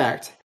for the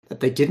fact that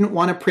they didn't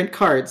want to print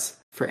cards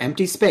for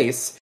empty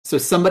space, so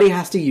somebody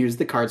has to use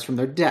the cards from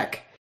their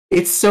deck.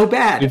 It's so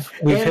bad.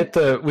 We've hit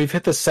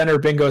the center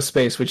bingo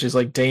space, which is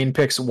like Dane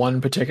picks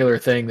one particular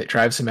thing that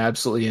drives him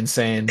absolutely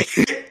insane.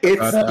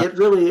 It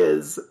really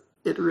is.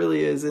 It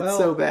really is. It's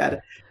so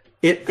bad.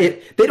 They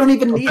don't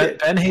even need it.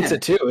 Ben hates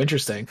it too.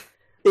 Interesting.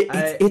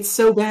 It's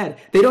so bad.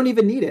 They don't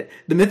even need it.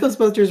 The Mythos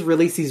Busters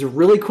released these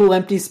really cool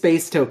empty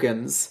space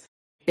tokens,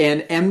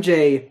 and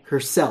MJ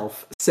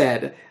herself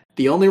said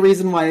the only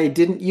reason why they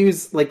didn't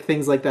use like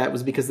things like that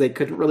was because they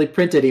couldn't really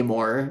print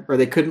anymore, or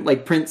they couldn't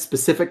like print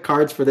specific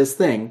cards for this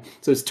thing.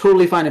 So it's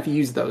totally fine if you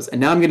use those. And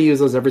now I'm going to use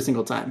those every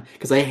single time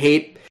because I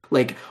hate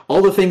like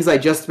all the things I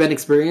just spent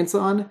experience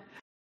on.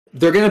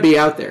 They're going to be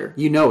out there.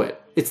 You know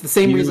it. It's the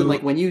same reason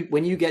like when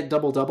you get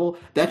double,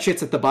 that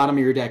shit's at the bottom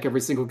of your deck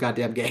every single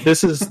goddamn game.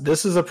 This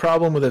is a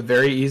problem with a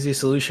very easy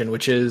solution,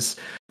 which is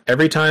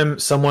every time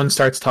someone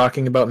starts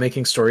talking about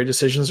making story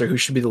decisions or who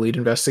should be the lead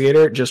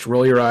investigator, just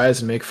roll your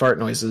eyes and make fart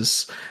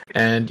noises,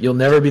 and you'll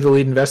never be the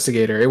lead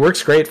investigator. It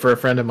works great for a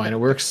friend of mine. It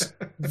works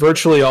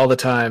virtually all the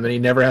time, and he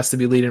never has to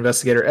be lead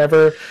investigator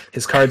ever.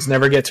 His cards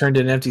never get turned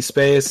in empty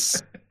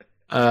space.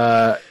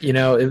 This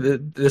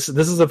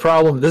is a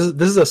problem.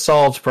 This is a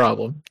solved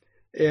problem.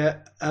 Yeah.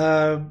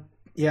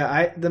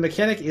 The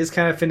mechanic is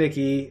kind of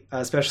finicky,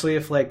 especially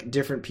if like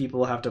different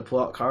people have to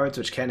pull out cards,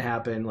 which can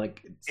happen.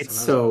 Like it's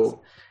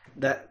so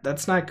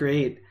that's not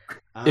great.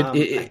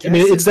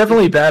 It's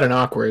definitely bad and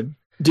awkward.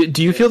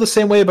 Do you feel the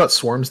same way about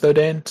swarms though,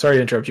 Dane? Sorry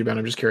to interrupt you, Ben.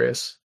 I'm just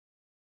curious.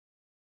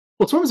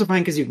 Well, swarms are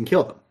fine because you can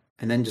kill them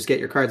and then just get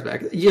your cards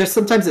back. Yeah,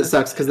 sometimes it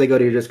sucks because they go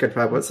to your discard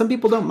pile, but some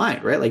people don't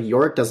mind, right? Like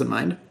Yorick doesn't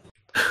mind.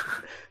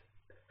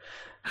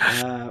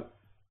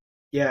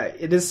 Yeah,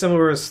 it is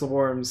similar to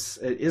swarms.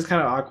 It is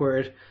kind of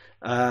awkward.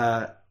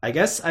 I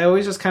guess I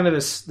always just kind of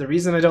the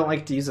reason I don't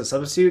like to use a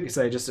substitute is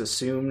I just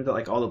assumed that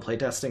like all the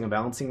playtesting and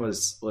balancing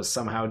was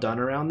somehow done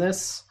around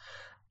this.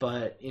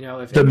 But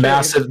if the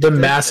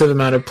massive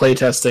amount of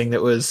playtesting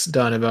that was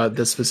done about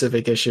this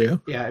specific issue.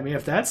 Yeah, I mean,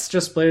 if that's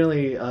just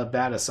blatantly a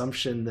bad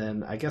assumption,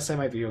 then I guess I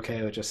might be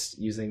okay with just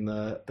using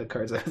the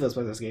cards that those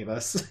players gave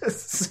us.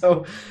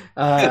 So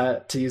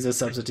to use as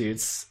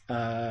substitutes,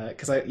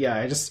 because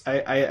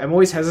I'm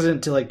always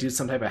hesitant to like do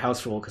some type of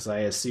house rule because I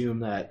assume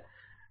that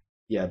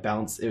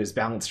it was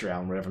balanced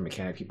around whatever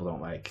mechanic people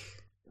don't like.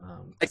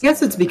 I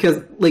guess it's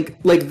because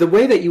like the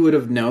way that you would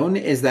have known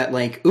is that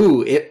like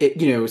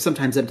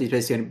sometimes empty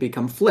space can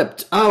become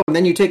flipped. Oh, and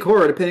then you take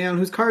horror depending on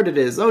whose card it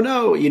is. Oh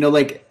no,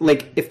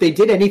 like if they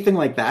did anything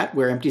like that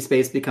where empty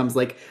space becomes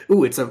like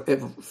it's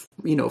a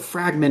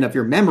fragment of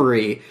your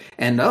memory,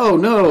 and oh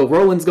no,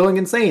 Roland's going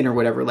insane or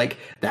whatever, like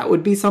that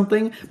would be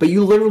something. But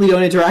you literally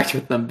don't interact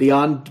with them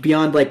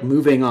beyond like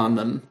moving on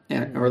them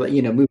or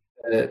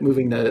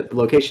moving the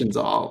locations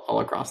all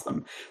across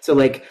them. So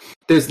like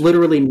there's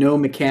literally no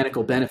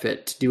mechanical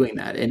benefit to doing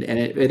that, and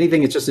if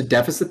anything, it's just a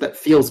deficit that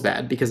feels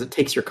bad because it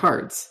takes your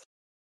cards.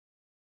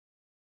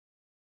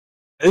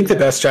 I think the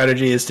best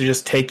strategy is to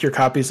just take your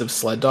copies of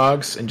Sled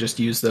Dogs and just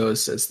use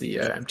those as the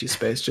empty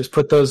space. Just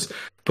put those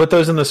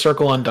in the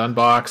Circle Undone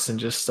box and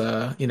just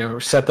set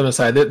them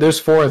aside. There's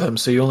 4 of them,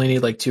 so you only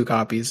need like 2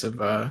 copies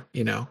of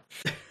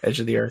Edge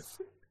of the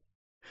Earth.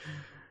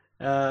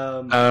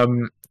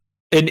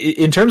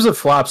 In terms of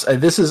flops,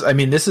 this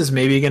is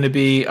maybe going to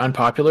be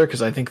unpopular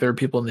because I think there are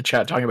people in the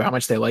chat talking about how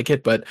much they like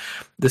it, but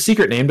the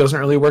secret name doesn't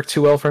really work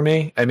too well for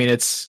me. I mean,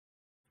 it's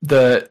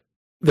the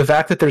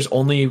fact that there's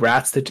only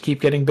rats that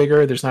keep getting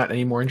bigger. There's not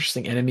any more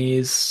interesting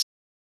enemies.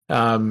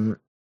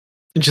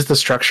 Just the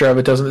structure of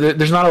it doesn't.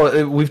 There's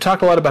not. We've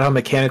talked a lot about how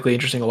mechanically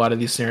interesting a lot of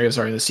these scenarios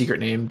are, and the secret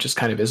name just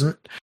kind of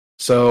isn't.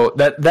 So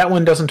that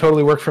one doesn't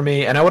totally work for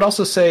me. And I would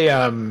also say.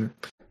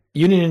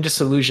 Union and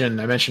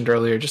Disillusion, I mentioned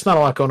earlier, just not a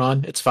lot going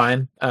on. It's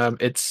fine.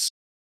 It's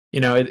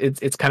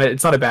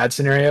not a bad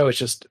scenario. It's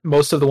just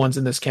most of the ones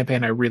in this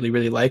campaign I really,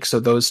 really like.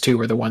 So those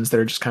 2 are the ones that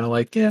are just kind of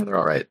like, yeah, they're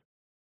all right.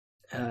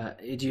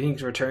 Do you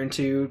think Return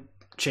to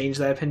change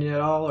that opinion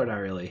at all, or not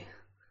really?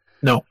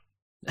 No.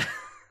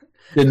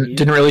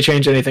 Didn't really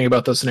change anything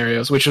about those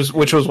scenarios, which was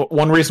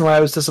one reason why I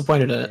was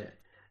disappointed in it.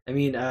 I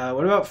mean,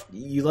 what about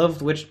you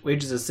loved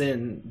Wages of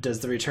Sin? Does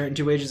the Return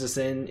to Wages of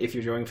Sin, if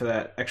you're going for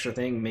that extra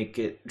thing, make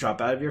it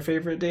drop out of your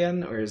favorite,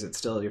 Dan, or is it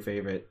still your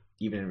favorite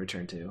even in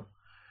Return to?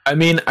 I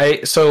mean,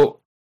 I've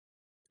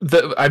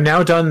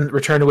now done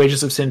Return to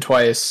Wages of Sin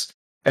twice,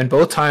 and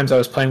both times I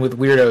was playing with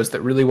weirdos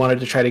that really wanted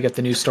to try to get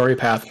the new story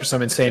path for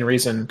some insane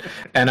reason,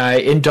 and I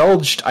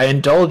indulged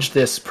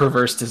this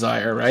perverse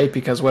desire, right?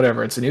 Because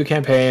whatever, it's a new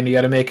campaign, you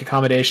got to make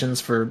accommodations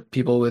for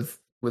people with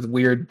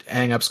weird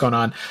hang-ups going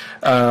on.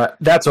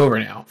 That's over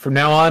now. From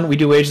now on, we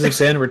do Wages of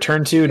Sin,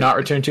 Return to, not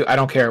Return to. I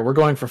don't care. We're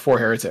going for 4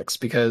 heretics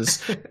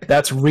because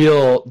that's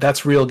real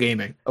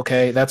gaming.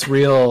 Okay, that's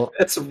real.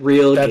 That's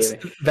real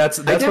gaming. That's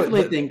I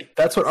definitely think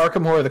that's what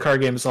Arkham Horror, the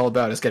card game, is all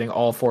about. Is getting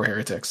all 4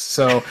 heretics.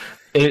 So,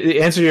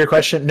 the answer to your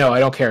question, no, I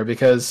don't care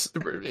because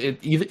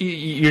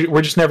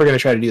we're just never going to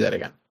try to do that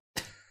again.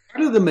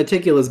 Part of the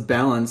meticulous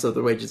balance of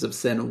the Wages of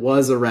Sin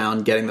was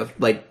around getting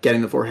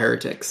the 4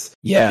 heretics.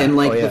 Yeah, and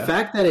the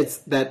fact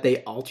that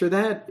they alter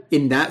that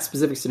in that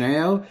specific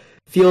scenario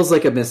feels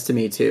like a miss to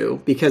me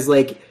too, because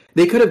they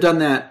could have done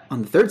that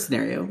on the 3rd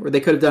scenario, or they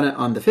could have done it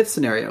on the 5th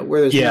scenario,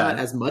 where there's not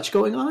as much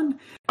going on,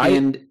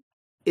 and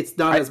it's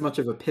not as much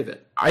of a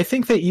pivot. I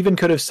think they even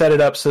could have set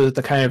it up so that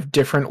the kind of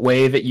different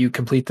way that you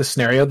complete the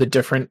scenario, the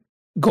different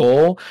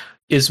goal,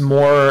 is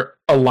more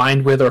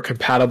aligned with or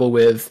compatible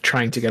with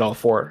trying to get all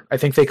 4. I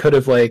think they could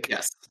have they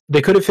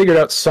could have figured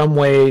out some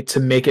way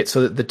to make it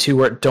so that the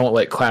two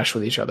don't clash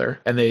with each other,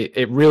 and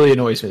it really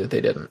annoys me that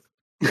they didn't.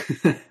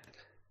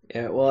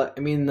 Yeah, well, I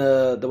mean,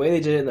 the way they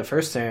did it in the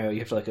first scenario, you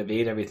have to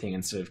evade everything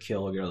instead of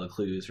kill or get all the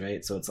clues,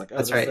 right? So it's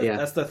that's right.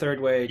 That's the third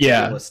way to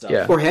deal with stuff.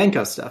 Yeah. Or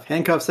handcuff stuff.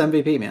 Handcuffs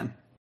MVP, man.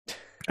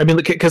 I mean,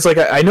 because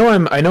I know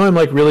I'm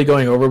really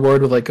going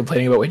overboard with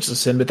complaining about Wages of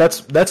Sin, but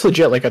that's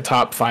legit a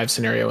top 5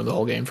 scenario in the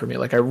whole game for me.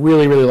 I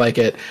really really like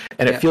it,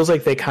 and it feels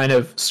like they kind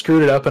of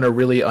screwed it up in a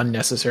really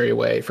unnecessary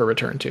way for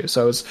Return to.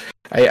 So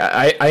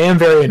I am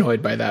very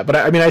annoyed by that, but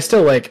I mean I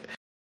still I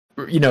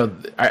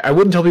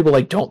wouldn't tell people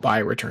don't buy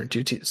Return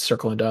to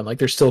Circle and Done.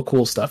 There's still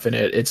cool stuff in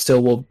it. It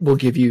still will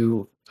give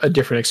you a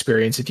different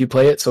experience if you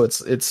play it. So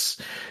it's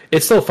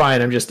still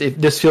fine.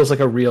 This feels like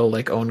a real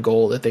own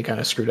goal that they kind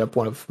of screwed up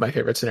one of my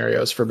favorite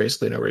scenarios for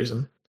basically no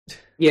reason.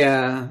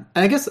 Yeah,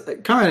 and I guess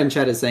Conrad in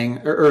chat is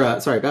saying,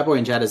 Bad Boy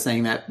in chat is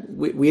saying that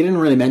we didn't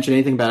really mention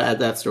anything about At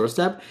Death's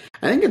Doorstep.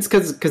 I think it's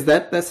because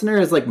that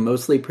scenario is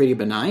mostly pretty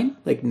benign.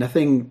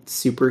 Nothing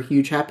super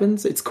huge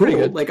happens. It's cool.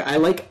 I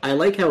like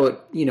how it,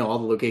 all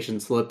the location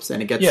slips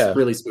and it gets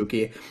really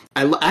spooky.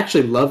 I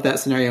actually love that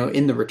scenario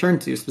in the Return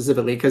to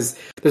specifically because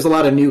there's a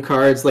lot of new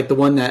cards, the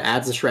one that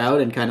adds a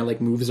shroud and kind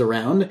of moves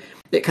around.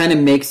 It kind of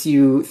makes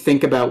you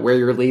think about where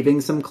you're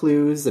leaving some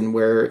clues and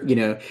where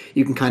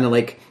you can kind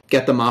of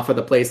get them off of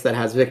the place that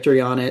has victory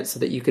on it so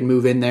that you can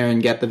move in there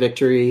and get the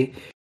victory.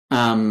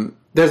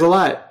 There's a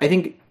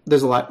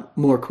lot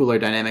more cooler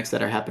dynamics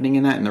that are happening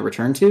in that in the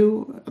Return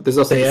to. There's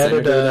also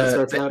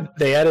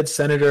they added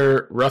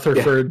Senator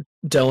Rutherford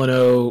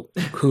Delano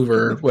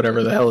Hoover,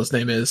 whatever the hell his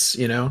name is,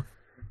 There's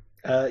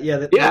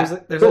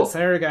that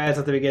senator guys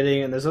at the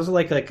beginning, and there's also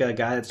a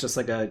guy that's just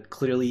a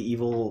clearly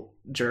evil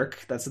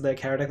jerk. That's the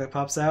character that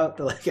pops out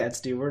that adds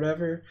Doom or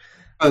whatever.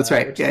 Oh, that's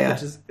right. Which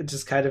is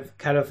just kind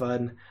of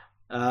fun.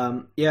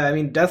 I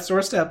mean, Death's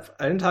Doorstep,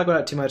 I didn't talk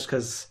about it too much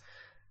because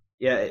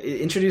it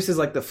introduces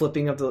the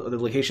flipping of the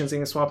locations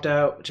getting swapped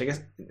out, which I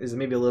guess is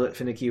maybe a little bit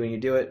finicky when you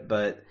do it,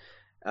 but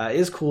it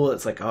is cool.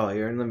 It's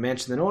you're in the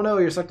mansion, then oh no,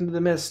 you're sucked into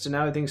the mist, and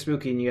now everything's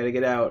spooky and you gotta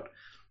get out.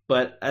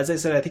 But as I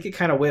said, I think it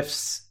kind of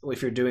whiffs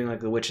if you're doing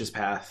the witch's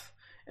path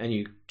and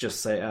you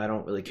just say, I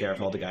don't really care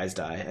if all the guys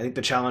die. I think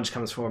the challenge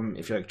comes from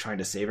if you're trying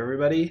to save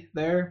everybody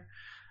there.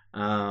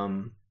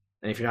 And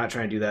if you're not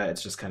trying to do that,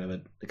 it's just kind of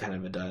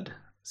a dud.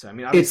 So I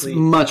mean, obviously, it's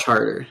much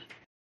harder.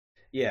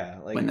 Yeah,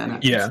 when that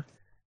happens. Yeah,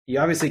 you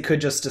obviously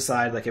could just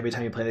decide every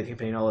time you play the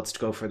campaign, let's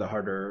go for the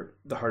harder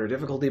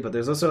difficulty. But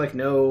there's also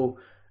no,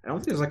 I don't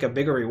think there's a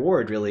bigger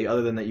reward really,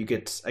 other than that you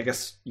get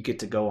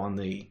to go on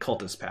the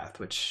cultist path,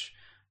 which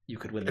you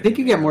could win. I think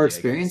you get more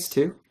experience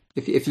too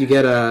if you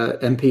get a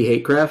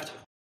MP Hatecraft.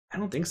 I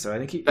don't think so.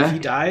 I think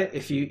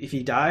if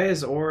he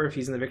dies or if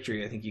he's in the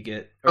victory, I think you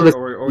get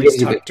or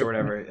he's tucked or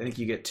whatever. I think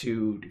you get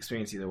 2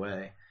 experience either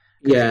way.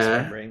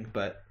 Yeah,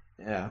 but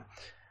yeah.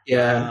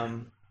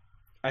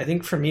 I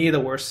think for me the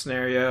worst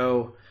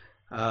scenario,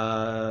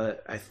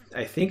 I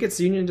think it's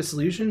Union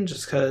Dissolution,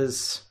 just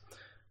because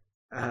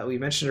we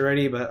mentioned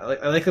already. But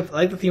I like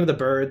the theme of the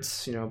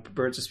birds.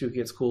 Birds are spooky.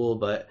 It's cool,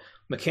 but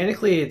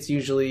mechanically, it's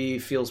usually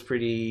feels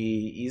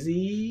pretty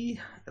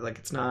easy.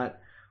 It's not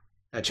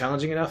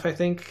challenging enough, I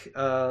think,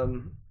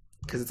 because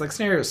it's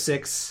scenario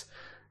 6.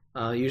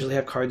 You usually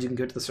have cards you can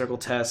go to the circle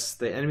tests.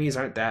 The enemies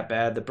aren't that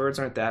bad. The birds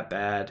aren't that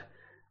bad.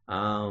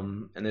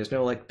 And there's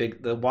no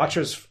the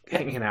Watcher's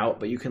hanging out,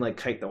 but you can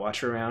kite the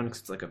Watcher around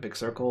because it's a big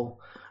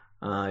circle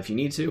if you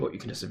need to, or you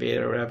can just evade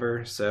it or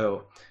whatever.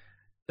 So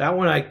that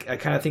one I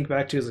kind of think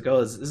back to as like, oh,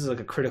 this is like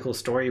a critical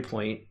story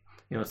point.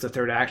 It's the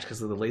third act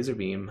because of the laser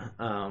beam.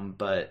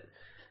 But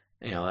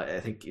I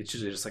think it's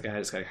usually just like I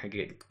just gotta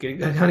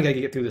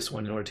get through this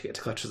one in order to get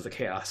to Clutches of the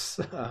Chaos.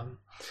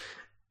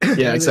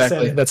 Yeah,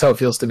 exactly. That's how it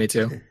feels to me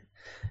too.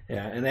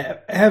 Yeah, and I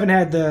haven't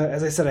had I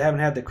haven't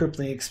had the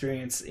crippling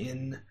experience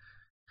in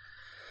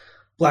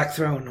Black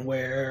Throne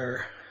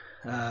where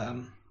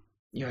I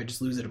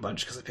just lose it a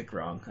bunch because I picked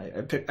wrong.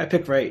 I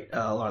picked right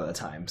a lot of the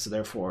time, so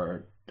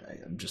therefore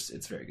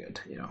it's very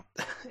good.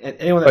 And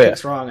anyone that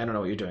picks wrong, I don't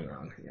know what you're doing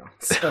wrong.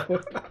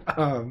 So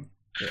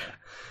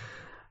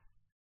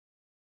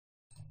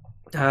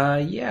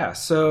yeah.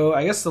 So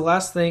I guess the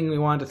last thing we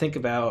wanted to think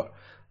about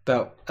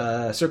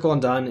Circle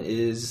Undone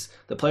is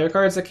the player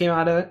cards that came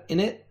out in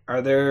it.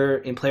 Are there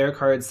in player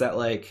cards that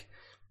like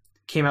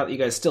came out that you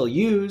guys still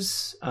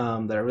use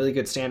that are really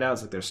good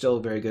standouts? Like they're still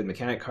very good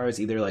mechanic cards.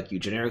 Either like you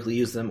generically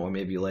use them, or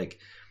maybe like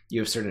you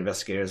have certain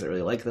investigators that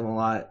really like them a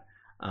lot.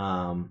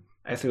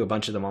 I threw a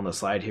bunch of them on the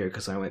slide here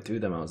because when I went through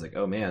them, I was like,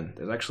 oh man,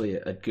 there's actually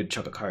a good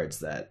chunk of cards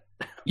that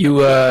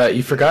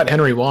you forgot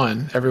Henry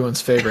Wan,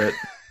 everyone's favorite.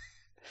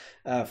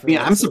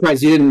 I'm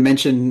surprised you didn't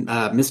mention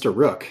Mr.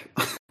 Rook.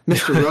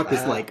 Mr. Rook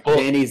is like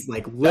Danny's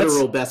like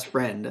literal best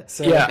friend.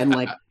 So, yeah, and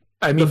like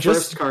I mean, the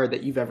first card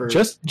that you've ever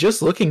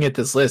just looking at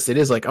this list, it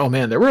is like, oh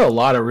man, there were a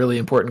lot of really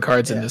important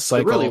cards in this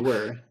cycle. There really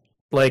were.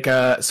 Like,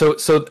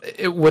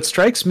 what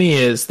strikes me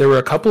is there were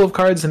a couple of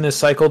cards in this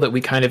cycle that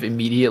we kind of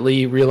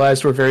immediately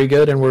realized were very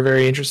good and we're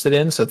very interested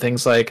in. So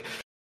things like,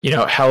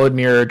 Hallowed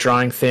Mirror,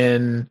 Drawing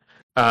Thin,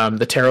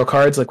 the tarot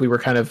cards, like we were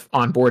kind of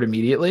on board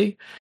immediately.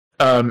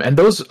 And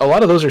a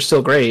lot of those are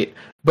still great,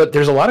 but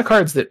there's a lot of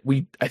cards that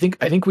I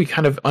think we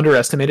kind of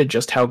underestimated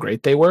just how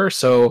great they were.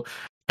 So,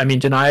 I mean,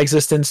 Deny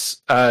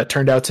Existence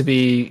turned out to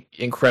be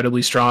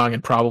incredibly strong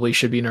and probably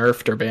should be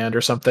nerfed or banned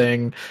or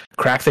something.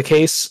 Crack the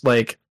Case,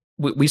 like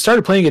we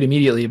started playing it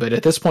immediately, but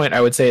at this point,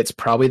 I would say it's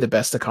probably the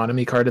best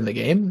economy card in the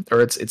game, or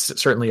it's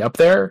certainly up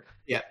there.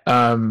 Yeah.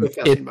 And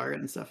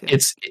stuff. Yeah.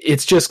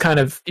 It's just kind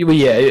of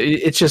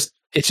it's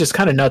just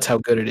kind of nuts how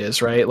good it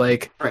is, right?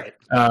 Like, right.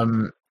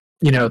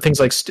 Things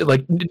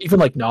like even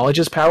like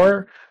Knowledge's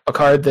Power, a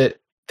card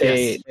that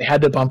they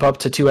had to bump up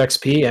to 2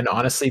 XP and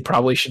honestly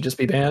probably should just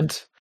be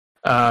banned.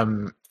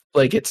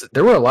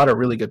 There were a lot of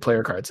really good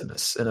player cards in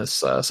this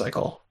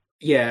cycle.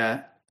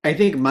 Yeah, I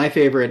think my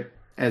favorite,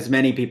 as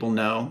many people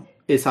know,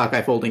 is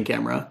Hawkeye Folding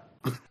Camera.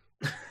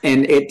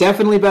 And it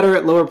definitely better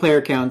at lower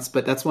player counts,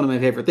 but that's one of my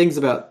favorite things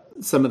about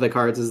some of the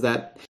cards is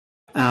that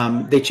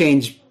they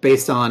change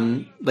based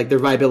on, like, their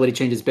viability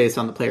changes based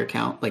on the player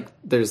count. Like,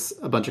 there's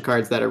a bunch of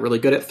cards that are really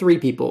good at 3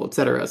 people,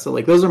 etc. So,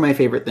 like, those are my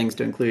favorite things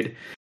to include.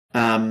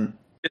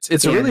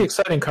 It's a really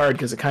exciting card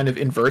because it kind of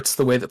inverts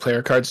the way that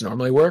player cards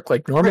normally work.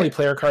 Like, normally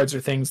player cards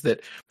are things that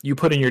you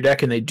put in your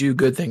deck and they do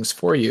good things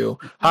for you.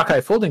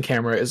 Hawkeye Folding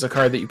Camera is a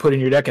card that you put in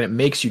your deck and it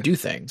makes you do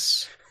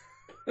things.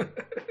 or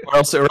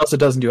else it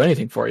doesn't do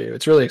anything for you.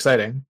 It's really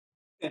exciting.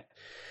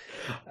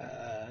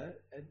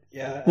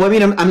 Yeah. Well, I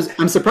mean,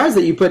 I'm surprised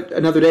that you put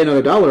Another Day,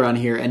 Another Dollar on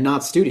here and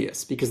not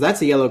Studious, because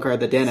that's a yellow card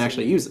that Dan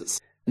actually uses.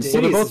 And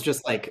Studious is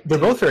just like... They're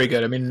both very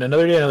good. I mean,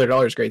 Another Day, Another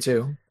Dollar is great,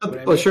 too.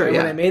 Sure, yeah.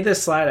 When I made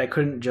this slide, I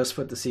couldn't just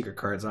put the secret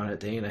cards on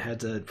it, Dane. I had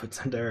to put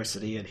some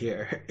diversity in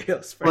here.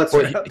 Here's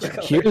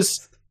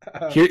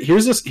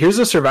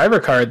a Survivor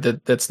card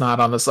that's not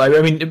on the slide.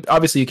 I mean,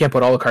 obviously, you can't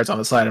put all the cards on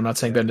the slide. I'm not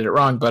saying Ben did it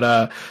wrong,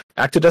 but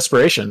Act of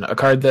Desperation, a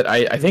card that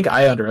I think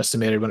I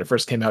underestimated when it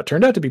first came out,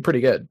 turned out to be pretty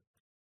good.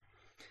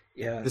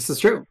 Yeah, this is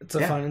true. It's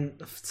a fun,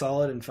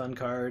 solid, and fun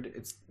card.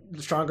 It's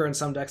stronger in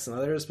some decks than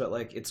others, but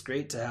like it's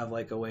great to have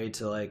like a way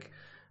to like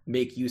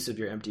make use of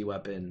your empty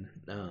weapon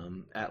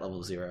at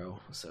level 0.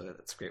 So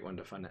that's a great one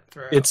to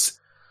throw out.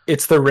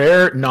 It's the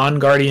rare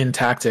non-guardian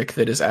tactic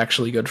that is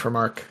actually good for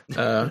Mark.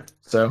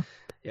 So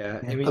yeah,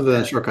 I mean, other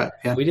than shortcut.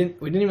 Yeah, we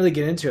didn't really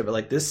get into it, but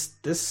like this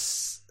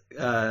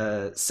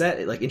set,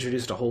 it like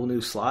introduced a whole new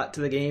slot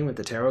to the game with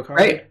the tarot card,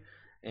 right?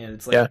 And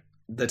it's like.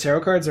 The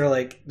tarot cards are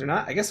like, they're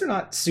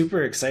not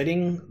super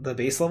exciting, the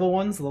base level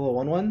ones, the level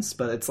 1 ones,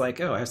 but it's like,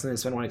 oh, I have something to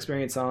spend 1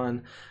 experience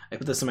on. I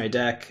put this in my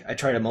deck. I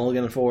try to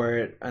mulligan for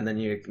it. And then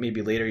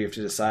maybe later you have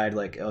to decide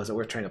like, oh, is it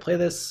worth trying to play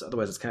this?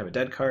 Otherwise it's kind of a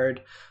dead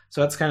card.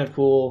 So that's kind of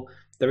cool.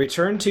 The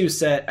Return to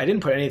set, I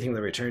didn't put anything with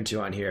the Return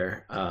to on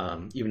here.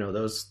 Even though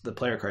the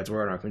player cards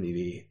were on Arkham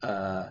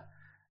DB.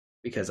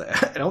 Because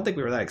I don't think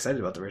we were that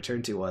excited about the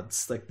Return to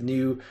ones. Like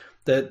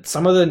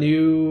some of the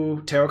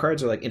new tarot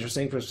cards are like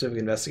interesting for specific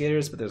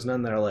investigators, but there's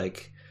none that are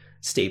like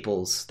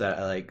staples that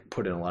I like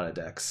put in a lot of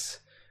decks.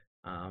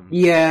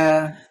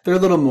 Yeah, they're a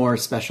little more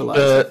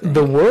specialized.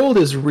 The world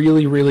is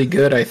really, really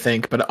good, I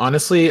think. But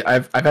honestly,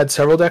 I've had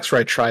several decks where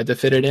I tried to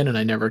fit it in and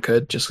I never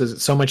could, just because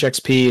it's so much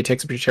XP. It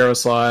takes up your tarot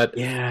slot.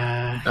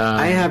 Yeah,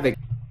 I have it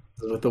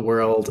with the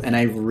world, and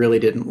I really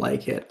didn't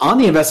like it. On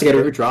the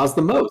investigator who draws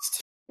the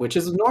most, which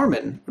is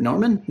Norman.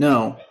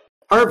 No,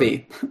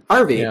 Harvey.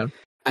 Yeah.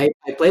 I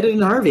played it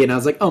in Harvey, and I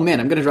was like, oh man,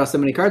 I'm going to draw so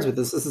many cards with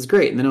this. This is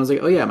great. And then I was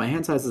like, oh yeah, my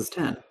hand size is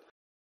 10.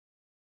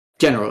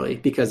 Generally,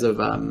 because of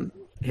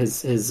his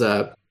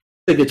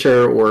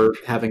signature or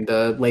having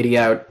the lady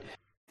out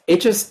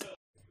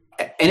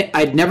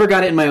I'd never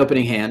got it in my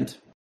opening hand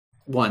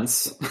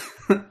once.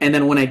 And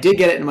then when I did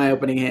get it in my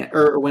opening hand,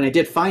 or when I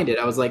did find it,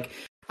 I was like,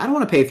 I don't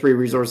want to pay 3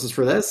 resources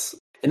for this.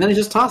 And then I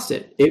just tossed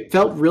it. It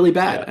felt really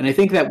bad. Yeah. And I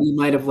think that we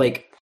might have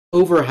like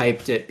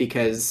overhyped it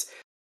because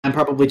I'm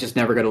probably just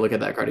never going to look at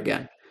that card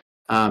again.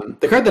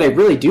 The card that I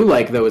really do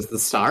like, though, is the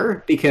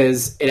Star,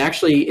 because it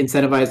actually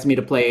incentivized me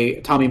to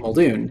play Tommy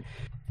Muldoon.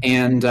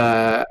 And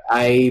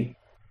I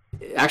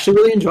actually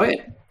really enjoy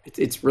it.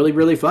 It's really,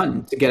 really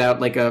fun to get out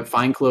like a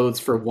Fine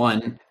Clothes for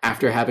 1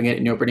 after having it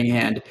in your opening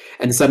hand,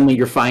 and suddenly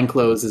your Fine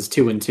Clothes is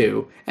 2 and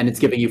 2, and it's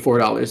giving you $4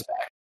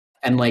 back.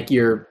 And like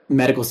your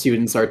medical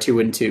students are 2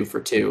 and 2 for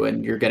 2,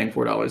 and you're getting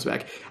 $4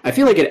 back. I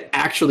feel like it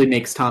actually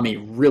makes Tommy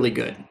really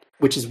good,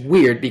 which is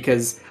weird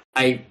because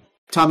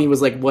Tommy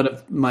was like one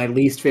of my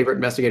least favorite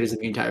investigators in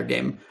the entire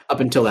game up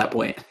until that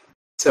point.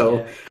 So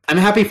Yeah. I'm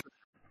happy for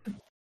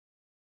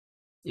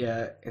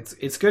Yeah,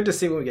 it's good to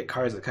see when we get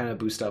cards that kind of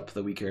boost up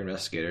the weaker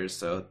investigators,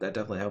 so that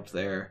definitely helps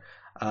there.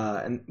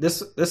 And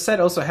this set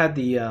also had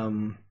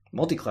the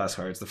multi-class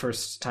cards the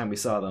first time we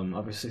saw them.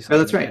 Obviously, saw Oh,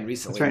 that's them right. again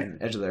recently That's right. in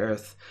Edge of the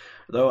Earth.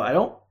 Though I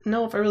don't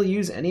know if I really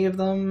use any of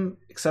them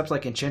except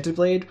like Enchanted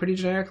Blade pretty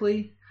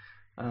generically.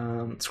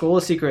 Scroll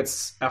of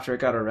Secrets, after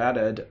it got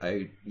errated,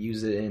 I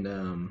use it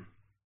in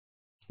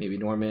maybe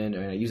Norman,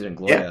 and I use it in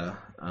Gloria.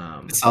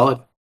 it's solid.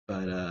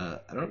 But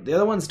I don't. The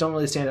other ones don't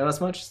really stand out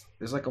as much.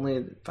 There's like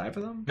only 5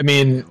 of them. I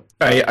mean,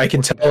 I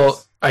can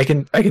tell I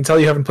can tell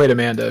you haven't played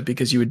Amanda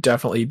because you would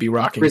definitely be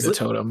rocking the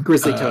totem.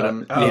 Grizzly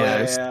Totem. Oh,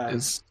 yeah. yeah.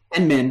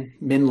 And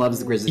Min loves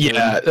the Grizzly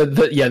Yeah, Totem.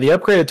 the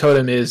upgraded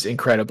totem is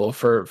incredible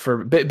for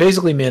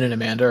basically Min and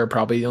Amanda are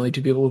probably the only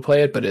 2 people who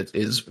play it, but it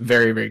is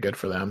very, very good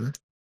for them.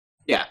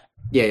 Yeah.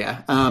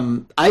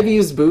 I've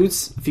used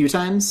Booze a few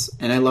times,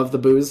 and I love the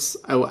Booze.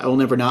 I will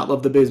never not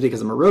love the Booze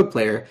because I'm a rogue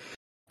player.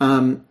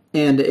 And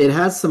it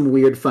has some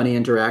weird, funny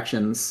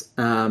interactions.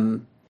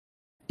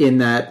 In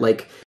that,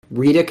 like,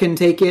 Rita can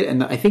take it,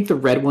 and I think the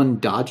red one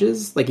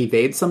dodges, like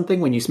evades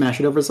something when you smash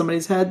it over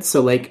somebody's head.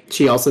 So, like,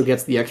 she also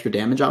gets the extra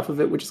damage off of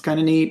it, which is kind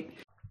of neat.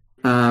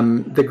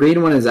 The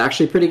green one is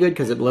actually pretty good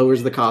because it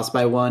lowers the cost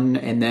by 1,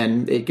 and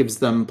then it gives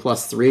them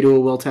 +3 to a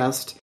will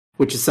test,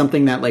 which is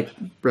something that like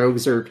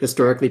rogues are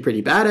historically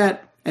pretty bad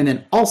at. And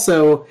then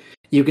also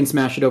you can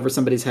smash it over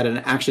somebody's head and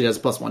it actually does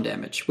 +1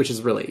 damage, which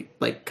is really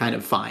like kind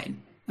of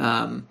fine.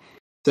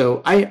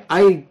 So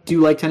I do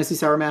like Tennessee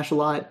Sour Mash a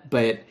lot,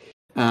 but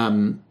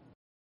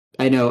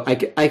I know I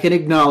can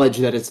acknowledge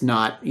that it's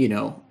not,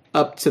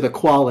 up to the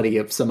quality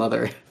of some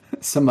other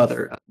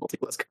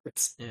multi-class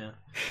cards. Yeah,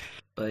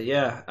 but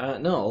yeah,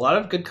 no, a lot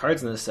of good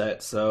cards in this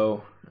set.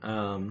 So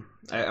I'm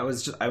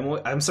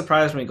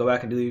surprised when we go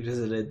back and do these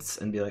visits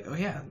and be like, oh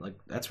yeah, like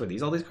that's where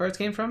all these cards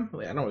came from.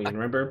 Like, I don't even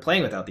remember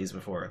playing without these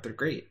before. They're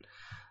great.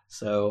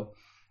 So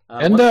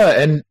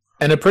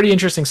And a pretty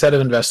interesting set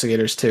of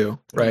investigators too,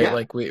 right? Yeah.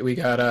 Like we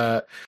got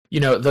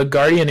the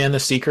Guardian and the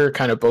Seeker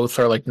kind of both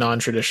are like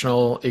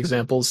non-traditional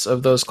examples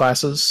of those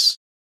classes.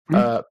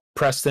 Mm-hmm.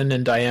 Preston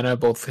and Diana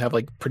both have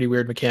like pretty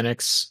weird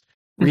mechanics.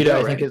 Rita,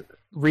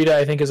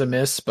 I think is a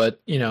miss,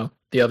 but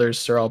the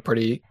others are all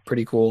pretty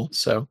cool.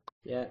 So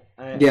yeah,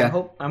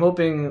 I'm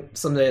hoping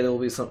someday there will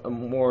be some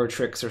more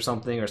tricks or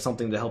something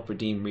to help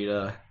redeem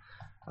Rita.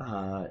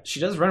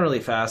 She does run really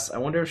fast. I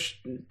wonder if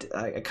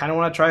I kind of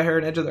want to try her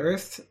in Edge of the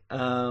Earth.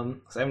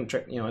 'Cause I haven't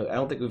tried, I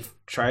don't think we've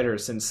tried her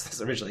since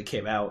this originally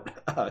came out.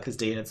 Because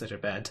Dane had such a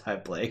bad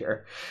time playing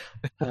her.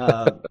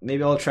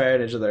 Maybe I'll try her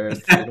in Edge of the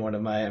Earth in one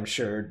of my, I'm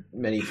sure,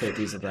 many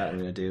playthroughs of that I'm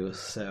gonna do.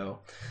 So,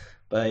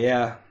 but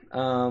yeah,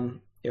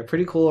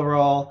 pretty cool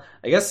overall.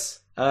 I guess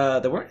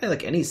there weren't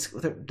like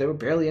there were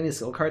barely any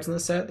skill cards in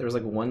this set. There was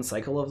like 1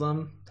 cycle of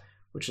them,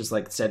 which is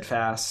like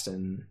Steadfast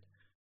and.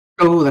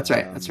 Oh, that's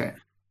right. That's right.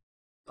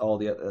 All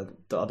the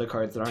other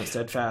cards that aren't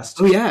Steadfast.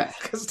 Oh yeah,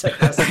 because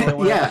Steadfast is the only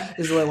one. Yeah.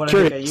 Is the only one I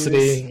think I use.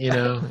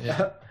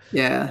 Yeah.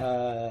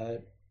 Yeah.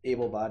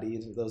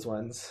 Able-bodied, those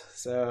ones.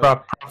 So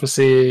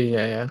Prophecy,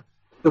 yeah.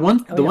 The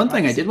one thing I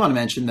Prophecy. did want to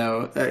mention,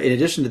 though, in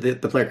addition to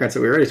the player cards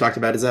that we already talked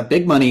about, is that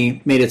Big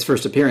Money made its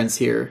first appearance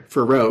here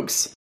for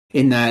Rogues.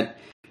 In that,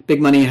 Big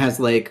Money has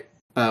like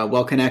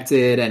Well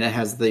Connected, and it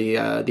has the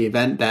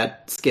event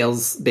that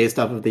scales based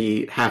off of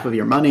the half of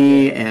your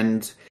money,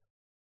 and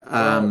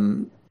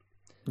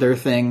their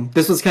thing.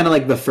 This was kind of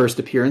like the first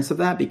appearance of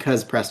that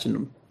because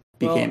Preston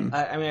became.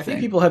 I think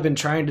people have been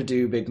trying to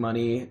do Big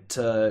Money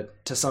to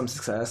some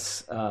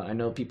success. I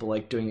know people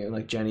like doing it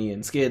like Jenny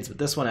and Skids, but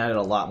this one added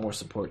a lot more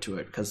support to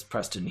it because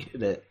Preston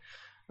needed it.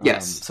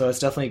 Yes. So it's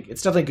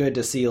definitely good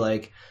to see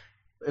like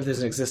if there's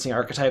an existing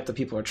archetype that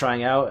people are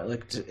trying out,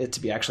 like it to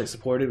be actually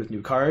supported with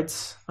new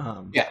cards.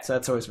 So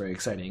that's always very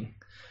exciting.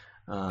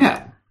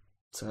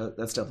 So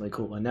that's definitely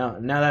cool. And now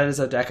that is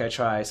a deck I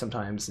try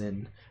sometimes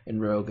in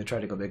Rogue. I try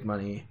to go Big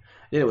Money.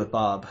 I did it with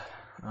Bob.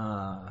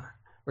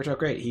 Worked out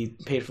great. He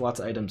paid for lots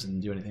of items and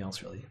didn't do anything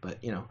else really. But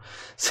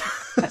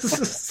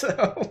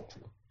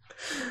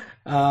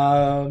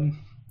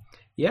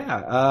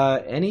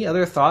any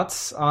other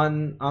thoughts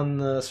on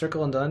the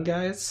Circle Undone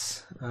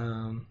guys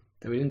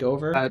that we didn't go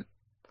over?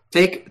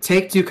 Take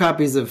 2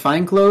 copies of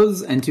Fine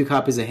Clothes and 2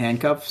 copies of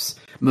Handcuffs,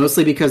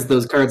 mostly because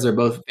those cards are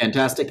both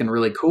fantastic and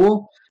really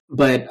cool,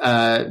 but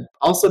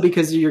also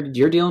because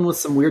you're dealing with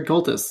some weird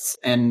cultists,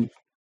 and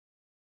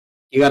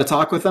you got to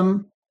talk with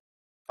them.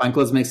 Fine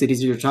Clothes makes it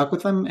easier to talk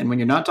with them, and when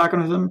you're not talking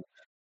with them,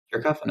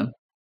 you're cuffing them.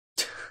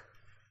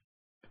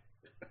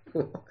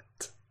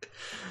 What?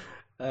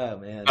 Oh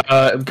man!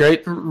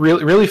 Great,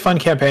 really fun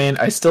campaign.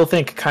 I still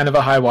think kind of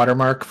a high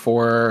watermark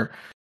for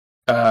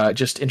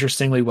just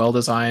interestingly well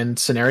designed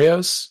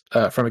scenarios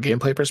from a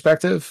gameplay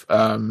perspective.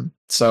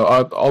 So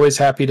I'm always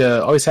happy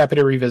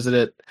to revisit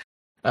it.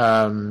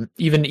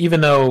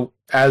 Even though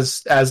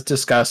as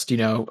discussed,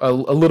 a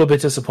little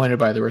bit disappointed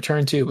by the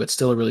return to, but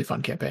still a really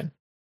fun campaign.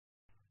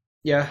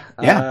 Yeah,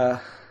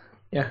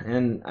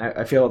 and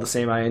I feel the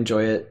same. I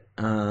enjoy it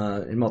in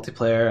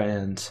multiplayer,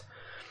 and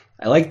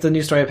I like the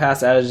new story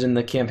pass added in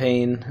the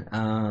campaign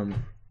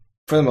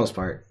for the most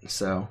part.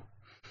 So,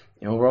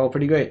 we're all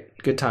pretty great.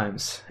 Good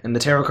times. And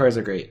the tarot cards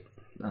are great.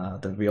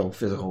 The real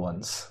physical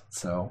ones.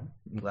 So,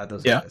 I'm glad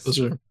those guys.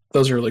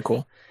 Those are really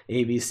cool.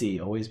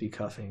 ABC, always be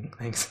cuffing.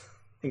 Thanks,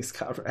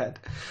 Conrad.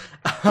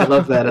 I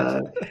love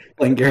that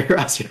playing Gary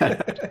Ross.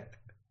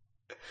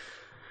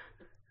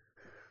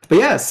 But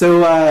yeah,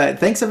 so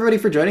thanks everybody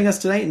for joining us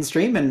tonight in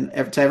stream, and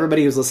to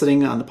everybody who's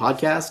listening on the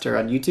podcast or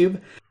on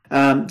YouTube.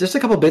 Just a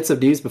couple bits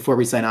of news before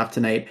we sign off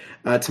tonight.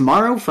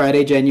 Tomorrow,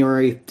 Friday,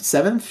 January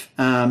 7th,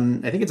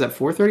 I think it's at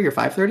 4:30 or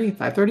 5:30?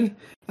 5:30?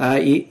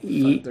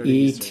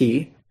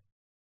 ET.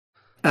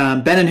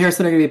 Ben and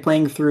Harrison are going to be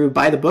playing through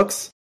By the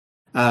Books,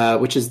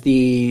 which is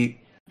the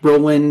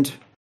Roland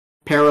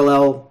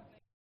parallel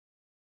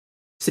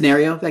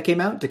scenario that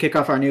came out to kick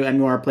off our new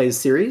MUR Plays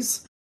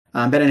series.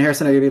 Ben and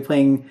Harrison are going to be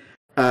playing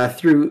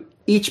through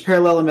each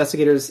parallel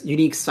investigator's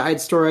unique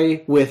side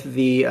story with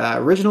the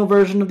original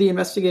version of the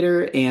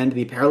investigator and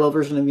the parallel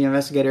version of the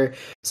investigator.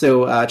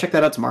 So check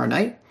that out tomorrow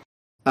night.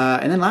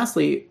 And then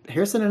lastly,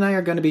 Harrison and I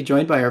are going to be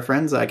joined by our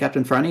friends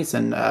Captain Fronnies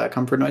and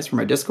Comfort Noise from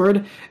our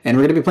Discord, and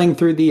we're going to be playing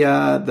through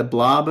the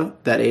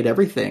Blob That Ate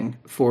Everything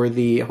for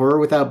the Horror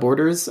Without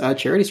Borders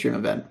charity stream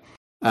event.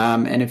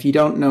 And if you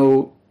don't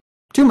know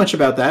too much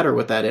about that or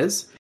what that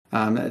is,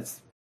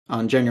 it's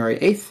on January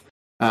 8th.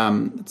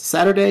 It's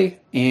Saturday,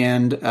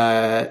 and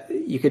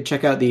you could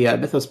check out the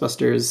Mythos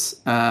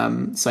Busters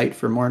site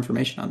for more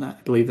information on that.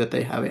 I believe that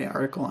they have an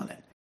article on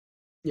it.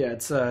 Yeah,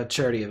 it's a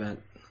charity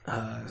event.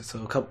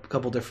 So a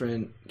couple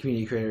different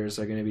community creators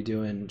are going to be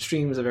doing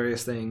streams of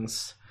various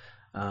things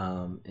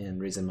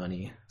and raising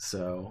money.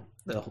 So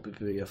that'll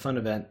hopefully be a fun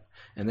event.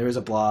 And there is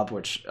a blob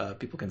which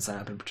people can sign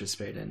up and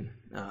participate in,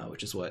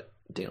 which is what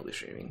Dane will be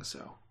streaming.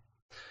 So,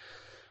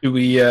 do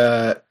we?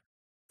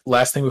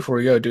 Last thing before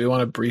we go, do we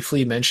want to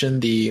briefly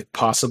mention the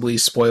possibly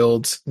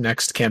spoiled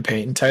next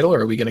campaign title, or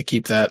are we going to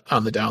keep that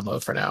on the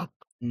download for now?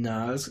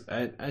 No,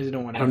 I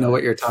didn't want to. I don't know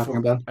what you're talking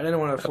about. I didn't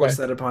want to force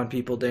that upon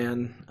people,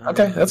 Dan.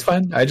 Okay, that's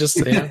fine. I just,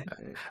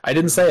 I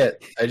didn't say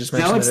it. I just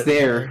mentioned now it's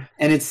there,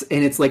 and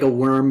it's like a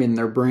worm in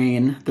their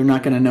brain. They're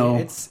not going to know.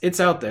 It's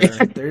out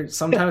there.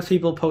 Sometimes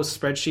people post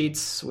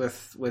spreadsheets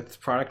with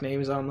product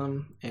names on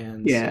them,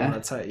 and so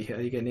that's how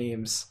you get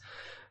names.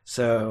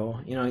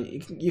 So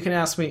you can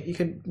ask me. You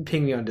can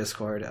ping me on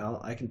Discord.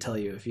 I can tell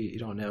you if you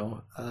don't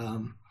know.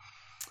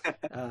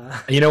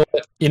 You know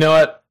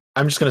what?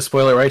 I'm just going to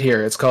spoil it right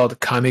here. It's called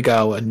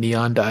Kamigawa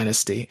Neon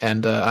Dynasty,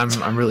 and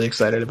I'm really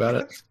excited about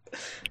it.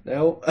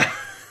 No,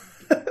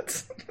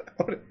 that's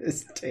not what it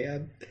is,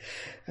 Dan.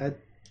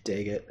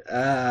 Dang it.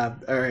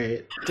 All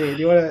right, Dan,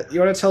 you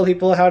wanna tell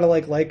people how to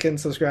like and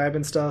subscribe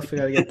and stuff? We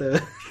gotta get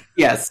the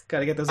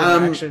gotta get those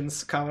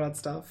interactions, comment on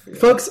stuff.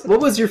 Folks,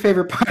 what was your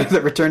favorite part of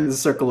the Return to the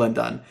Circle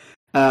Undone?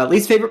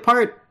 Least favorite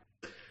part?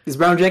 Is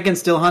Brown Jenkins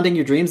still haunting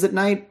your dreams at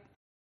night?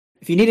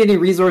 If you need any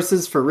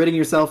resources for ridding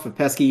yourself of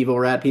pesky evil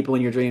rat people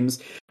in your dreams,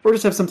 or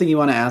just have something you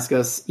want to ask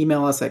us,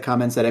 email us at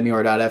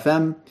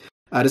comments@mur.fm.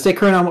 To stay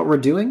current on what we're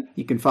doing,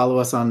 you can follow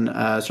us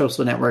on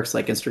social networks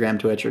like Instagram,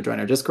 Twitch, or join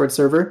our Discord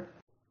server.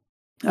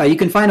 You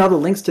can find all the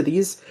links to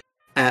these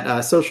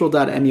at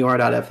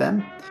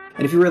social.mur.fm.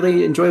 And if you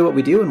really enjoy what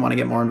we do and want to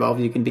get more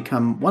involved, you can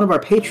become one of our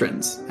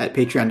patrons at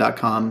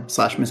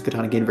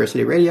patreon.com/Miskatonic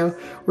University Radio,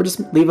 or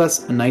just leave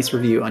us a nice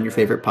review on your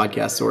favorite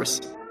podcast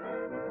source.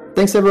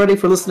 Thanks everybody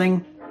for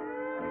listening,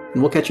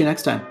 and we'll catch you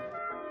next time.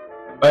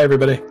 Bye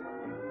everybody.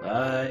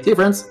 Bye. See you,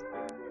 friends.